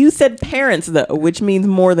 If you said parents though, which means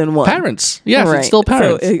more than one. Parents. Yes, Right. it's still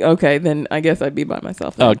parents. So, okay, then I guess I'd be by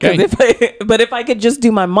myself. Then. Okay. 'Cause if I could just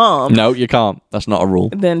do my mom, No, you can't. That's not a rule.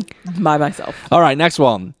 then by myself. All right, next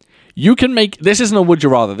one. You can make this isn't a would you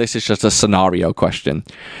rather. This is just a scenario question.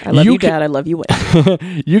 I love you, can, Dad. I love you,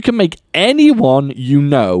 Wayne. You can make anyone you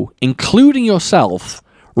know, including yourself,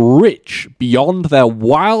 rich beyond their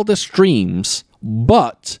wildest dreams,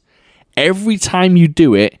 but every time you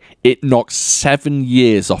do it, it knocks 7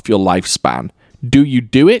 years off your lifespan. Do you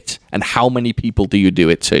do it? And how many people do you do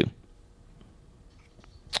it to?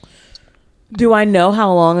 Do I know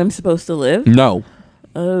how long I'm supposed to live? No.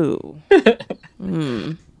 Oh,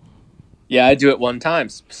 Yeah, I do it one time.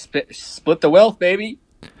 Split the wealth, baby.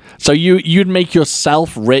 So you'd make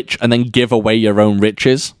yourself rich and then give away your own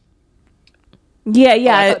riches? Yeah, I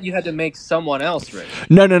yeah. thought you had to make someone else rich.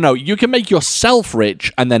 No. You can make yourself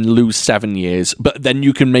rich and then lose 7 years, but then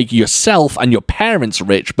you can make yourself and your parents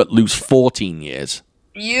rich but lose 14 years.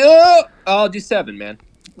 Yeah, I'll do 7, man.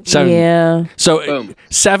 7. Yeah. So Boom.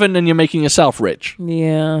 7 and you're making yourself rich.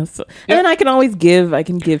 Yeah. So, and then I can always give. I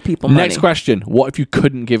can give people money. Next question: what if you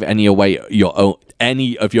couldn't give any of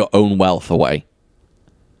your own wealth away?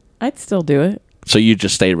 I'd still do it. So you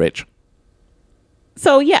just stay rich.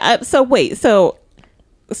 So yeah. So wait. So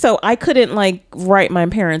I couldn't like write my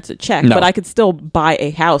parents a check, No. but I could still buy a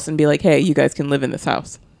house and be like, hey, you guys can live in this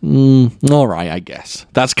house. All right, I guess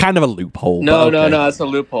that's kind of a loophole. No, but okay. that's a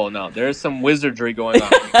loophole. No, there's some wizardry going on.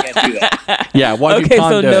 You can't do that. Yeah, what if Okay, you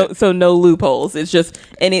can't do it? so no loopholes. It's just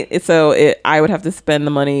I would have to spend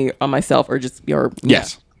the money on myself or just your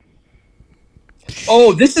Yes.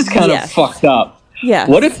 Oh, this is kind Yes. of fucked up. Yeah.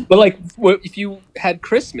 What if you had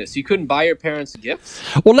Christmas, you couldn't buy your parents gifts?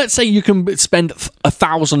 Well, let's say you can spend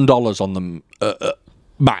 $1,000 on them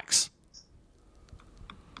max.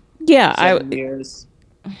 Yeah, 7 years.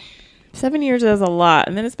 7 years is a lot,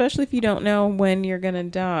 and then especially if you don't know when you're gonna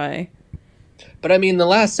die. But I mean, the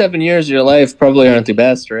last 7 years of your life probably aren't the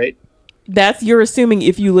best, right? You're assuming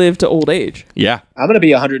if you live to old age. Yeah. I'm gonna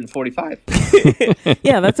be 145.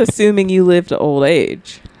 Yeah, that's assuming you live to old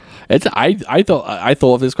age. I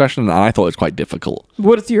thought of this question and I thought it was quite difficult.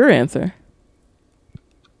 What's your answer?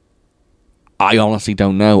 I honestly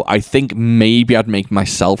don't know. I think maybe I'd make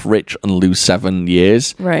myself rich and lose 7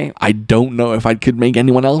 years. Right. I don't know if I could make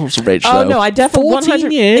anyone else rich. Oh though. no, I definitely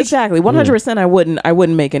 14 years. exactly 100%. I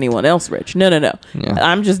wouldn't make anyone else rich. No. Yeah.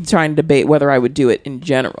 I'm just trying to debate whether I would do it in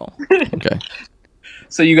general. Okay.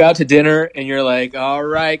 So you go out to dinner and you're like, "All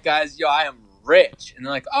right, guys, I am rich," and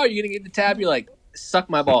they're like, "Oh, you're gonna get the tab?" You're like, "Suck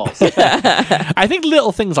my balls." I think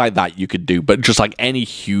little things like that you could do, but just like any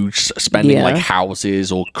huge spending, Yeah. like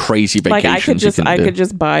houses or crazy Like vacations, I do. could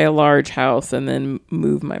just buy a large house and then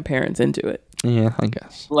move my parents into it. Yeah, I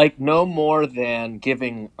guess. Like no more than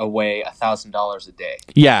giving away $1,000 a day.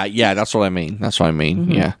 Yeah, that's what I mean.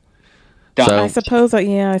 Mm-hmm. Yeah. Done. So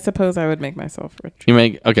I suppose I would make myself rich.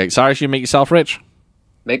 Cyrus, you make yourself rich?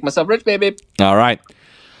 Make myself rich, baby. All right.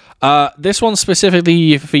 This one's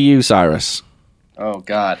specifically for you, Cyrus. Oh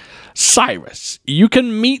God. Cyrus, you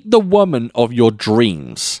can meet the woman of your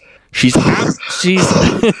dreams. She's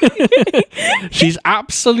she's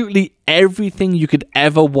absolutely everything you could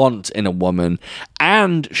ever want in a woman,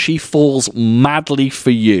 and she falls madly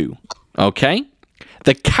for you. Okay?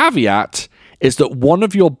 The caveat is that one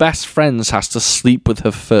of your best friends has to sleep with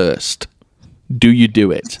her first. Do you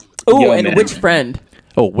do it? Oh, Yo, and man. which friend?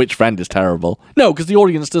 Oh, which friend is terrible? No, because the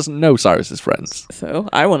audience doesn't know Cyrus's friends. So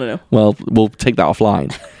I want to know. Well, we'll take that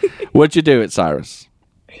offline. Would you do it, Cyrus?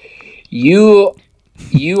 You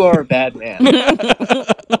are a bad man.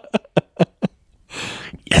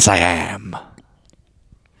 Yes, I am.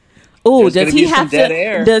 Oh, There's does gonna he be some have dead to?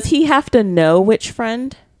 air. Does he have to know which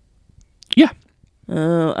friend? Yeah.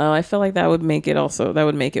 Oh, I feel like that would make it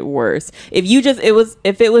worse. If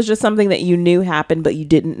it was just something that you knew happened but you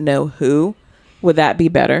didn't know who, would that be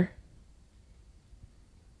better?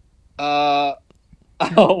 Oh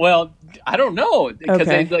well, I don't know because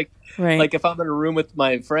Okay. they Right. like if I'm in a room with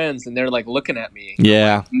my friends and they're like looking at me,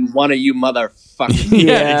 Yeah. you motherfucker.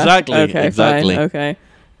 Yeah, exactly. Okay, exactly. fine, okay.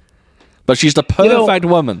 But she's the perfect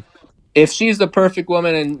woman. If she's the perfect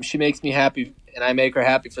woman and she makes me happy and I make her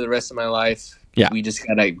happy for the rest of my life, Yeah. we just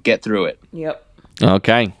gotta get through it. Yep.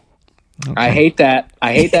 Okay. I hate that.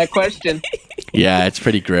 I hate that question. Yeah, it's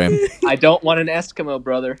pretty grim. I don't want an Eskimo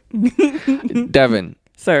brother. Devin,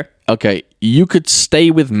 Sir. okay, you could stay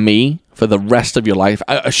with me for the rest of your life,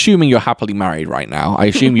 assuming you're happily married right now. I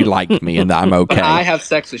assume you like me and that I'm okay. But I have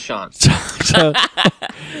sex with Sean So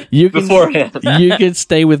you can, beforehand. you can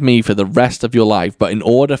stay with me for the rest of your life, but in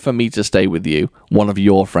order for me to stay with you, one of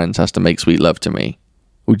your friends has to make sweet love to me.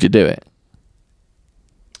 Would you do it?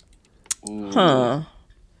 Huh.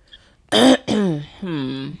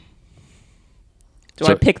 Do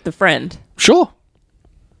So- I pick the friend? Sure.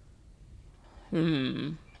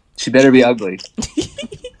 She better be ugly.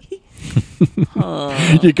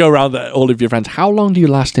 You go around all of your friends. How long do you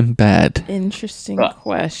last in bed? Interesting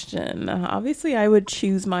question. Obviously, I would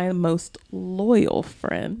choose my most loyal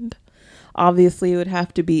friend. Obviously, it would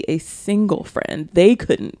have to be a single friend. They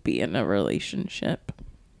couldn't be in a relationship.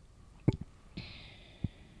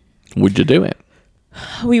 Would you do it?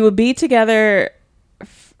 We would be together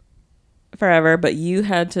forever, but you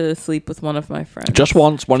had to sleep with one of my friends. Just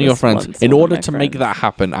once, one of your Just friends. once, In one of order my to make friends. that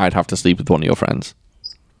happen, I'd have to sleep with one of your friends.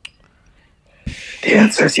 The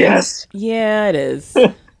answer is yes. Yeah, it is.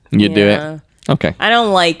 You'd do Yeah. it? Okay. I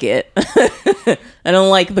don't like it. I don't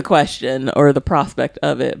like the question or the prospect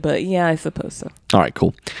of it, but yeah, I suppose so. All right,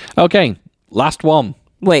 cool. Okay, last one.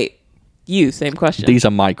 Wait, same question. These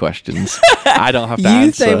are my questions. I don't have to you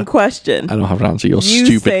answer. same question. I don't have to answer your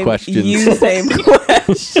stupid questions. You same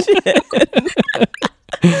question.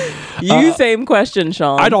 Same question,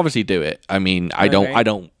 Sean. I'd obviously do it. I mean, I Okay.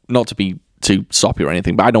 don't, not to be too soppy or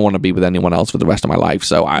anything, but I don't want to be with anyone else for the rest of my life.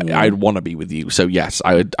 So I'd want to be with you. So yes,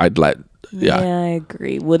 I'd let. Yeah, I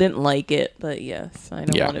agree. Wouldn't like it, but yes, I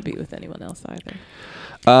don't Yeah. want to be with anyone else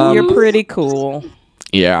either. You're pretty cool.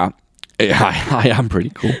 Yeah, I am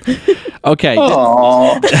pretty cool. Okay,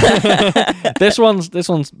 this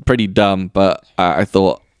one's pretty dumb, but I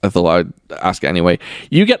thought I'd ask it anyway.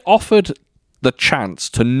 You get offered the chance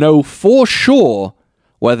to know for sure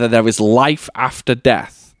whether there is life after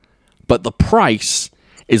death, but the price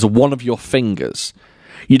is one of your fingers.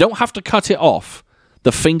 You don't have to cut it off.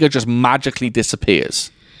 The finger just magically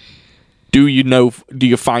disappears. Do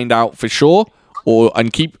you find out for sure,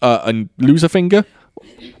 and keep and lose a finger,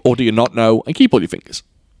 or do you not know and keep all your fingers?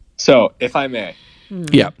 So, if I may,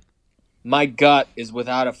 Yeah. my gut is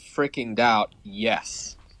without a freaking doubt,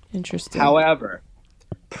 yes. Interesting. However,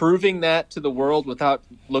 proving that to the world without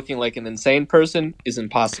looking like an insane person is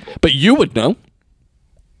impossible. But you would know.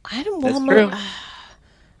 I don't. That's Well, true.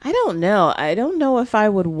 I don't know. I don't know if I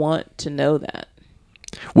would want to know that.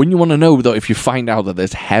 Wouldn't you want to know, though, if you find out that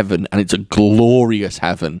there's heaven and it's a glorious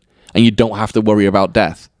heaven and you don't have to worry about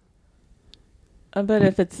death? But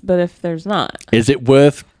if there's not, Is it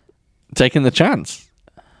worth taking the chance?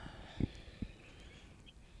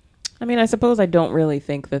 I mean, I suppose I don't really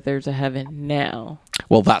think that there's a heaven now.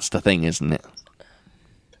 Well, that's the thing, isn't it?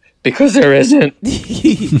 Because there isn't.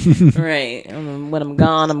 Right. When I'm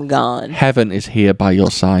gone, I'm gone. Heaven is here by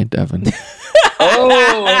your side, Devin.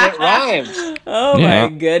 Oh, and it rhymes. Oh Yeah.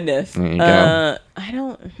 my goodness. There you go. I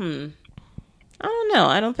don't know.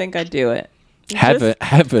 I don't think I'd do it.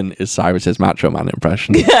 Heaven is Cyrus's Macho Man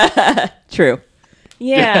impression. True.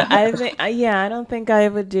 Yeah, I don't think I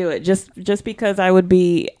would do it just because I would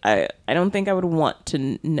be. I don't think I would want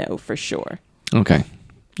to know for sure. Okay.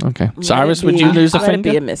 Cyrus, would you lose a Let it be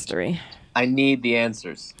finger? a mystery. I need the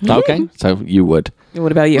answers. Okay, so you would.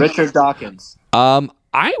 What about you? Richard Dawkins.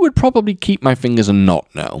 I would probably keep my fingers and not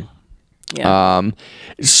know. Yeah.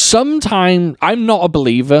 Sometimes I'm not a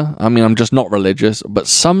believer. I mean, I'm just not religious. But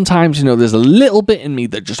sometimes, there's a little bit in me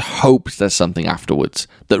that just hopes there's something afterwards.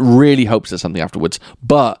 That really hopes there's something afterwards.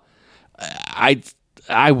 But I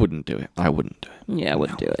wouldn't do it. I wouldn't do it. Yeah, I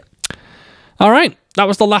wouldn't do it. All right, that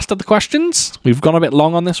was the last of the questions. We've gone a bit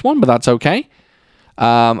long on this one, but that's okay.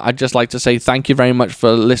 I'd just like to say thank you very much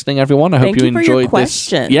for listening, everyone. I hope you you for your enjoyed this.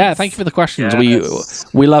 questions. Yeah, thank you for the questions. Yes.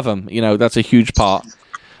 We love them. That's a huge part.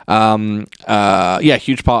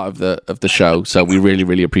 Huge part of the show. So we really,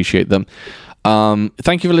 really appreciate them.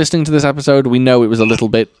 Thank you for listening to this episode. We know it was a little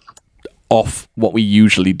bit off what we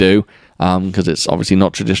usually do because it's obviously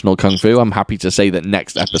not traditional kung fu. I'm happy to say that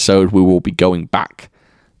next episode we will be going back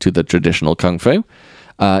to the traditional kung fu.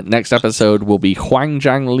 Next episode will be Huang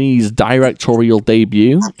Zhang Li's directorial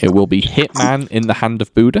debut. It will be Hitman in the Hand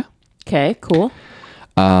of Buddha. Okay, cool.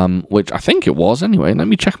 Which I think it was anyway. Let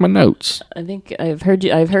me check my notes. I think I've heard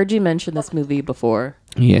you mention this movie before.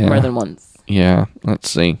 Yeah. More than once. Yeah, let's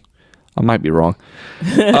see. I might be wrong.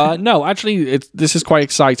 No, actually, this is quite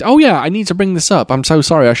exciting. Oh, yeah, I need to bring this up. I'm so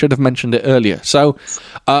sorry. I should have mentioned it earlier. So,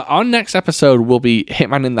 our next episode will be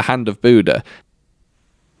Hitman in the Hand of Buddha.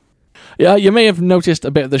 Yeah, you may have noticed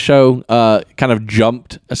a bit of the show kind of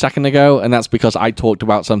jumped a second ago, and that's because I talked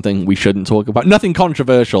about something we shouldn't talk about. Nothing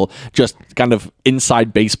controversial, just kind of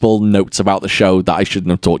inside baseball notes about the show that I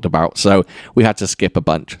shouldn't have talked about. So we had to skip a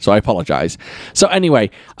bunch. So I apologize. So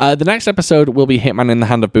anyway, the next episode will be Hitman in the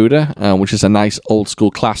Hand of Buddha, which is a nice old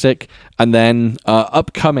school classic. And then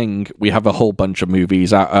upcoming, we have a whole bunch of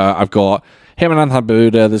movies. I've got Hitman in the Hand of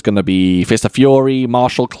Buddha, there's going to be Fist of Fury,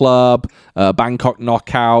 Martial Club, Bangkok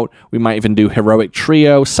Knockout. We might even do Heroic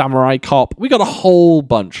Trio, Samurai Cop. We got a whole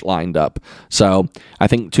bunch lined up. So I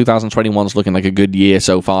think 2021 is looking like a good year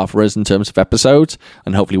so far for us in terms of episodes,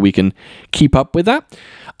 and hopefully we can keep up with that.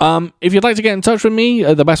 If you'd like to get in touch with me,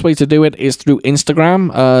 the best way to do it is through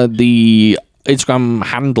Instagram. The Instagram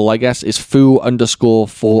handle, I guess, is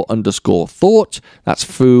foo_for_thought. That's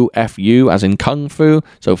foo, F-U, as in kung fu.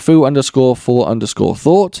 So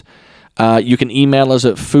foo_for_thought. You can email us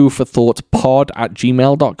at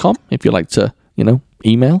fooforthoughtpod@gmail.com if you'd like to,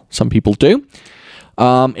 email. Some people do.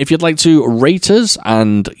 If you'd like to rate us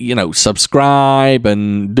and, subscribe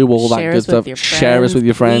and do all that good stuff, share us with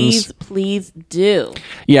your friends. Please do.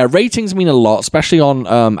 Yeah, ratings mean a lot, especially on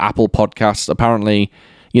Apple Podcasts. Apparently,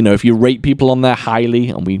 if you rate people on there highly,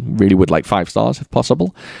 and we really would like 5 stars if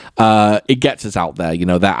possible, it gets us out there.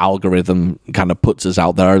 That algorithm kind of puts us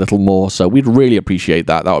out there a little more. So we'd really appreciate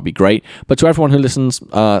that. That would be great. But to everyone who listens,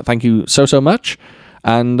 thank you so much.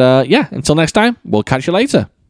 And until next time, we'll catch you later.